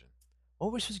would imagine.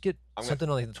 Well, we're supposed to get something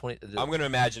on like the 20. I'm going to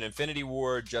imagine Infinity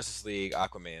War, Justice League,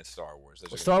 Aquaman, Star Wars.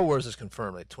 Star Wars is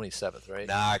confirmed like 27th, right?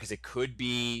 Nah, because it could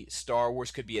be Star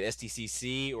Wars, could be at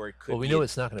SDCC, or it could. Well, we know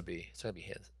it's not going to be. It's not going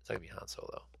to be Han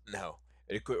Solo. No,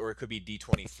 it could be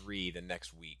D23 the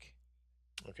next week.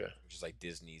 Okay. Which is like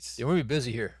Disney's. Yeah, we're gonna be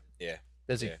busy here. Yeah.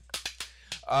 Busy.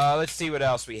 Yeah. Let's see what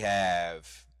else we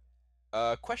have.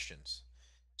 Questions.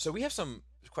 So we have some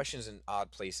questions in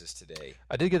odd places today.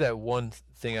 I did get that one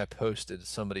thing I posted.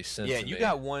 Somebody sent. Yeah, to you me.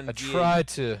 got one. You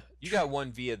got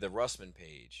one via the Russman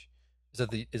page. Is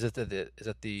that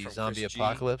the From zombie Chris G?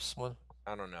 Apocalypse one?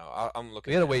 I don't know. I'm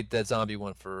looking. We gotta wait that zombie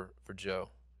one for Joe.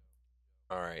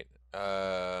 All right.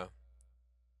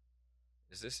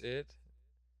 Is this it?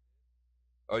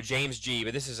 Oh, James G.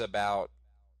 But this is about.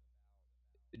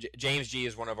 James G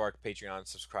is one of our Patreon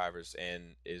subscribers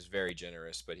and is very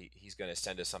generous, but he's going to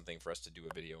send us something for us to do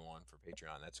a video on for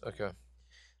Patreon. That's cool. Okay.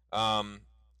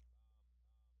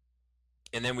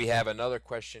 And then we have another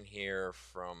question here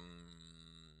from.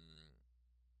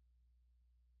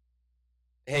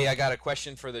 Hey, I got a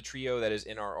question for the trio that is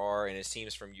NRR, and it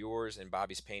seems from yours and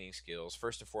Bobby's painting skills.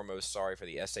 First and foremost, sorry for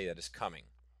the essay that is coming.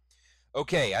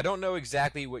 Okay, I don't know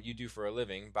exactly what you do for a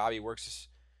living. Bobby works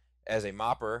as a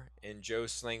mopper, and Joe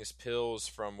slings pills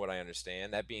from what I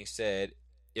understand. That being said,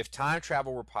 if time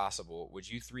travel were possible, would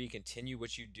you three continue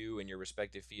what you do in your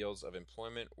respective fields of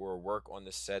employment or work on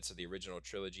the sets of the original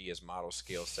trilogy as model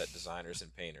scale set designers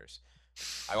and painters?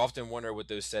 I often wonder what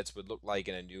those sets would look like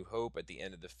in A New Hope at the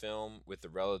end of the film with the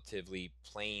relatively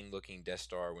plain-looking Death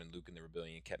Star when Luke and the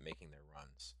Rebellion kept making their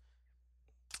runs.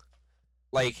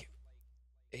 Like,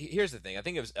 here's the thing. I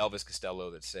think it was Elvis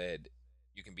Costello that said,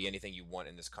 you can be anything you want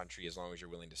in this country as long as you're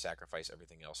willing to sacrifice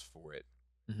everything else for it.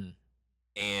 Mm-hmm.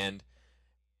 And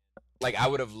like, I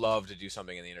would have loved to do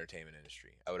something in the entertainment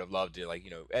industry. I would have loved to, like,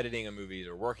 editing on movies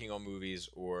or working on movies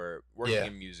or working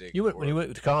in music. When you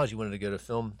went to college, you wanted to go to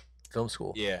film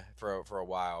school. Yeah, for a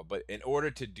while. But in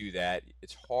order to do that,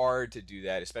 it's hard to do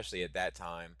that, especially at that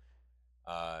time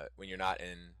when you're not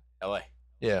in LA.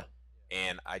 Yeah.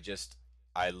 And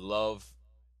I love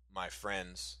my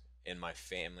friends and my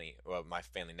family, well, my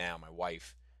family now, my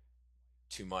wife,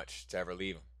 too much to ever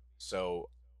leave them. So,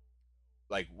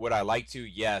 like, would I like to?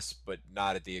 Yes, but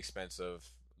not at the expense of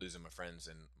losing my friends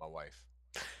and my wife.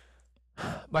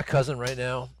 My cousin right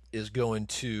now is going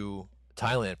to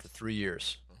Thailand for 3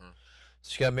 years. Mm-hmm.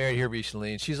 So she got married here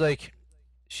recently, and she's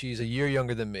a year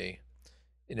younger than me,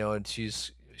 and she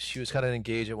was kind of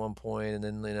engaged at one point, and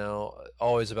then,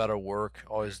 always about her work,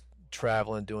 always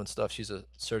traveling, doing stuff. She's a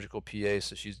surgical PA,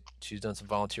 so she's done some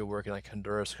volunteer work in like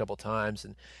Honduras a couple times,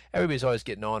 and everybody's always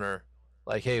getting on her,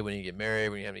 like, hey, when you get married,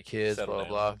 when you have any kids, Settle blah down.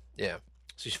 blah. Yeah.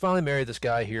 So she finally married this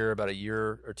guy here about a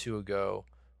year or two ago.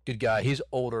 Good guy. He's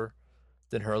older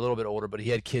than her, a little bit older, but he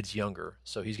had kids younger,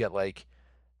 so he's got like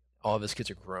all of his kids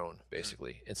are grown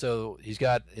basically, and so he's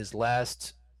got his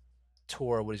last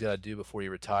tour, what he's got to do before he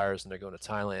retires, and they're going to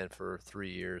Thailand for 3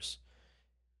 years.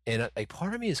 And like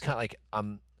part of me is kind of like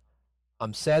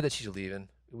I'm sad that she's leaving.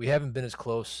 We haven't been as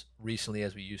close recently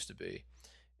as we used to be.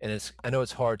 And I know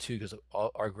it's hard too because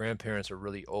our grandparents are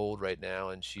really old right now,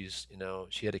 and she's,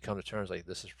 she had to come to terms like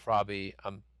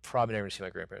I'm probably never going to see my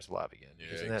grandparents alive again.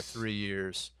 Because in that 3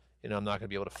 years, I'm not going to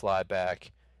be able to fly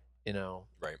back,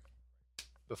 right,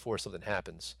 before something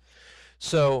happens.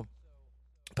 So,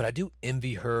 but I do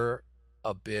envy her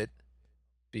a bit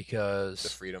because the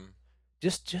freedom.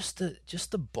 Just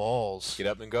the balls Get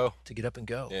up and go. to get up and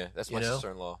go. Yeah, that's my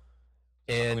sister-in-law.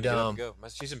 And Get up and go.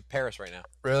 She's in Paris right now.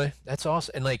 Really, that's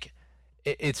awesome. And like,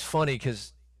 it's funny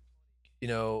because,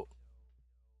 my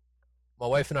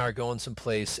wife and I are going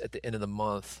someplace at the end of the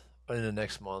month, or in the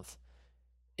next month,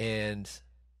 and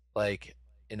like,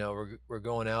 we're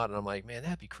going out, and I'm like, man,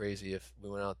 that'd be crazy if we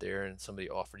went out there and somebody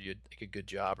offered you like a good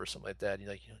job or something like that. And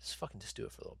you're like, just do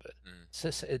it for a little bit.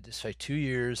 It's like 2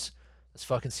 years. Let's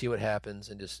fucking see what happens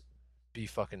and just be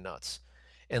fucking nuts.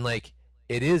 And like,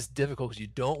 it is difficult because you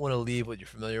don't want to leave what you're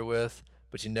familiar with,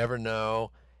 but you never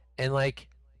know. And like,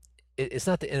 it's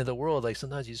not the end of the world. Like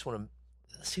sometimes you just want to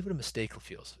see what a mistake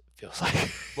feels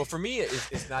like. Well, for me,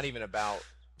 it's not even about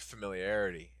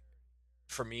familiarity.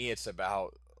 For me, it's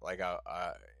about like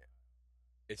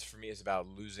it's about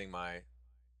losing my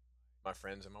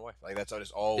friends and my wife. Like that's what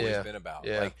it's always been about.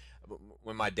 Yeah. Like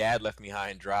when my dad left me high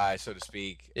and dry, so to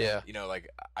speak. Yeah. You know, like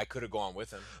I could have gone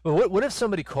with him. But what if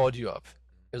somebody called you up?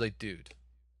 It was like, dude,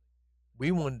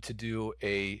 we wanted to do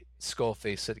a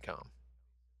Skullface sitcom.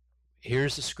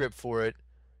 Here's the script for it.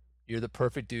 You're the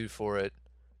perfect dude for it.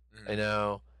 Mhm. I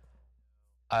know.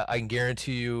 I can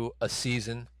guarantee you a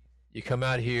season. You come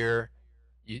out here,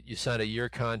 you sign a year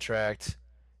contract.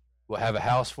 We'll have a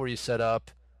house for you set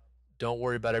up. Don't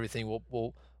worry about everything.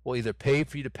 We'll either pay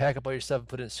for you to pack up all your stuff and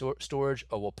put it in storage,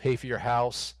 or we'll pay for your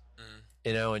house. Mhm.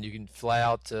 You know, and you can fly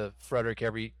out to Frederick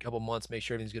every couple months, make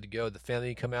sure everything's good to go. The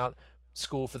family can come out,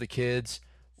 school for the kids.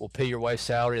 We'll pay your wife's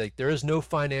salary. Like there is no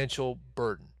financial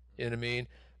burden. You know what I mean?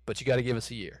 But you got to give us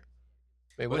a year.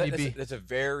 I mean, Well, wouldn't you be? that's a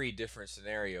very different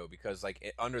scenario because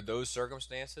like under those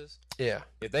circumstances, Yeah.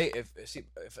 if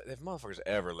motherfuckers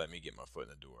ever let me get my foot in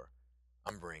the door,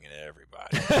 I'm bringing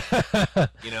everybody.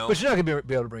 You know, But you're not gonna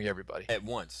be able to bring everybody. at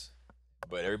once.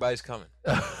 But everybody's coming.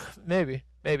 Maybe.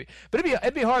 But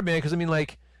it'd be hard, man. Because I mean,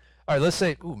 like, all right, let's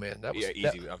say, ooh, man, that was Yeah,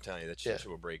 easy. I'm telling you, that shit Yeah.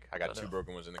 will break. I got I two know.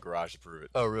 broken ones in the garage to prove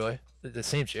it. Oh, really? The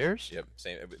same chairs? Yep,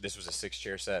 same. This was a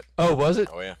 6-chair set. Oh, was it?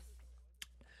 Oh yeah.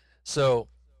 So,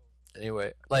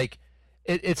 anyway, like,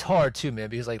 it's hard too, man.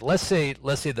 Because like, let's say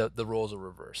the roles are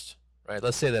reversed, right?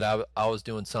 Let's say that I was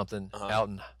doing something Uh-huh. out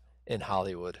in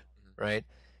Hollywood, right?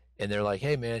 And they're like,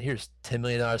 hey, man, here's $10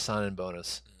 million signing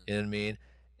bonus. You know what I mean?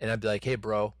 And I'd be like, hey,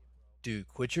 bro, dude,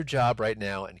 quit your job right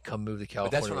now and come move to But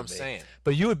California. that's what I'm with me. saying.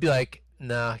 But you would be like,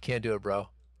 nah, can't do it, bro.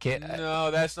 Can't. No,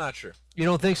 that's not true. You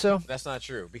don't think so? That's not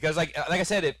true. Because like I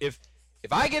said, if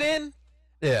I get in,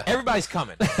 Yeah. everybody's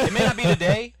coming. It may not be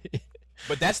today,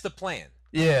 but that's the plan.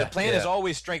 Yeah. The plan yeah. is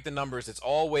always strength in numbers. It's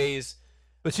always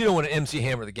But you don't want to MC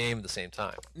Hammer the game at the same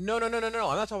time. no. I'm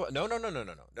not talking about no.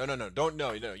 Don't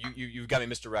no. You've got me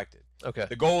misdirected. Okay.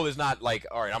 The goal is not like,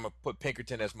 all right, I'm gonna put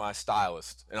Pinkerton as my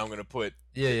stylist, and I'm gonna put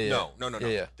Yeah. no.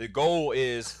 Yeah. The goal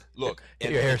is look.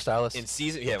 Get your hairstylist. In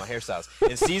season, my hairstylist.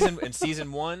 In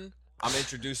season 1, I'm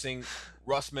introducing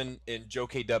Russman and Joe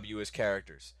KW as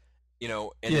characters. You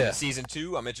know, and Yeah. in season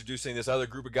 2, I'm introducing this other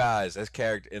group of guys as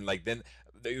character, and like then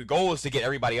the goal is to get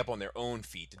everybody up on their own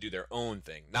feet to do their own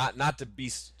thing, not to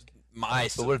be my.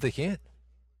 But what if they can't?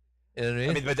 You know what I mean?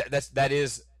 I mean, but that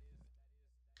is,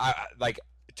 I like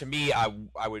to me,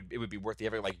 it would be worth the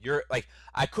effort. Like you're like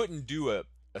I couldn't do a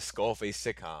Skullface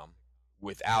sitcom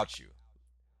without you.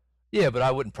 Yeah, but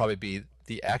I wouldn't probably be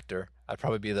the actor. I'd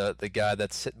probably be the guy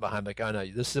that's sitting behind, like, I know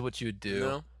this is what you would do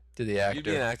No. to the actor. You'd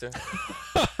be an actor.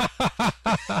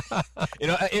 You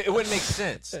know, it wouldn't make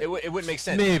sense. It wouldn't make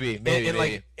sense. Maybe.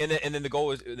 Like, and then the goal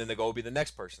would be the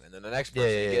next person, and then the next person.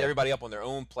 Yeah. Get everybody up on their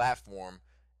own platform.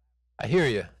 I hear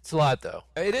you. It's a lot, though.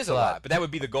 It is a lot, but that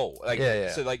would be the goal. Like,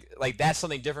 Yeah. So like that's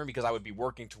something different because I would be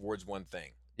working towards one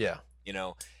thing. Yeah. You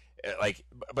know, like,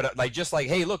 but like just like,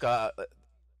 hey, look,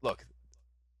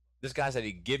 this guy said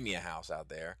he'd give me a house out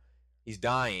there. He's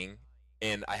dying,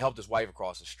 and I helped his wife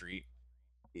across the street.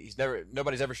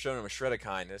 Nobody's ever shown him a shred of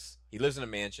kindness. He lives in a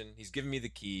mansion. He's given me the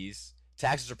keys.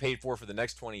 Taxes are paid for the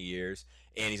next 20 years,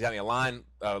 and he's got me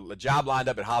a job lined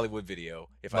up at Hollywood Video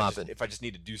if I just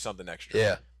need to do something extra.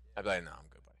 Yeah. I'd be like, no, I'm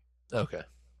good, buddy. Okay.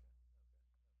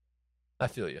 I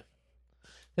feel you.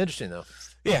 Interesting, though.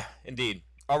 Yeah, indeed.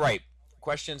 All right,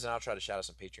 questions, and I'll try to shout out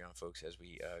some Patreon folks as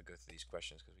we go through these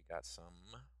questions because we got some.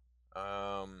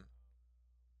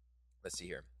 Let's see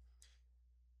here.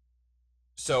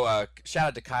 So shout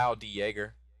out to Kyle D.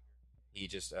 Yeager. He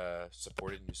just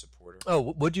supported, new supporter.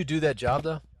 Oh, would you do that job,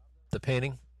 though? The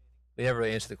painting? We never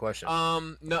really answered the question.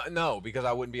 No, because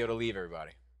I wouldn't be able to leave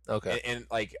everybody. Okay. And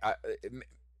like, I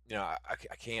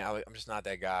can't. I'm just not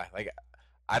that guy. Like,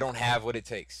 I don't have what it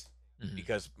takes Mhm.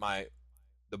 because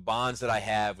the bonds that I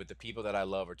have with the people that I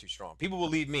love are too strong. People will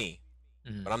leave me,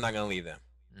 Mhm. but I'm not gonna leave them.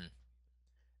 Mm.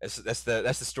 That's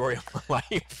the story of my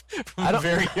life from I a don't-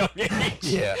 very young age.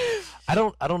 Yeah. I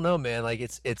don't know, man. Like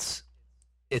it's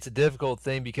a difficult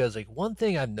thing because like one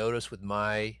thing I've noticed with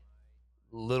my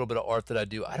little bit of art that I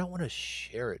do, I don't want to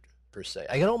share it per se.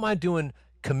 Like, I don't mind doing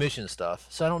commission stuff,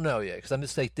 so I don't know yet because I'm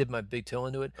just like dip my big toe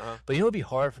into it. Uh-huh. But you know what'd be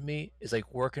hard for me is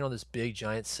like working on this big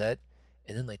giant set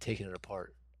and then like taking it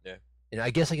apart. Yeah. And I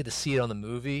guess I get to see it on the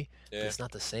movie. But Yeah. it's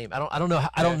not the same. I don't know.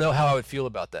 I don't know how I would feel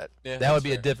about that. Yeah, That would that's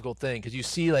be a fair. difficult thing because you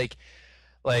see like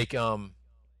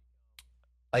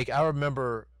I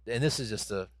remember, and this is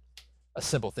just a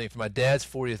simple thing for my dad's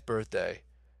 40th birthday.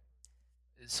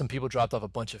 Some people dropped off a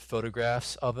bunch of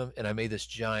photographs of him, and I made this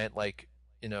giant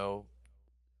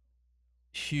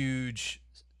huge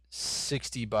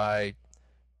 60 by,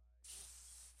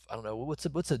 I don't know,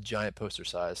 what's a giant poster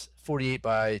size? 48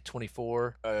 by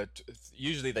 24.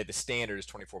 Usually like the standard is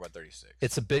 24 by 36.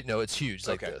 It's a bit, no, it's huge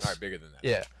like Okay, this. all right, bigger than that.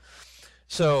 Yeah.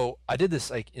 So I did this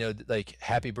like, like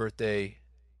happy birthday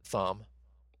thumb,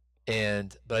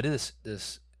 but I did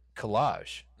this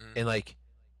collage, and like,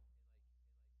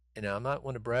 I'm not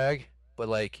one to brag, but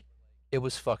like, it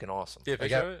was fucking awesome. Do you have a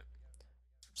Like, picture of it?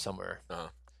 somewhere.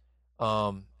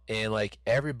 Uh-huh. And like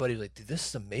everybody was like, dude, this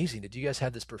is amazing. Did you guys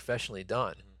have this professionally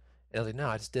done? And I was like, no,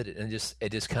 I just did it. And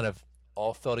it just kind of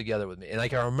all fell together with me. And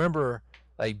like, I remember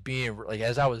like being like,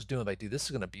 as I was doing, like, dude, this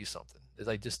is going to be something. It's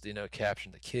like just,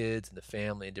 capturing the kids and the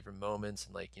family in different moments,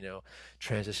 and like,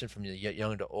 transition from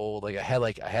young to old. Like I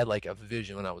had like a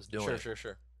vision when I was doing it.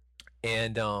 Sure.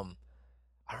 And I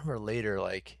remember later,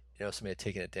 like, somebody had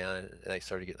taken it down, and I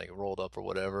started getting like rolled up or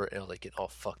whatever, and I was like getting all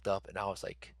fucked up, and I was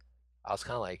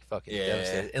kind of like fucking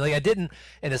devastated. And like I didn't,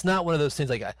 and it's not one of those things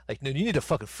like no, you need to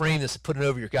fucking frame this and put it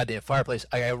over your goddamn fireplace.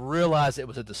 I realized it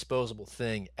was a disposable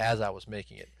thing as I was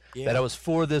making it. Yeah. That I was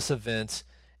for this event,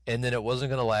 and then it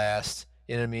wasn't gonna last.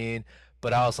 You know what I mean?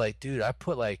 But I was like, dude, I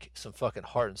put like some fucking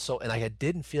heart and soul, and like I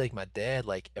didn't feel like my dad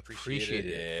like appreciated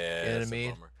it. Yeah, you know what I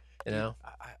mean? Dude,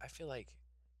 I feel like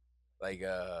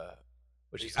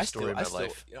which is the story of my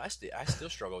life. I still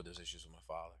struggle with those issues with my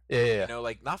father. Yeah.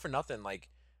 Like not for nothing, like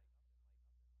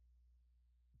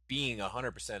being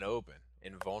 100% open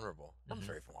and vulnerable. I'm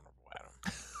very vulnerable, Adam.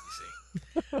 You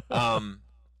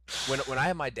see, when I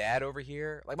have my dad over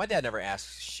here, like my dad never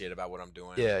asks shit about what I'm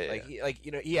doing.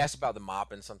 He asks about the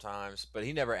mopping sometimes, but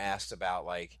he never asks about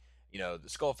like the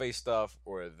Skullface stuff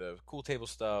or the Cool Table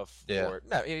stuff. Yeah. Or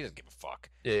no, he doesn't give a fuck.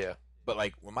 Yeah. But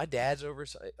like when my dad's over,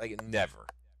 like it never,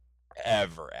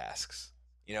 ever asks.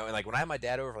 And like when I have my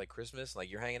dad over for like Christmas,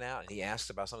 like you're hanging out and he asks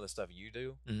about some of the stuff you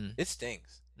do, it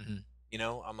stings. I'm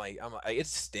like, it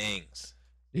stings.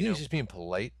 You think he's just being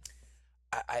polite?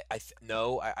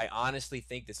 No, I honestly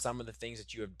think that some of the things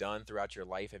that you have done throughout your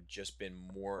life have just been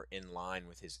more in line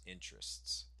with his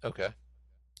interests. Okay.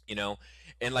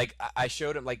 And like I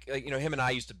showed him, like him and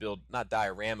I used to build not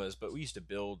dioramas, but we used to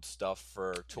build stuff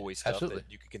for toy stuff Absolutely.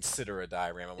 that you could consider a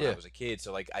diorama when I was a kid.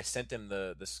 So like I sent him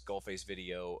the Skullface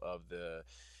video of the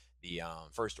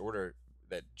First Order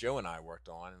that Joe and I worked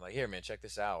on, and like, here man, check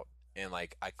this out. And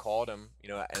like I called him,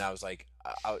 and I was like,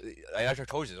 I actually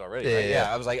told you this already. Yeah.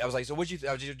 I was like, so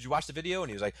did you watch the video? And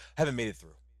he was like, I haven't made it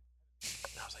through.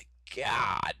 And I was like,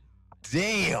 God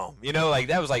damn, like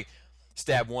that was like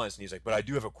stab once. And he's like, but I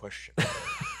do have a question.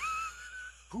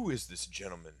 Who is this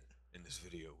gentleman in this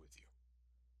video with you?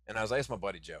 And I was like, it's my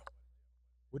buddy Joe.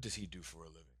 What does he do for a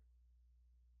living?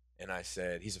 And I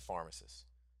said, he's a pharmacist.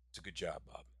 It's a good job,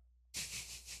 Bob.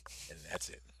 And that's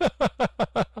it.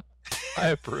 I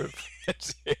approve.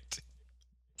 That's it.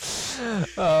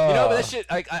 But that shit,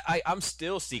 I'm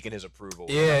still seeking his approval.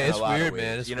 Yeah, it's weird,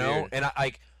 man. It's weird. And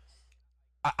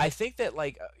I think that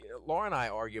like Laura and I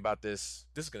argue about this.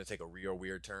 This is gonna take a real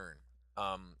weird turn.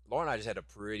 Laura and I just had a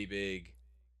pretty big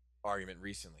argument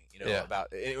recently.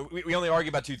 About we only argue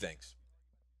about two things: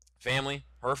 family,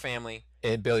 her family,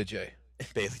 and Bailey J.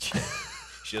 Bailey J.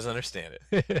 She doesn't understand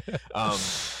it.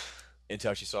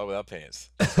 Until she saw it without pants.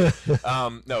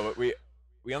 No, but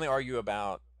we only argue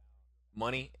about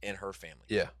money and her family.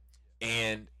 Yeah.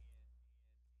 And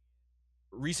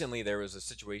recently there was a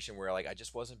situation where like I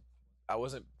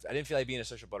didn't feel like being a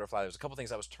social butterfly. There was a couple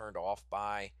things I was turned off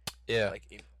by. Yeah. Like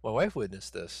my wife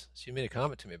witnessed this. She made a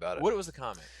comment to me about it. What was the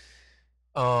comment?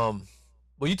 Well,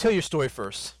 you tell your story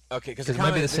first. Okay, because it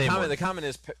might be the same one. The comment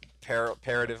is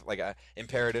imperative, like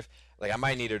imperative. Like I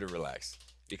might need her to relax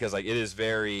because like it's a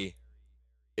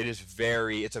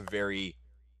very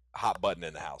hot button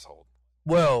in the household.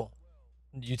 Well,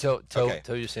 you tell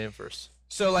you're saying first.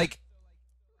 So like,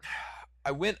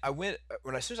 I went when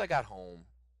as soon as I got home,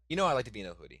 I like to be in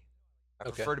a hoodie. I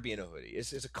prefer to be in a hoodie.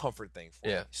 It's a comfort thing for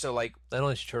me. So like, not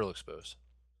only is your turtle exposed.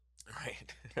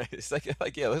 Right. It's like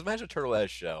yeah, let's imagine a turtle ass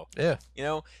shell. Yeah.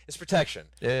 It's protection.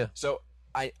 Yeah. So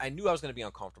I knew I was going to be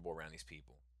uncomfortable around these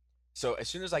people. So as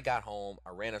soon as I got home,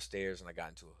 I ran upstairs and I got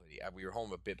into a hoodie. We were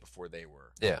home a bit before they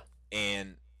were. Yeah.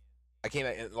 And I came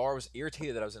back and Laura was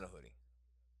irritated that I was in a hoodie.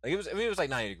 Like it was like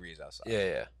 90 degrees outside.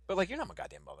 Yeah. But like, you're not my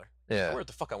goddamn mother. Yeah. I wear what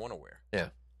the fuck I want to wear. Yeah.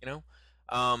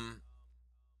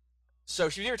 So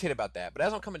she was irritated about that. But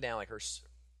as I'm coming down, like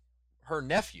her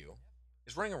nephew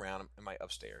is running around in my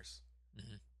upstairs.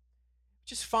 Mm-hmm.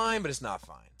 Which is fine, but it's not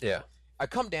fine. Yeah. I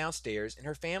come downstairs and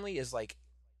her family is like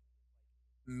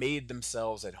made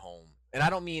themselves at home. And I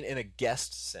don't mean in a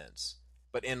guest sense,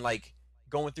 but in like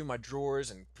going through my drawers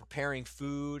and preparing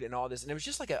food and all this. And it was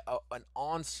just like an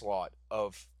onslaught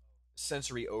of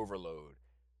sensory overload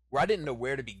where I didn't know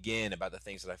where to begin about the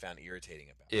things that I found irritating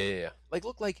about. Yeah. Like,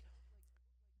 look, like,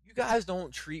 you guys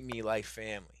don't treat me like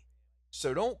family.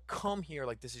 So don't come here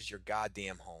like this is your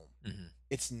goddamn home. Mm-hmm.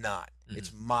 It's not. Mm-hmm.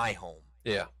 It's my home.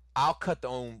 Yeah. I'll cut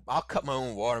my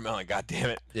own watermelon,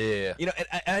 goddamn it. Yeah. You know,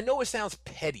 and I know it sounds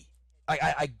petty.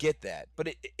 I get that,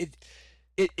 but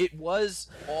it was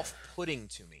off-putting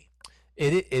to me.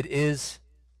 It is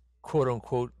quote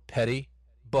unquote petty,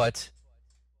 but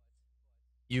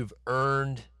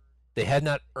they had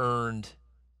not earned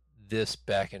this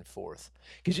back and forth,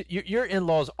 because your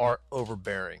in-laws are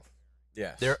overbearing.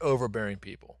 Yes, they're overbearing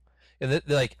people, and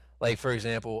they're like for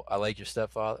example, I like your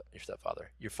father-in-law.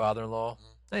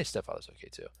 Mm-hmm. Your stepfather's okay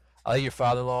too. I like your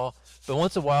father-in-law, but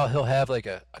once in a while he'll have like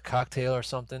a cocktail or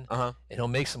something, and he'll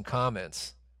make some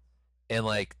comments, and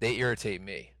like they irritate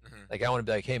me. Mm-hmm. Like I want to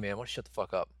be like, hey man, why don't you shut the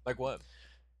fuck up? Like what?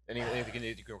 Anything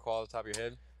you can recall off the top of your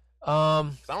head?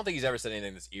 'Cause I don't think he's ever said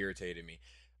anything that's irritated me.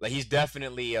 Like, he's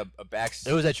definitely a back.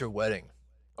 It was at your wedding.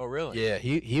 Oh, really? Yeah,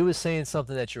 he was saying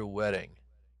something at your wedding,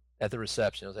 at the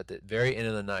reception. It was at the very end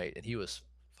of the night, and he was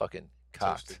fucking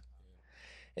cocked. Toasted.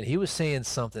 And he was saying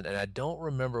something, and I don't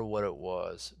remember what it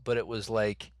was, but it was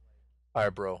like, all right,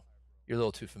 bro, you're a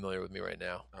little too familiar with me right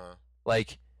now.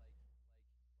 Like,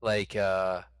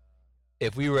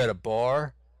 if we were at a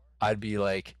bar, I'd be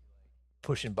like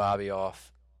pushing Bobby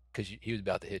off because he was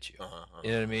about to hit you.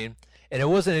 You know what I mean? And it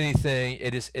wasn't anything.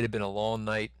 It had been a long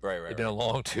night. Right. It'd been a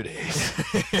long 2 days.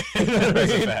 You know what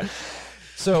I mean?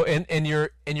 So, and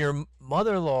your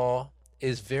mother-in-law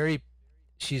is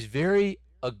she's very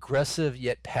aggressive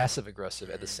yet passive aggressive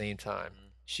at the same time.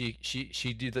 She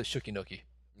do the shooky nookie.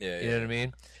 Yeah, you know what I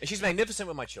mean? And she's magnificent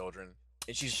with my children,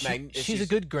 and she's a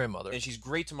good grandmother, and she's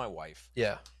great to my wife.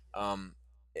 Yeah. So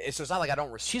it's not like I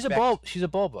don't respect. She's a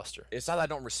ball buster. It's not that I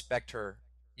don't respect her.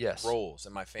 Yes. Roles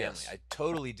in my family. Yes. I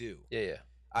totally do. Yeah.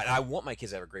 I want my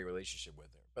kids to have a great relationship with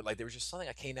her, but like there was just something.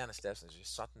 I came down the steps and there's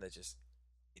just something that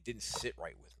it didn't sit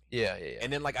right with me. Yeah.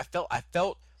 And then like I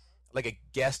felt like a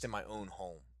guest in my own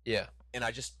home. Yeah. And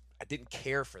I didn't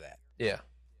care for that. Yeah.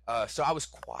 So I was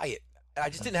quiet. I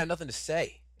just didn't have nothing to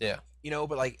say. Yeah. You know,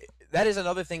 but like that is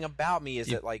another thing about me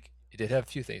that like you did have a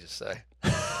few things to say.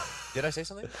 Did I say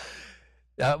something?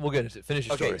 We'll get into it. Finish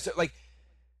your story. So like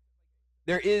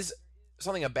there is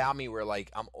something about me where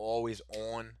like I'm always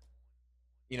on.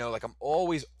 You know, like I'm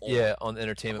always on. Yeah, on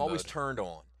entertainment. I'm always mode. turned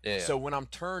on. Yeah. So when I'm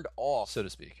turned off, so to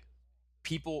speak,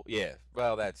 people,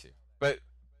 well, that too. But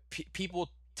people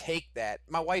take that.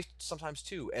 My wife sometimes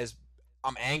too, as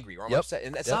I'm angry or I'm upset,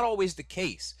 and that's not always the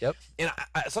case. Yep. And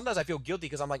sometimes I feel guilty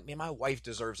because I'm like, man, my wife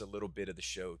deserves a little bit of the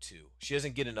show too. She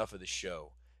doesn't get enough of the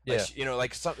show. Like, yeah.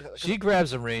 She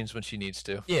grabs the reins when she needs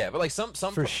to. Yeah, but like some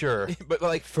for sure. But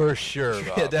like for sure.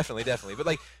 Bob. Yeah, definitely. But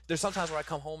like, there's sometimes where I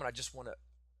come home and I just want to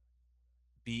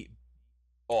be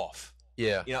off.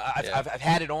 Yeah. You know, I've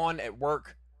had it on at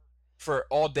work for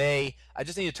all day. I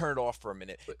just need to turn it off for a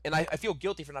minute, and I feel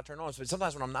guilty for not turning on. But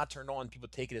sometimes when I'm not turned on, people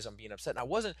take it as I'm being upset. And I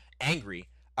wasn't angry.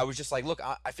 I was just like, look,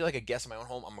 I feel like a guest in my own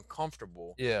home. I'm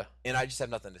uncomfortable. Yeah. And I just have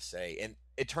nothing to say, and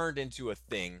it turned into a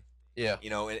thing. Yeah. You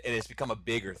know, and it's become a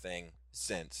bigger thing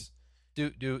since.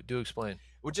 Do explain.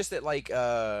 Well, just that, like,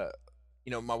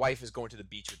 you know, my wife is going to the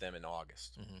beach with them in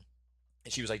August,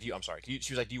 and she was like, she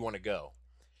was like, do you want to go?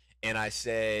 And I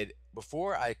said,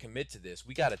 before I commit to this,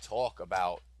 we got to talk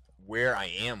about where I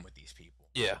am with these people.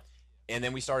 Yeah. And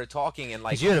then we started talking, and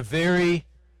like, you had a very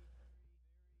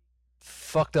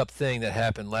fucked up thing that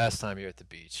happened last time you were at the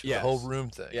beach. Yes. The whole room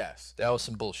thing. Yes. That was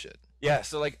some bullshit. Yeah,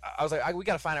 so like I was like, we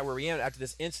got to find out where we am after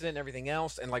this incident and everything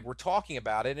else, and like we're talking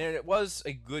about it, and it was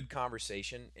a good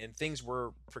conversation, and things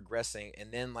were progressing,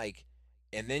 and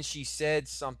then she said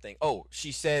something. Oh,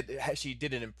 she said she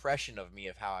did an impression of me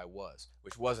of how I was,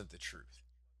 which wasn't the truth.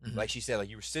 Like she said,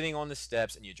 like you were sitting on the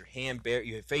steps and you had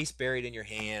your face buried in your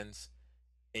hands,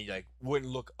 and you like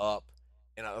wouldn't look up,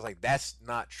 and I was like, that's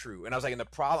not true. And I was like,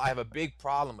 I have a big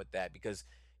problem with that because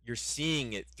you're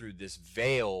seeing it through this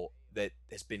veil that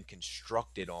has been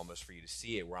constructed almost for you to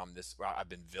see it, where I've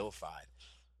been vilified,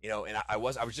 you know. And I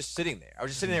was just sitting there. I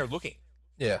was just sitting there looking.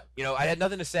 Yeah. You know, I had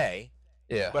nothing to say.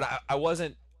 Yeah. But I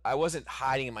wasn't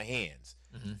hiding in my hands.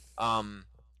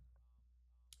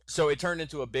 So it turned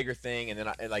into a bigger thing, and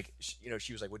then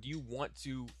she was like, "Well, do you want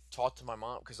to talk to my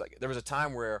mom?" Because like there was a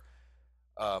time where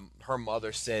her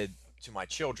mother said to my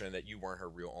children that you weren't her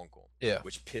real uncle. Yeah.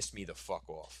 Which pissed me the fuck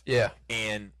off. Yeah.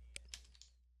 And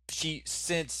she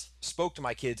since spoke to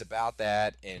my kids about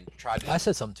that and tried to. I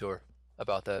said something to her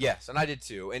about that. Yes, and I did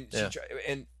too.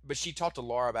 And but she talked to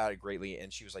Laura about it greatly,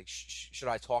 and she was like, "Should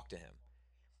I talk to him?"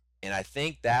 And I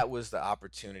think that was the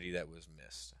opportunity that was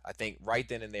missed. I think right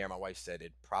then and there, my wife said that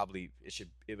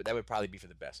would probably be for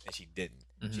the best, and she didn't.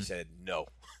 She said no,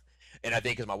 and I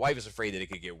think because my wife is afraid that it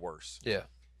could get worse. Yeah.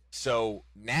 So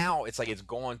now it's like it's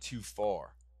gone too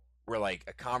far, where like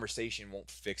a conversation won't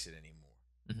fix it anymore.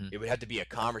 It would have to be a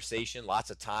conversation, lots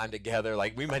of time together.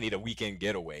 Like we might need a weekend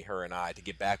getaway, her and I, to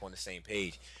get back on the same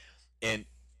page. And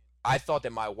I thought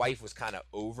that my wife was kind of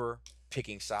over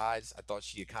picking sides. I thought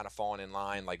she had kind of fallen in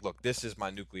line. Like, look, this is my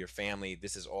nuclear family.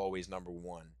 This is always number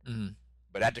one.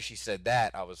 But after she said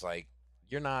that, I was like,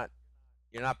 you're not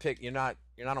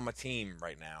on my team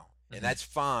right now, and that's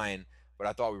fine. But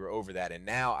I thought we were over that, and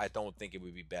now I don't think it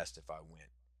would be best if I went,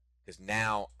 because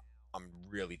now I'm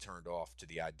really turned off to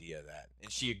the idea of that.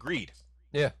 And she agreed.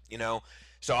 Yeah. You know,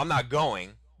 so I'm not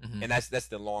going, and that's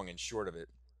the long and short of it.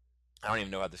 I don't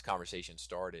even know how this conversation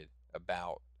started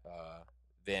about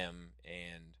them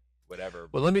and whatever.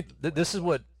 Well, this is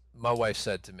what my wife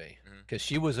said to me, because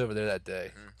she was over there that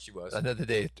day. She was. Another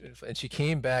day, and she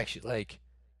came back. She's like,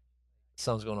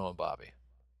 something's going on with Bobby.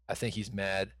 I think he's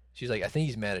mad. She's like, I think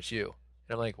he's mad at you.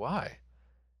 And I'm like, why?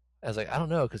 I was like, I don't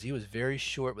know, because he was very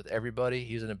short with everybody.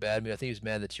 He was in a bad mood. I think he was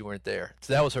mad that you weren't there.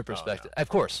 So that was her perspective. Oh, no. Of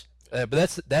course. But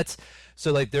that's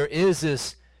so like there is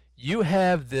this, you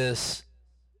have this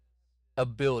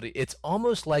ability. It's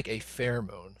almost like a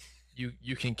pheromone.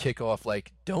 You can kick off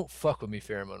like, don't fuck with me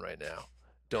pheromone right now.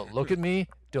 Don't look at me.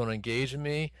 Don't engage with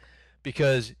me,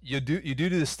 because you do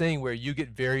this thing where you get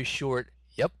very short.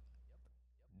 Yep.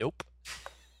 Nope.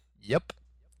 Yep.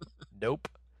 Nope.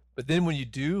 But then when you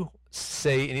do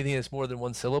say anything that's more than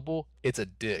one syllable, it's a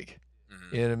dig.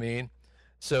 You know what I mean?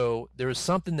 So there was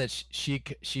something that she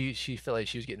felt like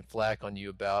she was getting flack on you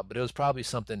about, but it was probably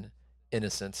something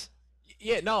innocent.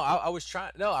 Yeah, no, I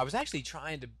was actually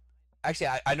trying to. Actually,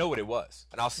 I know what it was,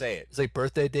 and I'll say it. It's like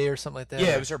birthday day or something like that.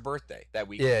 Yeah, it was her birthday that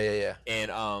weekend. Yeah.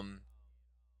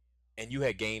 And you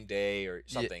had game day or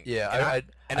something. Yeah, I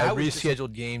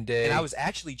rescheduled game day. And I was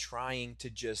actually trying to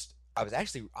just.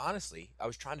 Honestly, I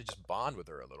was trying to just bond with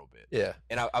her a little bit. Yeah.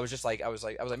 And I was just like,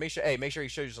 make sure he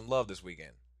shows you some love this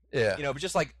weekend. Yeah. You know, but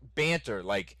just like banter,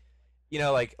 like, you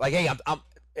know, like, hey,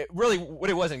 really what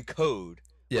it was in code.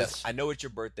 Yes. I know it's your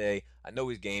birthday. I know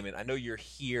he's gaming. I know you're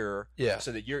here. Yeah.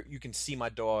 So that you can see my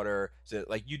daughter. So that,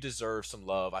 like, you deserve some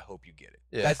love. I hope you get it.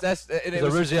 Yeah. That's. And it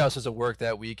was originally I was supposed to work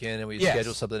that weekend, and we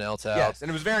scheduled something else out. Yes.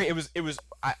 And it was.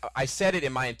 I said it,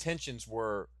 and my intentions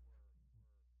were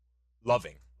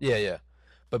loving. Yeah.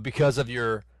 But because of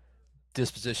your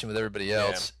disposition with everybody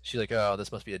else, she's like, oh,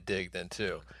 this must be a dig then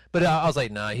too. But I was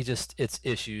like, nah, it's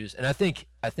issues, and I think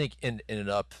in and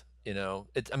up, you know,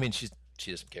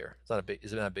 she doesn't care. It's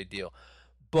not a big deal.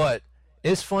 But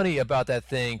it's funny about that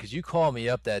thing, because you called me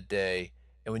up that day,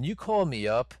 and when you called me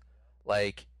up,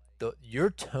 like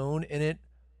your tone in it,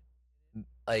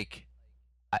 like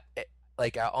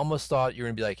I almost thought you were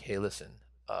gonna be like, hey, listen,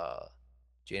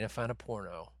 Jana found a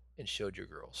porno and showed your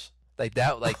girls. Like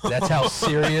that, like that's how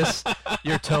serious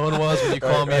your tone was when you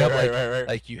called me up.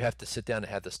 Like you have to sit down and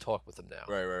have this talk with them now.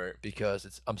 Right.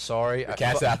 Because I'm sorry. The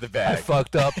cat's out of the bag. I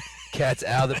fucked up. Cat's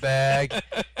out of the bag,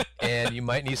 and you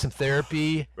might need some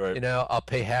therapy. Right. You know, I'll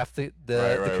pay half the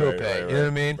copay. You know what I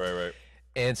mean? Right.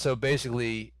 And so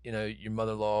basically, you know, your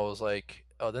mother-in-law was like,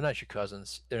 "Oh, they're not your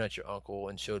cousins. They're not your uncle,"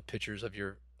 and showed pictures of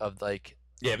like.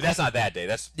 Yeah, but that's not that day.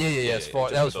 That's yeah.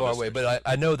 That was far away, but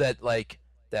I know that like.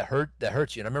 That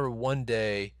hurts you. And I remember one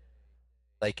day,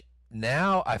 like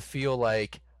now I feel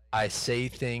like I say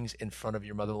things in front of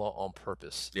your mother-in-law on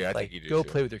purpose. Yeah, I like, think you do. Go too.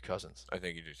 play with your cousins. I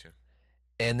think you do too.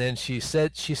 And then she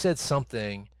said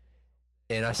something,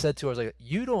 and I said to her, I was like,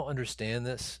 you don't understand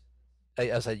this. I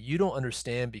was like, you don't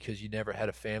understand because you never had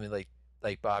a family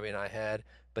like Bobby and I had,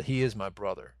 but he is my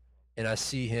brother, and I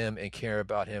see him and care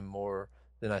about him more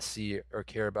than I see or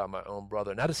care about my own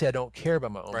brother. Not to say I don't care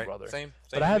about my own brother. Same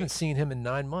but I haven't seen him in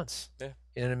 9 months. Yeah.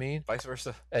 You know what I mean? Vice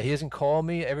versa. He hasn't called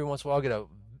me. Every once in a while I'll get a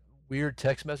weird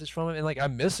text message from him. And like, I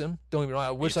miss him. Don't get me wrong.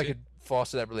 I wish I could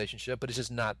foster that relationship, but it's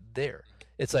just not there.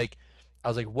 It's like, I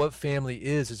was like, what family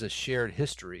is a shared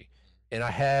history. And I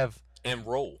have. And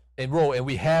role. And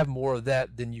we have more of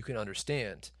that than you can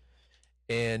understand.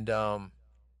 And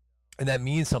that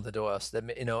means something to us.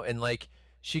 That, you know, and like,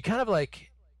 she kind of like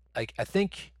I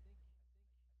think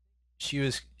she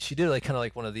did like kind of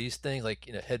like one of these things, like,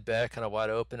 you know, head back, kind of wide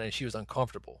open, and she was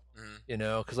uncomfortable, you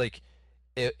know, because like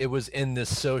it was in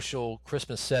this social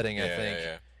Christmas setting, I think.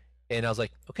 Yeah. And I was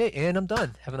like, okay, and I'm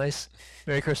done. Have a nice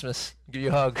Merry Christmas. Give you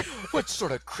a hug. What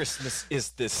sort of Christmas is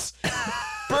this?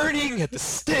 Burning at the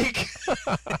stake.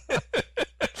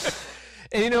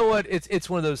 And you know what? It's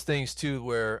one of those things too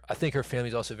where I think her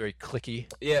family's also very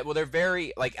cliquey. Yeah, well, they're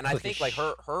very like, and I think like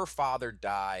Cliquish. her father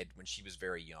died when she was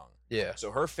very young. Yeah.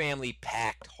 So her family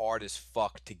packed hard as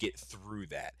fuck to get through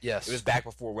that. Yes. It was back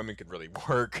before women could really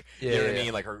work. Yeah, You know what yeah. I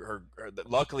mean? Like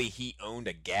luckily he owned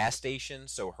a gas station,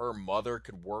 so her mother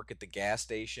could work at the gas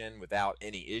station without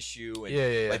any issue. And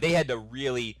Yeah. like they had to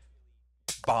really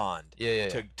bond Yeah.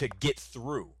 to get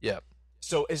through. Yeah.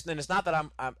 So it's not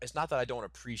that it's not that I don't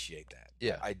appreciate that.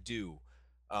 Yeah. I do.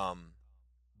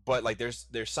 But like there's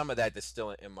some of that that's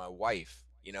still in my wife,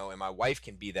 you know, and my wife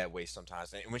can be that way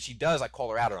sometimes. And when she does, I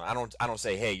call her out on it. I don't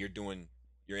say, "Hey, you're doing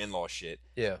your in-law shit."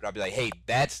 Yeah. But I'll be like, "Hey,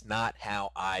 that's not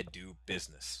how I do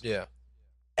business." Yeah.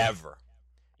 Ever.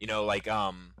 You know, like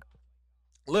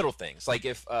little things. Like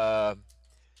if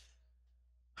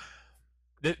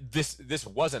this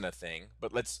wasn't a thing,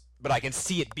 but I can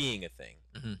see it being a thing.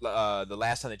 Mhm. The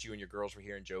last time that you and your girls were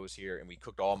here and Joe was here and we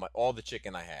cooked all the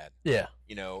chicken I had, Yeah.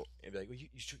 you know, and be like, well,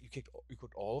 you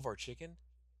cooked all of our chicken?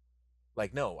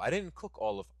 Like, no, I didn't cook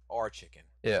all of our chicken.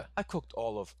 Yeah. I cooked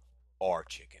all of our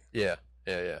chicken. Yeah.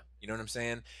 Yeah. You know what I'm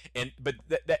saying? And but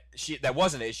that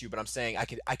wasn't an issue, but I'm saying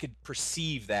I could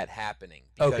perceive that happening.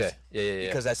 Because, Okay. Yeah.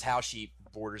 Because that's how she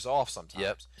borders off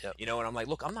sometimes. Yep. You know, and I'm like,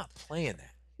 look, I'm not playing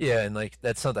that. Yeah, and like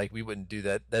that's not like we wouldn't do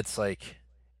that. That's like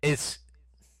it's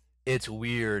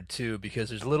weird too because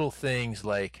there's little things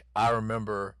like I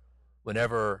remember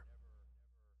whenever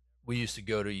we used to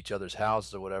go to each other's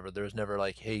houses or whatever, there was never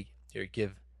like, hey, here,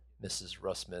 give Mrs.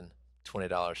 Russman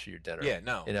 $20 for your dinner. Yeah,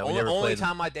 no. You know, we only never only played.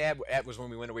 time my dad was when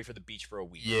we went away for the beach for a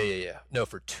week. Yeah. No,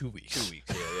 for 2 weeks. 2 weeks.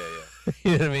 Yeah.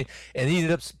 You know what I mean? And he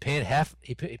ended up paying half.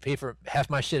 He paid for half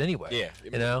my shit anyway. Yeah,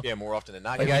 you know. Yeah, more often than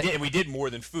not. Like we did more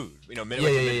than food. You know,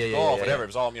 Yeah, golf, whatever. yeah. It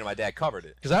was all, you know, my dad covered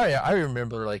it. Because I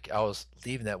remember like I was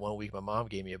leaving that one week. My mom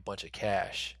gave me a bunch of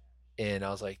cash, and I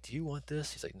was like, "Do you want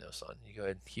this?" He's like, "No, son. You go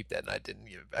ahead and keep that." And I didn't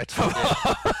give it back to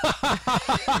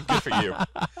him. Good for you.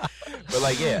 But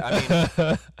like, yeah, I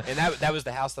mean, and that was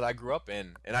the house that I grew up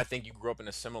in, and I think you grew up in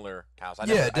a similar house.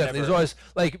 Yeah, definitely. There's always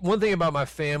like one thing about my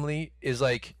family is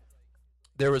like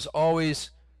there was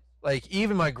always like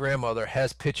even my grandmother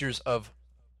has pictures of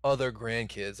other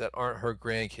grandkids that aren't her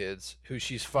grandkids who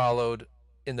she's followed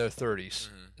in their 30s.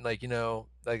 Like, you know,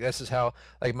 like this is how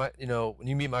like my, you know, when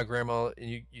you meet my grandma and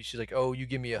you she's like, "Oh, you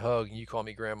give me a hug and you call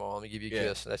me grandma, let me give you a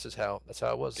kiss." And that's how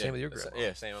it was. Same with your grandma.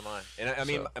 Yeah, same with mine. And I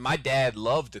mean, my dad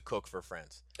loved to cook for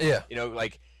friends. Yeah. You know,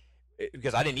 like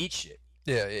because I didn't eat shit.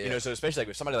 Yeah. You know, so especially like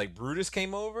if somebody like Brutus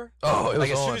came over. Oh, it was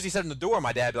like as soon on. as he said in the door,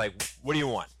 my dad would be like, "What do you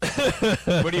want?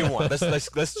 What do you want?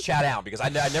 Let's chat out because I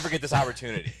never get this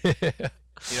opportunity."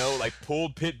 You know, like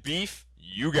pulled pit beef,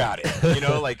 you got it. You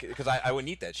know, like because I wouldn't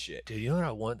eat that shit. Dude, you know what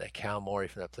I want? That calamari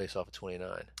from that place off of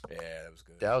 29. Yeah, that was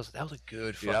good. That was a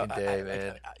good fucking day,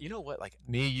 man. You know what? Like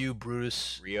Me, you,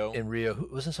 Brutus, Rio. and Rio.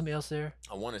 Wasn't somebody else there?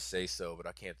 I want to say so, but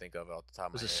I can't think of it off the top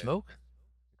of my Was head. it Smoke?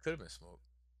 It could have been Smoke.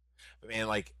 But man,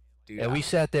 like, dude. And we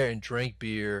sat there and drank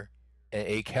beer and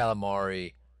ate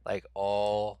calamari like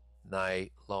all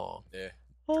night long. Yeah.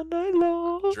 All night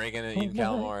long. Drinking and eating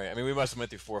calamari. I mean, we must have went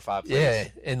through 4 or 5 Yeah,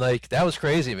 places. and like that was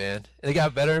crazy, man. And it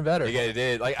got better and better. Yeah, it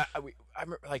did. Like I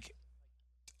remember, like,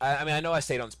 I mean, I know I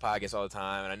say it on this podcast all the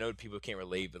time, and I know people can't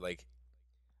relate, but like,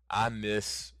 I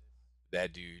miss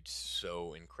that dude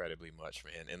so incredibly much,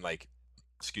 man. And like,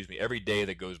 excuse me, every day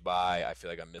that goes by, I feel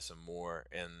like I miss him more,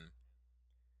 and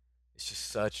it's just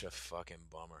such a fucking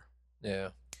bummer. Yeah.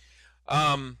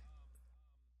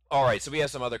 All right, so we have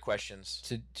some other questions.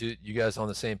 So, you guys on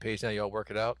the same page now? Y'all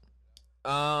work it out?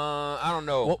 I don't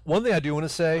know. Well, one thing I do want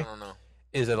to I say don't know.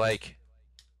 is that like,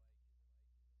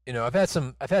 you know, I've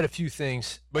had a few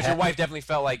things. But your wife definitely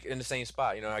felt like in the same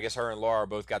spot. You know, I guess her and Laura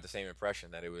both got the same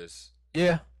impression that it was.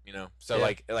 Yeah. You know, so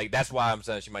Yeah. like that's why I'm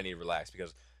saying she might need to relax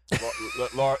because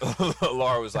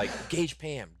Laura was like gauge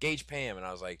Pam, and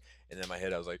I was like, and in my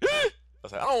head I was like,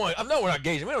 I know we're not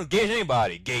gauging. We don't gauge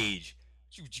anybody. Gauge,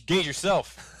 you gauge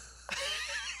yourself.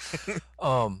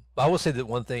 I will say that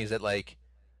one thing is that like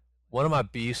one of my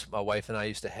beefs my wife and I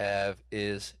used to have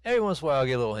is every once in a while I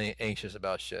get a little anxious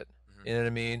about shit. You know what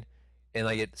I mean? And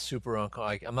I get super uncomfortable.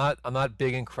 Like, I'm not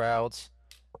big in crowds.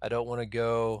 I don't want to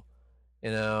go.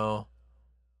 You know,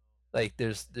 like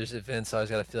there's events I always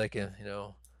gotta feel like you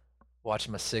know,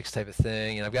 watching my six type of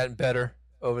thing. And I've gotten better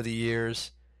over the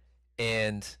years.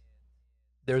 And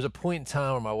there's a point in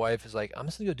time where my wife is like, I'm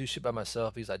just gonna go do shit by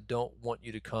myself because I don't want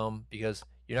you to come because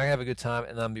you're not gonna have a good time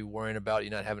and I'm gonna be worrying about you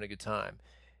not having a good time.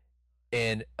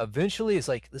 And eventually it's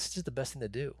like, this is just the best thing to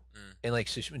do. And like,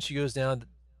 so when she goes down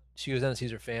and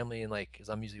sees her family and like, cause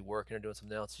I'm usually working or doing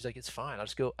something else, she's like, it's fine. I'll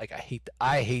just go. Like, I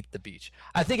hate the beach.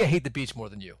 I think I hate the beach more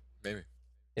than you. Maybe.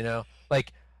 You know,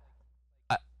 like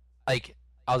like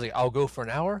I was like, I'll go for an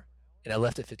hour, and I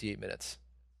left at 58 minutes.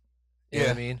 You know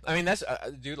what I mean? I mean, that's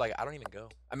dude. Like, I don't even go.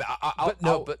 I mean,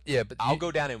 I'll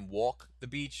go down and walk the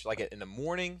beach like in the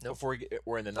morning before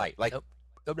or in the night. Like,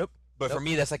 nope. But for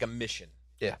me, that's like a mission.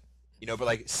 Yeah. You know, but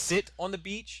like sit on the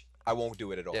beach, I won't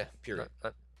do it at all. Yeah. Period.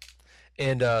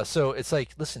 And so it's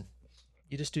like, listen,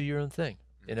 you just do your own thing,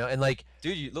 you know, and like,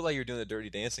 dude, you look like you're doing the Dirty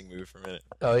Dancing move for a minute.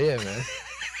 Oh yeah, man.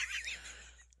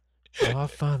 Oh, I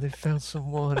finally found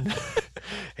someone.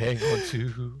 Hang on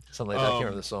to something like that. I can't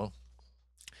remember the song.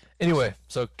 Anyway,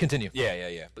 so continue.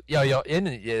 Yeah. But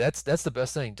yeah, that's the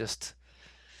best thing. Just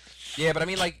but I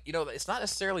mean, like, you know, it's not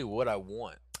necessarily what I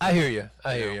want. I hear you.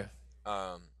 I hear you.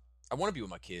 I want to be with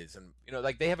my kids, and you know,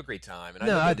 like they have a great time, and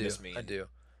I do. Miss me. I do.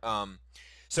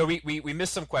 So we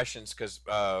missed some questions because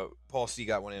Paul C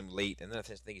got one in late, and then I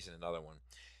think he sent another one.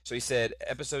 So he said,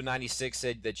 episode 96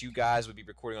 said that you guys would be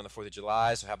recording on the 4th of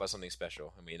July, so how about something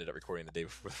special? And we ended up recording the day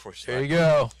before the 4th of July. There you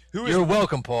go. You're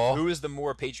welcome, Paul. Who is the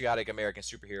more patriotic American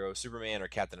superhero, Superman or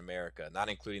Captain America, not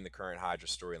including the current Hydra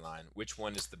storyline? Which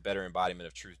one is the better embodiment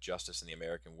of truth, justice, and the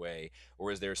American way?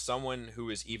 Or is there someone who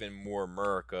is even more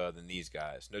America than these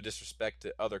guys? No disrespect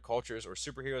to other cultures or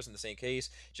superheroes in the same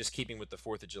case, just keeping with the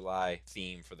 4th of July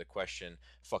theme for the question,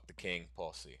 fuck the king,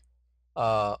 Paul C.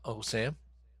 Uncle Sam?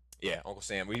 Yeah, Uncle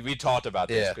Sam. We talked about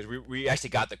this because we actually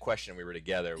got the question when we were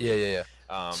together. Yeah.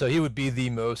 So he would be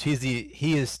the most.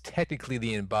 He is technically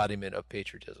the embodiment of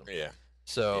patriotism. Yeah.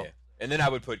 So. Yeah. And then I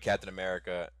would put Captain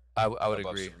America. I would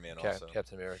agree. Superman also.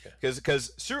 Captain America.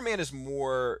 Because Superman is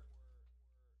more.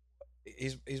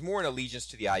 He's more in allegiance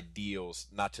to the ideals,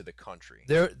 not to the country.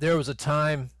 There was a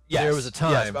time. Yes. There was a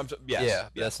time.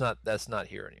 Yes, yes. That's not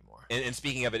here anymore. And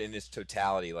speaking of it in its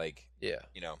totality, like you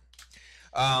know.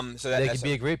 So they can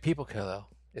be a great people, Kal-El,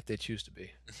 if they choose to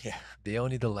be. Yeah. They all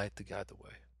need the light to guide the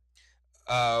way.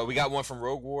 We got one from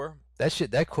Rogue War.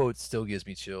 That quote still gives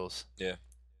me chills. Yeah.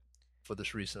 For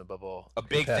this reason above all. A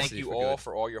big thank you all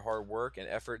for all your hard work and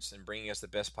efforts in bringing us the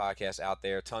best podcast out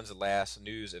there. Tons of laughs,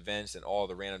 news, events, and all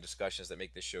the random discussions that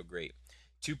make this show great.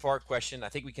 2-part question. I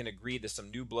think we can agree that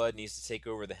some new blood needs to take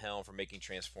over the helm for making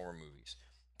Transformer movies.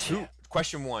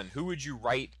 Question 1: Who would you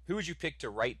pick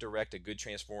to write, direct a good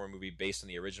Transformer movie based on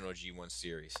the original G1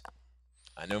 series?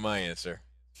 I know my answer.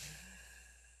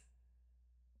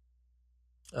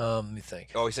 Let me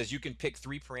think. Oh, he says you can pick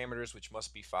 3 parameters which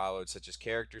must be followed, such as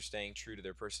characters staying true to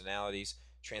their personalities,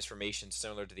 transformations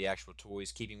similar to the actual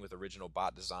toys, keeping with original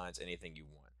bot designs, anything you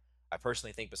want. I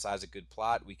personally think besides a good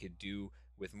plot, we could do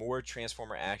with more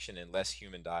Transformer action and less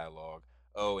human dialogue.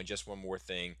 Oh, and just one more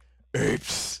thing.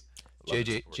 Apes!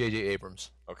 J.J. Abrams.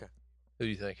 Okay. Who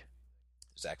do you think?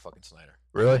 Zack fucking Snyder.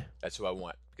 Really? That's who I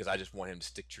want because I just want him to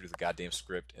stick true to the goddamn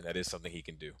script, and that is something he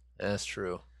can do. That's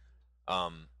true.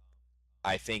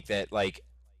 I think that like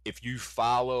if you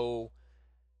follow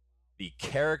the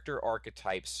character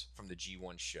archetypes from the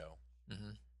G1 show,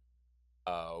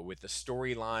 with the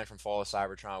storyline from Fall of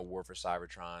Cybertron, War for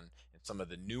Cybertron, and some of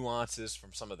the nuances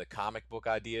from some of the comic book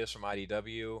ideas from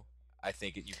IDW. I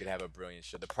think you could have a brilliant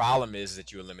show. The problem is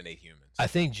that you eliminate humans. I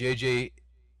think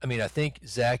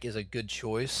Zack is a good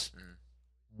choice.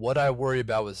 What I worry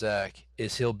about with Zack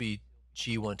is he'll be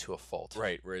G1 to a fault.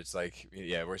 Right, where it's like,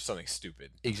 where it's something stupid.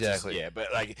 Exactly. Just,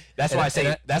 but like that's why I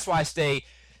say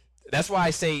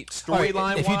storyline.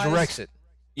 Right, if he directs it,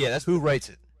 that's who writes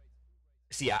it.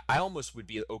 See, I almost would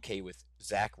be okay with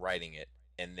Zack writing it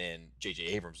and then J.J.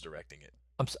 Abrams directing it.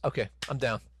 I'm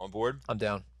down. On board? I'm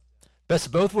down. Best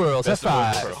of both worlds. Best of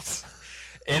both worlds.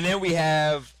 And then we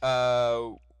have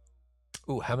how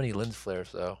many lens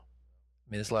flares though? I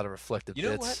mean, there's a lot of reflective bits.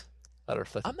 You know what? A lot of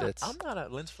reflective bits. I'm not a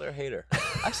lens flare hater.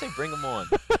 I say bring them on.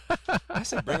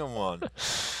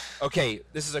 Okay,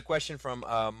 this is a question from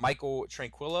Michael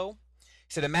Tranquillo.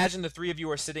 He said, imagine the 3 of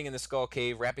you are sitting in the Skull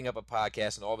Cave wrapping up a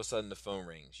podcast and all of a sudden the phone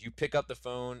rings. You pick up the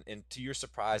phone and to your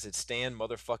surprise it's Stan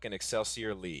motherfucking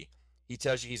Excelsior Lee. He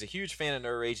tells you he's a huge fan of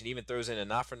Nerd Rage and even throws in a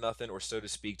not for nothing or so to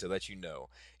speak to let you know.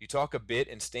 You talk a bit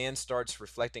and Stan starts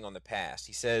reflecting on the past.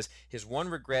 He says his one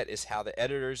regret is how the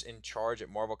editors in charge at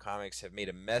Marvel Comics have made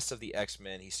a mess of the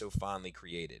X-Men he so fondly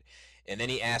created. And then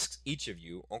he asks each of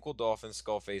you, Uncle Dolphin,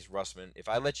 Skullface, Russman, if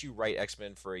I let you write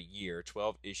X-Men for a year,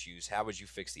 12 issues, how would you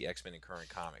fix the X-Men in current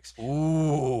comics?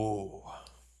 Ooh.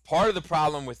 Part of the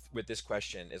problem with this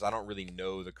question is I don't really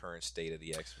know the current state of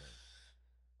the X-Men.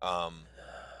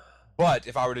 But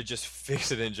if I were to just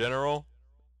fix it in general,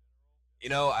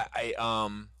 I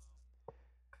got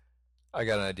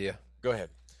an idea. Go ahead.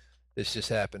 This just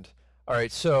happened. All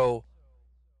right, so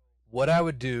what I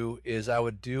would do is I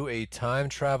would do a time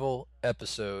travel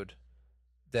episode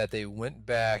that they went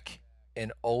back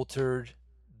and altered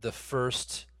the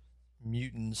first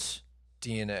mutants'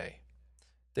 DNA.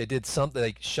 They did something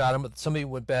like shot him. Somebody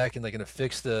went back and like gonna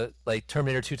fix the like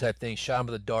Terminator 2 type thing. Shot him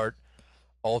with a dart,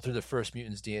 altered the first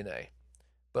mutant's DNA.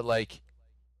 But like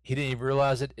he didn't even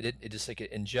realize it. It just like an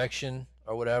injection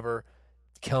or whatever.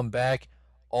 Come back.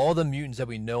 All the mutants that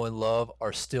we know and love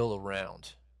are still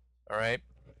around. All right.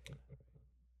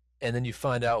 And then you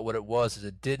find out what it was is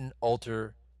it didn't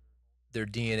alter their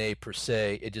DNA per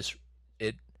se. It just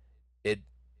it it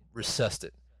recessed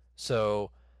it.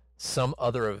 So some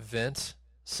other event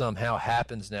somehow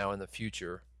happens now in the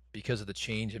future because of the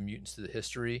change of mutants through the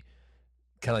history,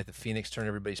 kind of like the Phoenix turned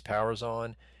everybody's powers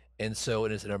on, and so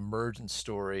it is an emergent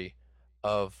story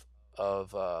of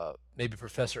maybe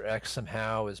Professor X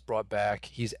somehow is brought back.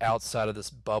 He's outside of this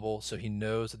bubble, so he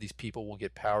knows that these people will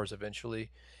get powers eventually,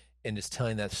 and is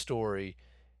telling that story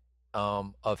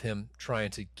of him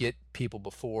trying to get people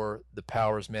before the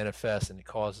powers manifest, and it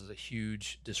causes a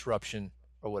huge disruption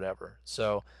or whatever.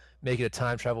 So make it a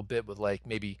time travel bit with like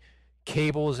maybe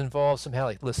Cable is involved somehow.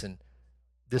 Like, listen,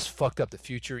 this fucked up the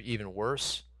future even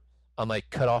worse. I'm like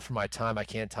cut off from my time. I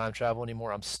can't time travel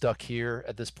anymore. I'm stuck here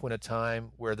at this point of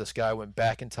time where this guy went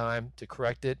back in time to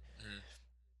correct it.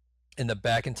 And the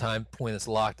back in time point is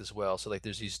locked as well. So like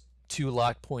there's these two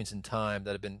locked points in time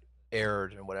that have been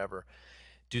errored and whatever.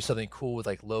 Do something cool with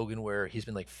like Logan where he's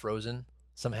been like frozen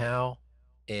somehow,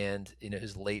 and you know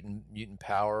his latent mutant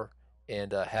power,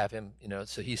 and have him, you know,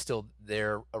 so he's still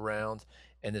there around,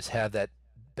 and just have that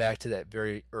back to that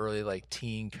very early like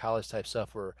teen college type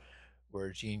stuff where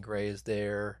Jean Grey is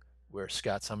there, where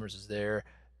Scott Summers is there.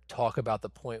 Talk about the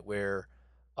point where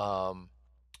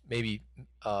maybe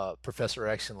Professor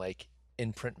X can like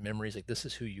imprint memories like this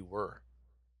is who you were,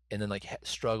 and then like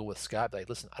struggle with Scott, like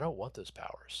listen, I don't want those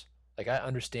powers. Like I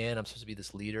understand I'm supposed to be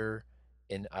this leader,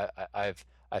 and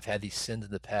I've had these sins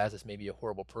in the past. It's maybe a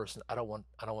horrible person. I don't want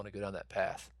to go down that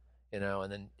path, you know.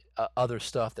 And then other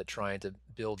stuff that trying to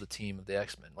build the team of the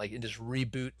X-Men, like and just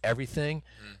reboot everything,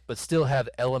 but still have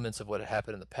elements of what had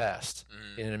happened in the past.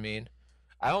 You know what I mean?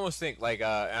 I almost think like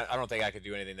I don't think I could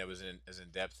do anything that was as in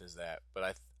depth as that, but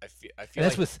I feel and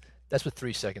that's like, that's with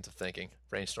 3 seconds of thinking,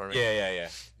 brainstorming. Yeah.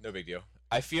 No big deal.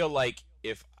 I feel like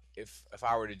if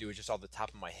I were to do it just off the top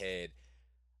of my head,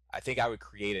 I think I would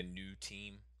create a new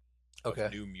team of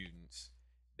new mutants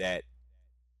that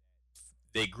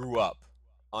they grew up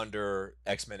under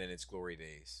X-Men in its glory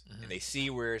days, and they see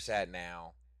where it's at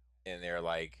now, and they're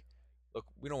like, look,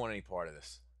 we don't want any part of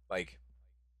this. Like,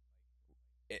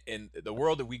 in the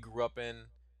world that we grew up in,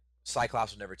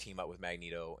 Cyclops would never team up with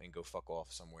Magneto and go fuck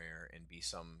off somewhere and be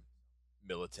some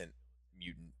militant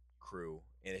mutant crew,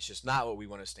 and it's just not what we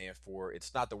want to stand for.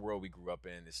 It's not the world we grew up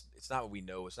in. It's not what we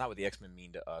know. It's not what the X-Men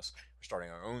mean to us. We're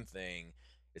starting our own thing,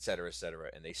 et cetera, et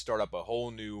cetera. And they start up a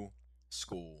whole new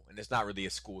school, and it's not really a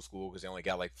school because they only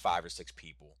got like 5 or 6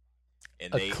 people.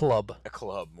 And a club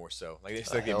more so. Like they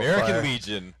start the American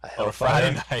Legion on a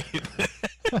Friday night.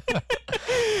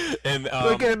 And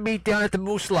we're gonna meet down at the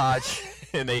Moose Lodge.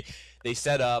 And they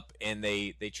set up and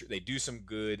they do some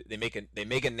good. They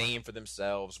make a name for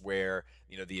themselves where,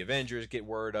 you know, the Avengers get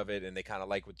word of it and they kind of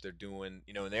like what they're doing,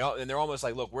 you know, and they're almost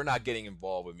like, look, we're not getting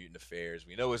involved with mutant affairs.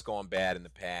 We know it's gone bad in the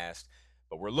past,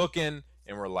 but we're looking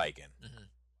and we're liking,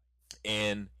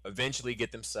 and eventually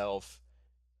get themselves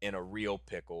in a real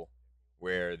pickle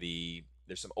where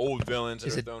there's some old villains.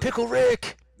 Is it Pickle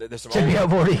Rick? There's some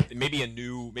maybe a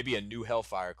new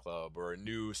Hellfire Club or a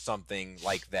new something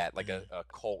like that, like a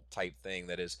cult type thing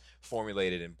that is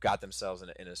formulated and got themselves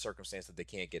in a circumstance that they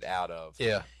can't get out of.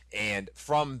 Yeah. And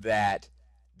from that,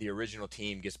 the original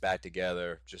team gets back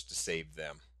together just to save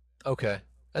them. Okay,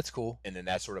 that's cool. And then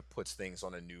that sort of puts things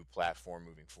on a new platform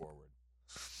moving forward.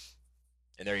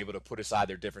 And they're able to put aside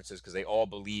their differences because they all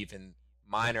believe in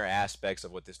minor aspects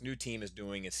of what this new team is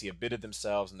doing and see a bit of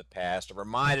themselves in the past, or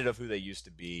reminded of who they used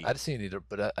to be. I just think you need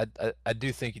but I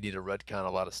do think you need to retcon a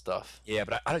lot of stuff. Yeah,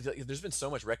 but there's been so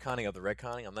much retconning of the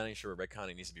retconning. I'm not even sure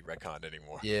retconning needs to be retconned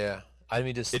anymore. Yeah, I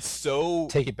mean, just it's so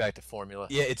take it back to formula.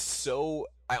 Yeah, it's so.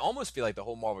 I almost feel like the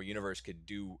whole Marvel universe could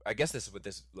do. I guess this is what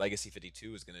this Legacy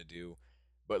 52 is gonna do,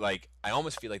 but like I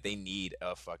almost feel like they need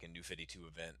a fucking new 52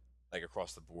 event. Like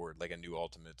across the board, like a new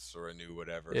Ultimates or a new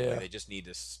whatever. Yeah. Like they just need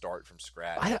to start from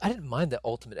scratch. I didn't mind that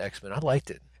Ultimate X-Men. I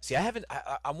liked it. See, I haven't.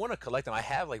 I want to collect them. I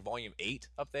have like Volume 8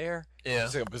 up there. Yeah,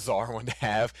 it's like a bizarre one to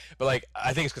have, but like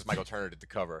I think it's because Michael Turner did the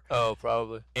cover. Oh,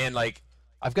 probably. And like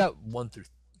I've got 1 through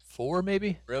 4,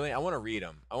 maybe. Really, I want to read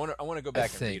them. I want to go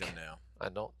back and read them now. I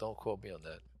don't quote me on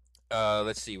that.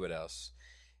 Let's see what else.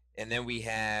 And then we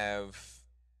have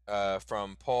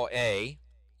from Paul A.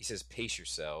 He says, "Pace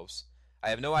yourselves. I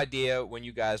have no idea when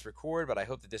you guys record, but I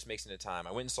hope that this makes it in time.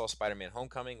 I went and saw Spider-Man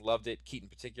Homecoming, loved it, Keaton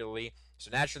particularly. So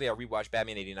naturally, I rewatched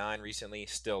Batman 89 recently,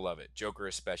 still love it. Joker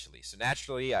especially. So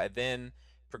naturally, I then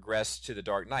progressed to The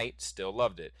Dark Knight, still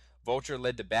loved it. Vulture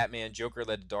led to Batman, Joker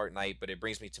led to Dark Knight, but it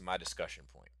brings me to my discussion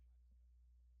point.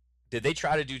 Did they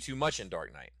try to do too much in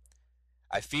Dark Knight?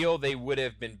 I feel they would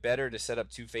have been better to set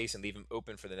up Two-Face and leave him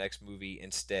open for the next movie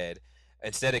instead.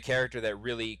 Instead, a character that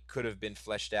really could have been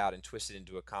fleshed out and twisted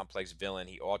into a complex villain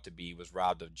he ought to be was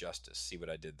robbed of justice. See what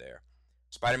I did there?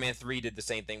 Spider-Man 3 did the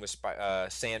same thing with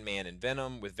Sandman and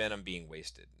Venom, with Venom being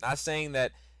wasted. Not saying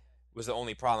that was the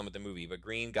only problem with the movie, but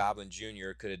Green Goblin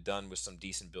Jr. could have done with some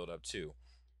decent build-up too.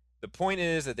 The point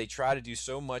is that they try to do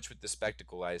so much with the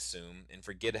spectacle, I assume, and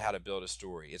forget how to build a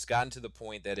story. It's gotten to the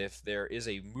point that if there is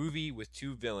a movie with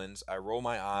two villains, I roll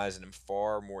my eyes and am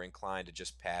far more inclined to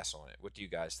just pass on it. What do you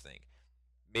guys think?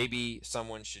 Maybe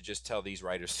someone should just tell these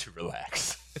writers to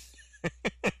relax.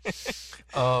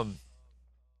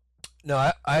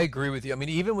 No, I agree with you. I mean,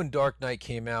 even when Dark Knight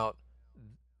came out,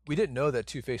 we didn't know that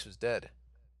Two-Face was dead.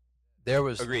 There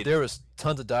was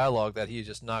tons of dialogue that he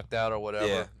just knocked out or whatever.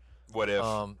 Yeah. What if?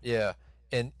 Yeah.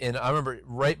 And I remember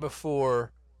right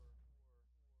before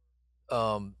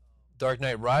Dark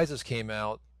Knight Rises came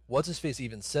out, What's-His-Face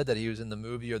even said that he was in the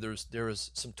movie, or there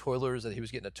was some toilers that he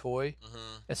was getting a toy.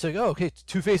 Mm-hmm. And so, oh, okay,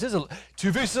 Two-Face is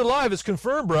alive. It's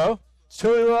confirmed, bro. It's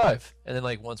totally alive. And then,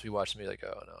 like, once we watched the movie, like,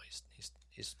 oh no,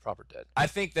 he's proper dead. I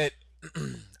think that.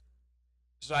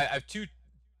 So I have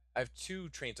two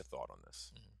trains of thought on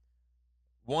this.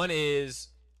 Mm-hmm. One is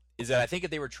that I think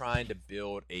if they were trying to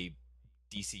build a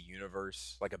DC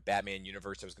universe, like a Batman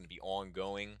universe that was going to be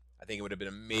ongoing, I think it would have been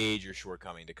a major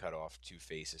shortcoming to cut off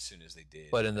Two-Face as soon as they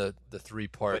did. But in the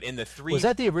three-part... But in the three... Was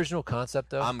that the original concept,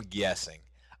 though? I'm guessing.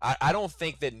 I don't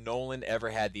think that Nolan ever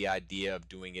had the idea of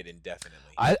doing it indefinitely.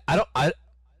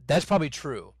 That's probably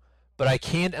true. But I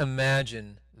can't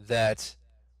imagine that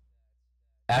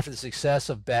after the success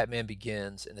of Batman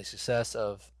Begins and the success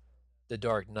of The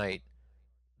Dark Knight,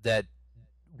 that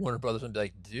Warner Brothers would be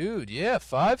like, dude, yeah,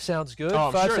 5 sounds good.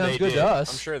 Oh, 5 sounds good to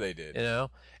us. I'm sure they did. You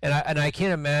know, and I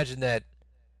can't imagine that,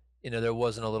 you know, there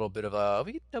wasn't a little bit of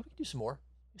we can do some more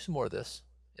of this,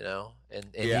 you know, and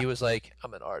Yeah. he was like,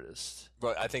 I'm an artist.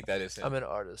 But I think that is him. I'm an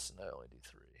artist, and I only do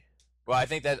 3. Well, I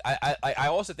think that I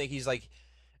also think he's like,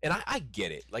 and I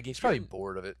get it. Like, if He's probably you're-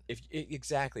 bored of it.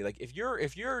 exactly, like if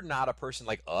you're not a person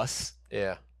like us,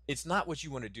 Yeah, it's not what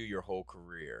you want to do your whole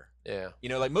career. yeah, You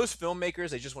know, like most filmmakers,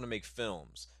 they just want to make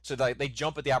films. So like they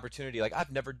jump at the opportunity. Like,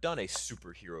 I've never done a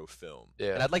superhero film,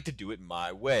 Yeah. and I'd like to do it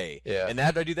my way. Yeah. And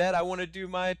after I do that, I want to do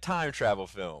my time travel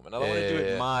film, and I want to do it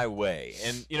Yeah. my way.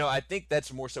 And you know, I think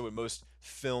that's more so what most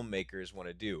filmmakers want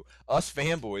to do. Us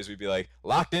fanboys, we'd be like,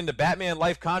 locked into Batman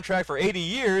life contract for 80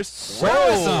 years.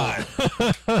 Where is I?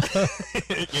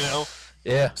 You know.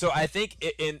 yeah, So I think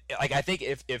I think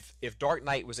if Dark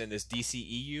Knight was in this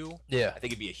DCEU, yeah. I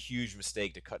think it'd be a huge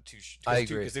mistake to cut I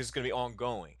agree. because this is going to be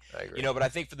ongoing. I agree. You know, but I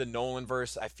think for the Nolan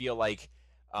verse, I feel like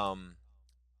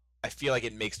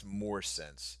it makes more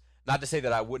sense. Not to say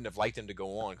that I wouldn't have liked him to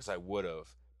go on, because I would have,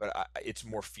 but it's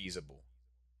more feasible.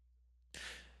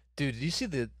 Dude, did you see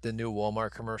the new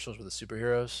Walmart commercials with the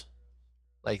superheroes?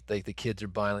 Like the kids are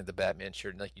buying like the Batman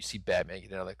shirt, and like you see Batman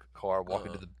getting out of the car,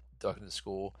 walking to the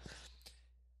school.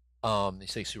 You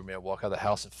see Superman walk out of the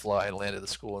house and fly and land at the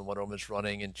school, and Wonder Woman's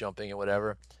running and jumping and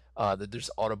whatever.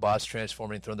 There's Autobots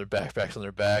transforming, throwing their backpacks on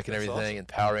their back and That's everything, awesome. and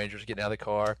Power Rangers getting out of the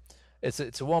car. It's a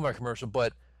Walmart commercial,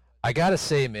 but I gotta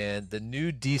say, man, the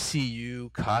new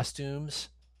DCU costumes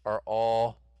are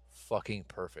all fucking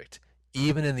perfect.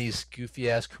 Even in these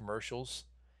goofy ass commercials,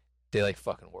 they like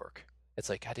fucking work. It's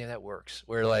like, goddamn, that works.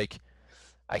 Where like,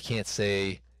 I can't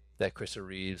say that Christopher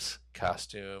Reeve's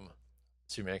costume,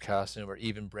 Superman costume, or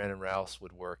even Brandon Rouse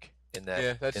would work in that.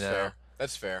 Yeah, that's you know? fair.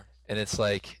 That's fair. And it's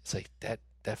like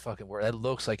that fucking work. That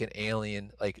looks like an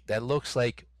alien. Like that looks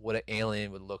like what an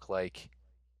alien would look like,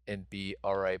 and be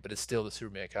all right. But it's still the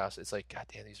Superman costume. It's like,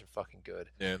 goddamn, these are fucking good.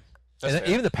 Yeah. And That's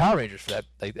fair. even the Power Rangers for that,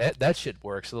 like that shit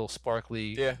works. A little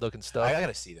sparkly Yeah. looking stuff. I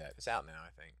gotta see that. It's out now, I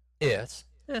think. Yeah, it's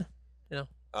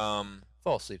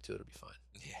fall asleep to it. It'll be fine.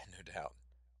 Yeah, no doubt.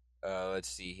 Let's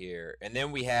see here, and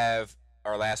then we have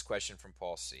our last question from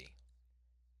Paul C,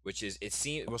 which is, it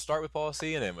seems we'll start with Paul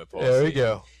C and then with Paul C.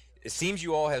 go. It seems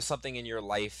you all have something in your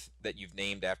life that you've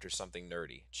named after something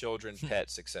nerdy, children,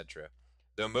 pets, etc.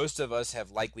 Though most of us have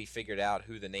likely figured out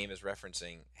who the name is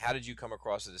referencing, how did you come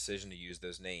across the decision to use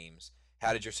those names?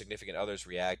 How did your significant others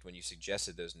react when you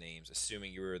suggested those names,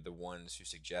 assuming you were the ones who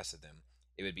suggested them?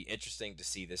 It would be interesting to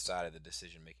see this side of the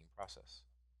decision-making process.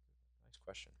 Nice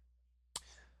question.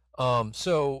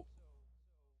 So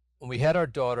when we had our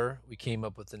daughter, we came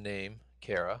up with the name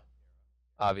Kara,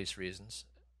 obvious reasons,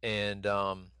 and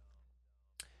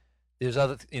there's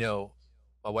other,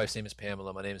 my wife's name is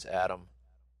Pamela, my name is Adam,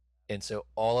 and so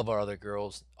all of our other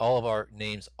girls, all of our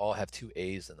names all have two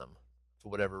A's in them for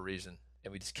whatever reason,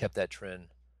 and we just kept that trend.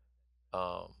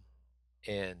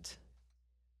 And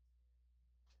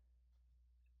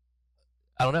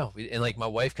I don't know. And like my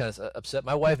wife kind of upset.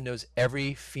 My wife knows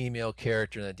every female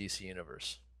character in the DC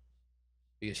universe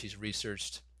because she's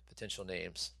researched potential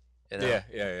names. Yeah.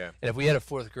 And if we had a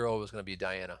fourth girl, it was going to be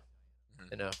Diana,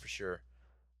 for sure.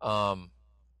 And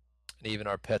even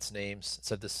our pets' names.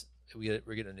 Except this, we're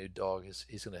getting a new dog.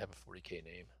 He's going to have a 40K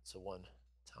name. It's a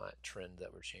one-time trend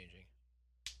that we're changing.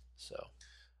 So,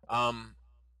 our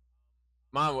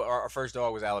first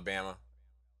dog was Alabama,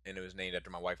 and it was named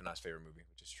after my wife and I's favorite movie,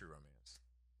 which is True Romance.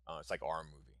 It's like our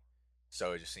movie,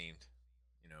 so it just seemed,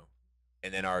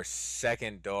 And then our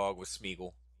second dog was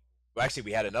Smeagol. Well, actually,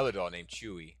 we had another dog named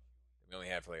Chewy. We only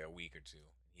had for like a week or two.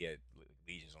 He had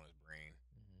lesions on his brain.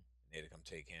 They had to come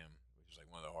take him, which was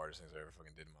like one of the hardest things I ever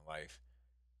fucking did in my life.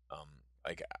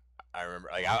 Like I remember,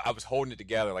 like I was holding it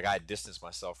together, like I had distanced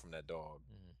myself from that dog,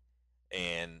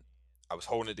 and I was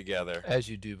holding it together as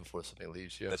you do before something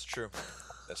leaves you. That's true.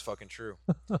 That's fucking true.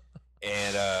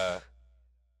 And I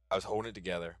was holding it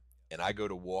together, and I go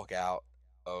to walk out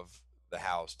of the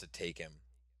house to take him,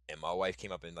 and my wife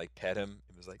came up and like pet him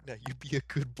and was like, "Now you be a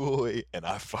good boy," and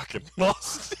I fucking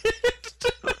lost it.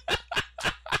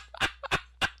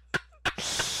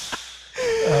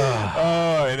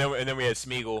 And then we had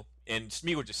Smeagol, and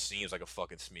Smeagol just seems like a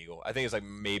fucking Smeagol. I think it's like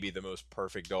maybe the most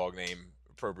perfect dog name,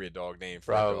 appropriate dog name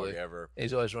for a dog ever.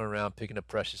 He's always running around picking up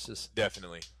preciouses.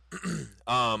 Definitely.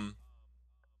 And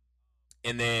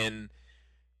then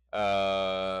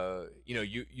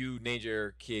you named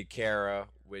your kid Kara,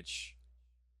 which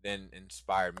then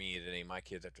inspired me to name my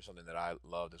kids after something that I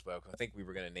loved as well. Because I think we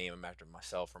were gonna name them after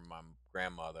myself or my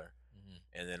grandmother,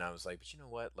 and then I was like, but you know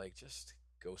what? Like, just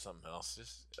go something else.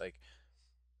 Just like,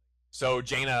 so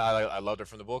Jaina, I loved her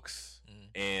from the books,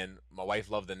 and my wife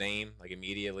loved the name like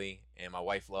immediately, and my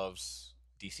wife loves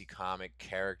DC comic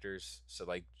characters. So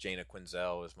like Jaina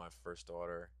Quinzel is my first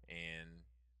daughter, and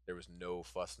there was no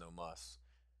fuss, no muss.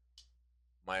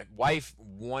 My wife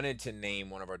wanted to name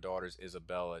one of our daughters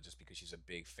Isabella just because she's a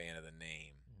big fan of the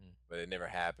name, but it never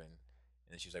happened.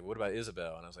 And then she was like, "What about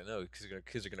Isabel?" And I was like, "No, because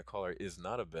kids are gonna call her Is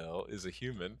Not a Belle, is a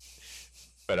human."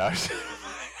 But I was,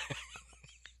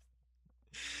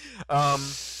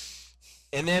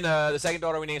 and then the second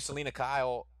daughter we named Selena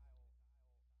Kyle,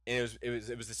 and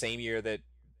it was the same year that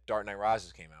Dark Knight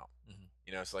Rises came out.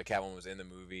 So like Catwoman was in the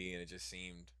movie, and it just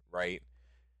seemed right.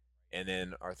 And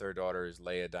then our third daughter is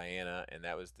Leia Diana, and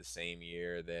that was the same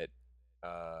year that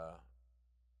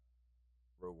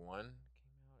Rogue One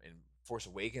came out, and Force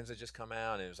Awakens had just come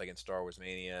out, and it was like in Star Wars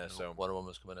Mania. So Wonder Woman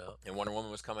was coming out, and Wonder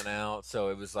Woman was coming out. So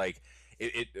it was like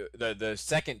the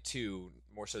second two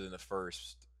more so than the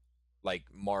first, like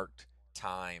marked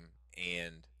time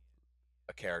and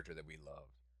a character that we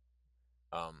loved.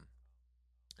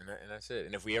 And that's it.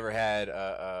 And if we ever had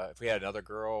if we had another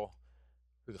girl,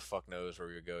 who the fuck knows where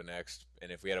we would go next?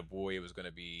 And if we had a boy, it was going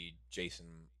to be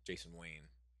Jason Wayne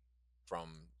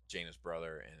from Jaina's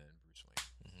brother and then Bruce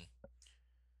Wayne.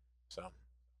 So,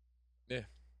 yeah.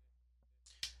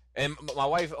 And my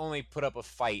wife only put up a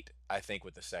fight, I think,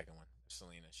 with the second one,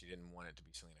 Selena. She didn't want it to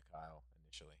be Selena Kyle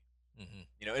initially.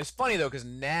 It's funny though because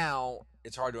now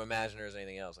it's hard to imagine her as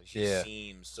anything else. Like she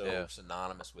seems so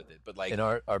synonymous with it. But like, and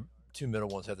our two middle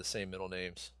ones have the same middle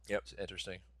names. Yep, it's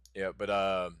interesting. Yeah,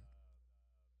 but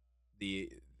the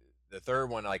third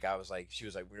one, like I was like, she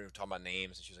was like, we were talking about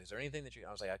names, and she was like, "Is there anything that you?"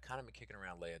 I was like, "I kind of been kicking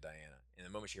around Leia Diana." And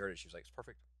the moment she heard it, she was like, "It's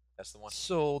perfect. That's the one."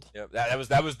 Sold. Yeah,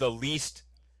 that was the least.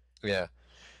 Yeah.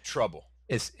 Trouble.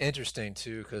 It's interesting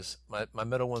too because my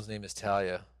middle one's name is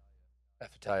Talia,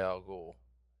 after Talia al Ghul,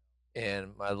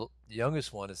 and my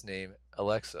youngest one is named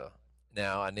Alexa.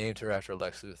 Now I named her after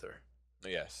Lex Luthor.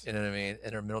 Yes. You know what I mean?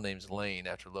 And her middle name's Lane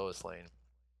after Lois Lane.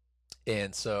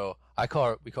 And so we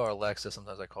call her Alexa.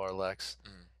 Sometimes I call her Lex,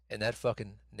 and that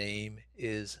fucking name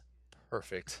is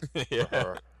perfect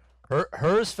for her.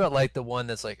 Hers felt like the one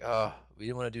that's like, oh, we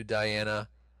didn't want to do Diana,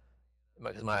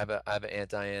 because I have an Aunt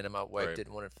Diana. My wife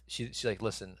didn't want to. She's like,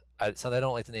 listen, it's not that I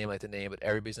don't like the name, but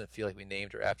everybody's gonna feel like we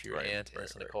named her after your aunt, and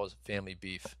it's gonna cause family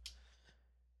beef.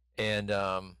 And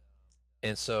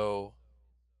so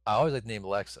I always like the name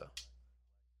Alexa,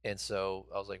 and so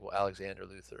I was like, well, Alexander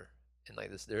Luthor. And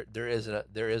like this, there is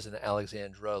an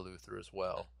Alexandra Luthor as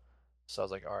well, so I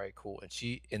was like, all right, cool. And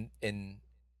she in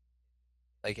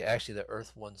like actually the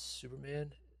Earth One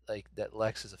Superman, like that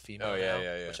Lex is a female,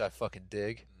 which I fucking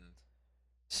dig.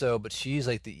 So, but she's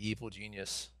like the evil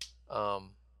genius. I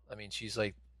mean, she's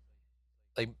like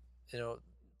you know,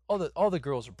 all the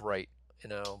girls are bright, you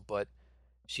know, but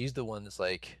she's the one that's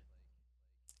like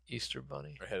Easter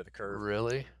Bunny. Ahead of the curve.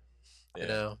 Really? Yeah. You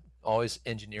know, always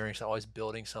engineering, always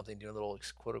building something, doing little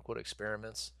quote unquote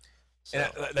experiments. So,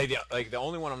 And the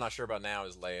only one I'm not sure about now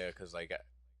is Leia, because like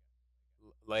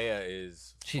Leia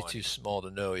is she's funny. too small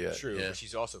to know yet. True, Yeah. but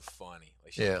she's also funny.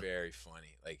 Like she's Yeah. very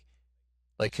funny.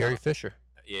 Like Carrie Fisher.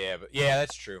 Yeah, but yeah,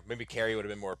 that's true. Maybe Carrie would have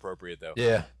been more appropriate though.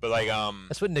 Yeah. But like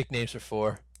That's what nicknames are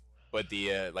for. but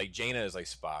the like Jaina is like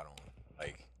spot on.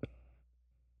 Like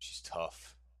she's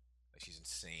tough. Like she's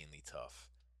insanely tough.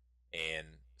 And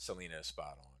Selena is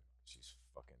spot on. She's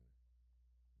fucking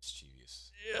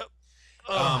mischievous. Yep.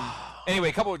 Anyway,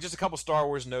 a couple Star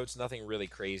Wars notes. Nothing really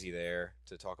crazy there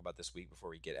to talk about this week before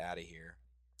we get out of here.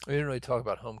 We didn't really talk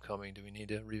about Homecoming. Do we need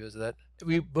to revisit that?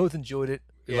 We both enjoyed it.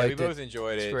 We liked both it.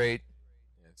 enjoyed it. It's great.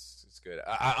 It's good.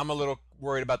 I'm a little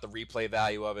worried about the replay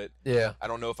value of it. Yeah. I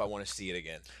don't know if I want to see it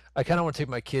again. I kind of want to take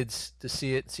my kids to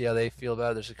see it and see how they feel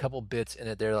about it. There's a couple bits in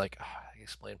it. They're like, I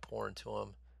explain porn to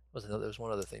them. There was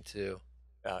one other thing too.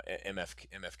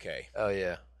 MFK. Oh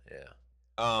yeah, yeah.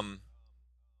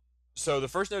 So the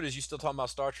first note is you still talking about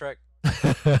Star Trek,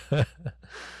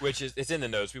 which is it's in the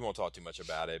notes. We won't talk too much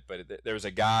about it, but there was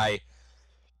a guy.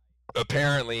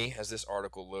 Apparently, as this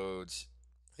article loads,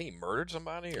 I think he murdered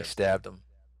somebody. They stabbed him.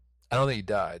 I don't think he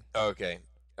died. Okay.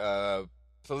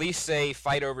 Police say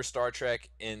fight over Star Trek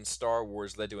in Star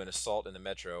Wars led to an assault in the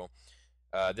metro.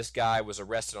 This guy was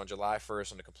arrested on July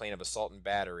 1st on a complaint of assault and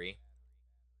battery.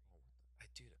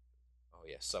 Oh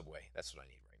yeah, Subway. That's what I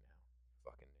need right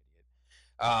now. Fucking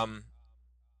idiot.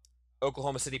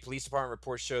 Oklahoma City Police Department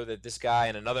reports show that this guy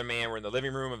and another man were in the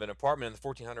living room of an apartment in the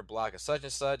 1400 block of such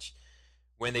and such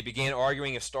when they began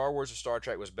arguing if Star Wars or Star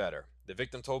Trek was better. The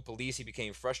victim told police he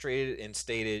became frustrated and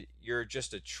stated, "You're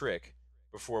just a trick,"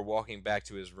 before walking back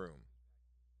to his room.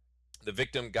 The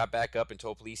victim got back up and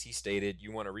told police he stated,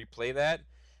 "You want to replay that?"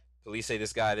 Police say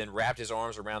this guy then wrapped his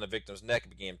arms around the victim's neck and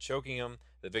began choking him.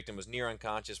 The victim was near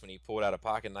unconscious when he pulled out a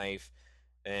pocket knife,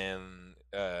 and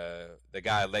the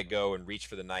guy let go and reached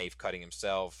for the knife, cutting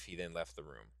himself. He then left the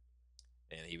room,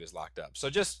 and he was locked up. So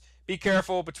just be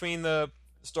careful between the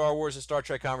Star Wars and Star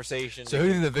Trek conversation. So who do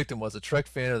you think the victim was? A Trek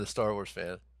fan or the Star Wars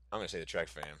fan? I'm going to say the Trek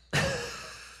fan.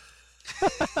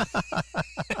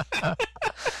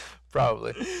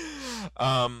 Probably.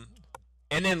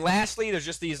 And then lastly, there's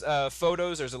just these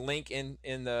photos. There's a link in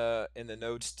the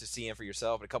notes to see them for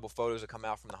yourself. But a couple photos that come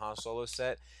out from the Han Solo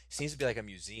set. It seems to be like a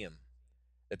museum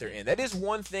that they're in. That is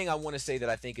one thing I want to say that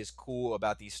I think is cool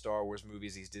about these Star Wars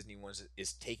movies, these Disney ones,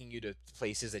 is taking you to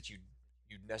places that you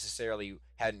necessarily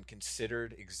hadn't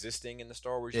considered existing in the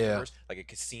Star Wars universe, like a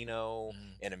casino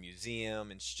and a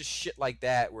museum and just shit like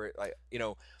that. Where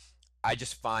I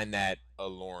just find that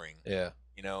alluring. Yeah.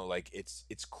 Like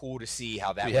it's cool to see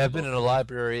how that. We have been in a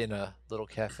library and a little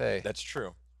cafe. That's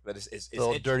true. That is it's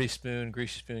little dirty spoon,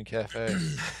 greasy spoon cafe.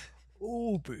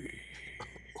 Oopie.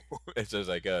 It's just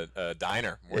like a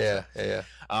diner. Yeah.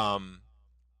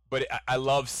 But I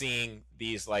love seeing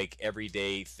these like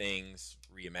everyday things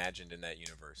reimagined in that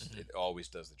universe. Mm-hmm. It always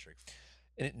does the trick.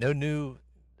 And no new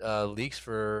leaks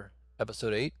for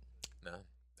episode 8.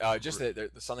 No. Just that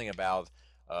there's something about.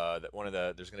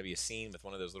 That there's going to be a scene with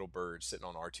one of those little birds sitting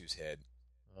on R2's head.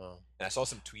 Oh. And I saw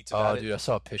some tweets about it. Oh, dude, I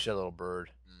saw a picture of that little bird.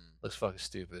 Looks fucking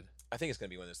stupid. I think it's going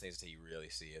to be one of those things until you really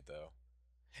see it, though.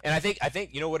 And I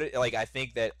think you know what? I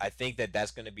think that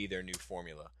that's going to be their new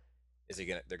formula. They're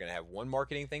going to have one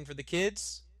marketing thing for the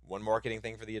kids, one marketing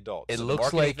thing for the adults. It so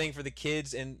looks the marketing like thing for the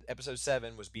kids in episode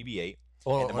 7 was BB-8,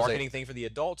 and the marketing thing for the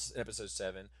adults in episode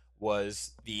 7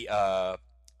 was the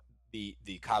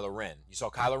Kylo Ren. You saw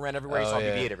Kylo Ren everywhere. You saw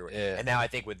BB-8 everywhere. Yeah. And now I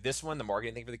think with this one, the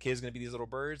marketing thing for the kids is going to be these little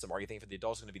birds. The marketing thing for the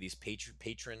adults is going to be these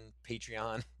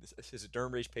Patreon. Is it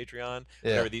Durham Rage Patreon?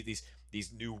 Yeah. Whatever,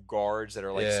 these new guards that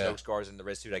are like Snoke's guards in the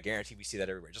red suit. I guarantee we see that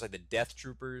everywhere. Just like the Death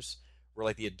Troopers were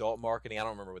like the adult marketing. I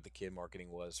don't remember what the kid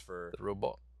marketing was for the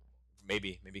robot.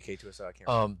 Maybe K2SO. I can't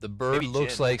remember. The bird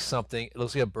looks like something. It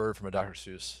looks like a bird from a Dr.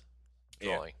 Seuss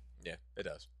drawing. Yeah, it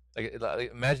does. Like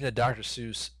imagine a Dr.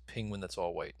 Seuss penguin that's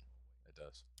all white.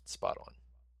 Spot on.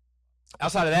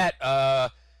 Outside of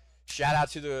that, shout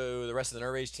out to the rest of the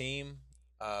Nerd Rage team.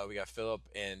 We got Philip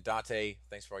and Dante.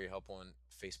 Thanks for all your help on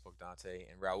Facebook, Dante,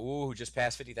 and Raul, who just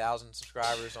passed 50,000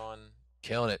 subscribers on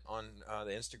killing it on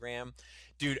the Instagram.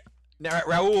 Dude, now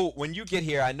Raul, when you get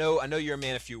here, I know you're a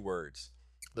man of few words.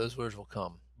 Those words will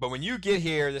come. But when you get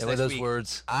here this next week,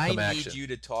 I need you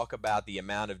to talk about the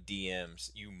amount of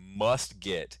DMs you must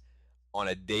get on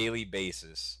a daily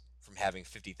basis from having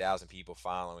 50,000 people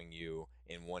following you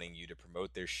and wanting you to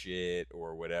promote their shit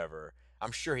or whatever.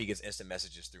 I'm sure he gets instant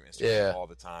messages through Instagram all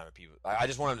the time. And people, I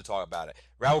just want him to talk about it.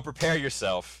 Raul, prepare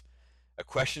yourself. A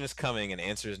question is coming and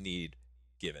answers need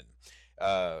given.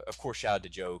 Of course, shout out to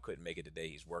Joe, who couldn't make it today.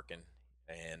 He's working.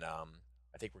 And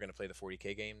I think we're going to play the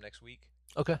 40K game next week.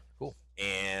 Okay, cool.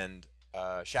 And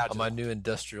shout out to my new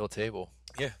industrial table.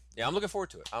 Yeah, I'm looking forward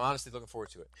to it. I'm honestly looking forward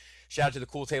to it. Shout out to the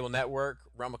Cool Table Network,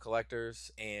 Realm of Collectors,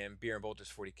 and Beer and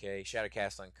Bolters 40K,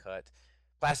 Shattercast Uncut,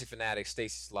 Plastic Fanatics,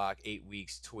 Stacy's Lock, 8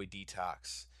 Weeks, Toy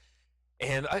Detox.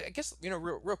 And I guess,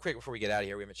 real quick before we get out of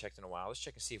here, we haven't checked in a while. Let's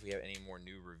check and see if we have any more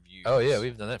new reviews. Oh, yeah,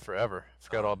 we've done that forever.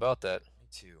 Forgot all about that. Me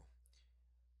too.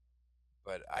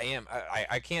 But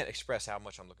I can't express how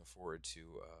much I'm looking forward to.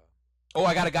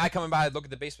 I got a guy coming by to look at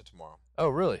the basement tomorrow. Oh,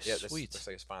 really? Yeah, Sweet. Looks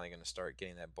like it's finally going to start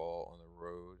getting that ball on the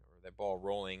road, or that ball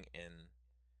rolling, and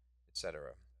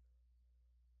etc.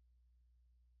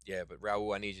 Yeah, but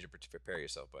Raul, I need you to prepare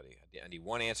yourself, buddy. I need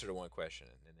one answer to one question,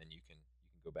 and then you can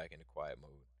go back into quiet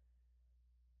mode.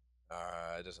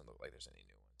 It doesn't look like there's any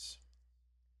new ones.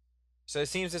 So it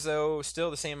seems as though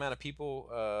still the same amount of people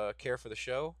care for the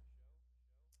show.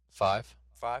 5?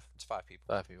 5? It's 5 people.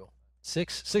 5 people.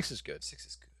 6? 6 is good. 6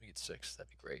 is good. We get 6. That'd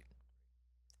be great.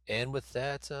 And with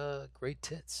that, great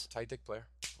tits. Tight dick player.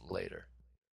 Later.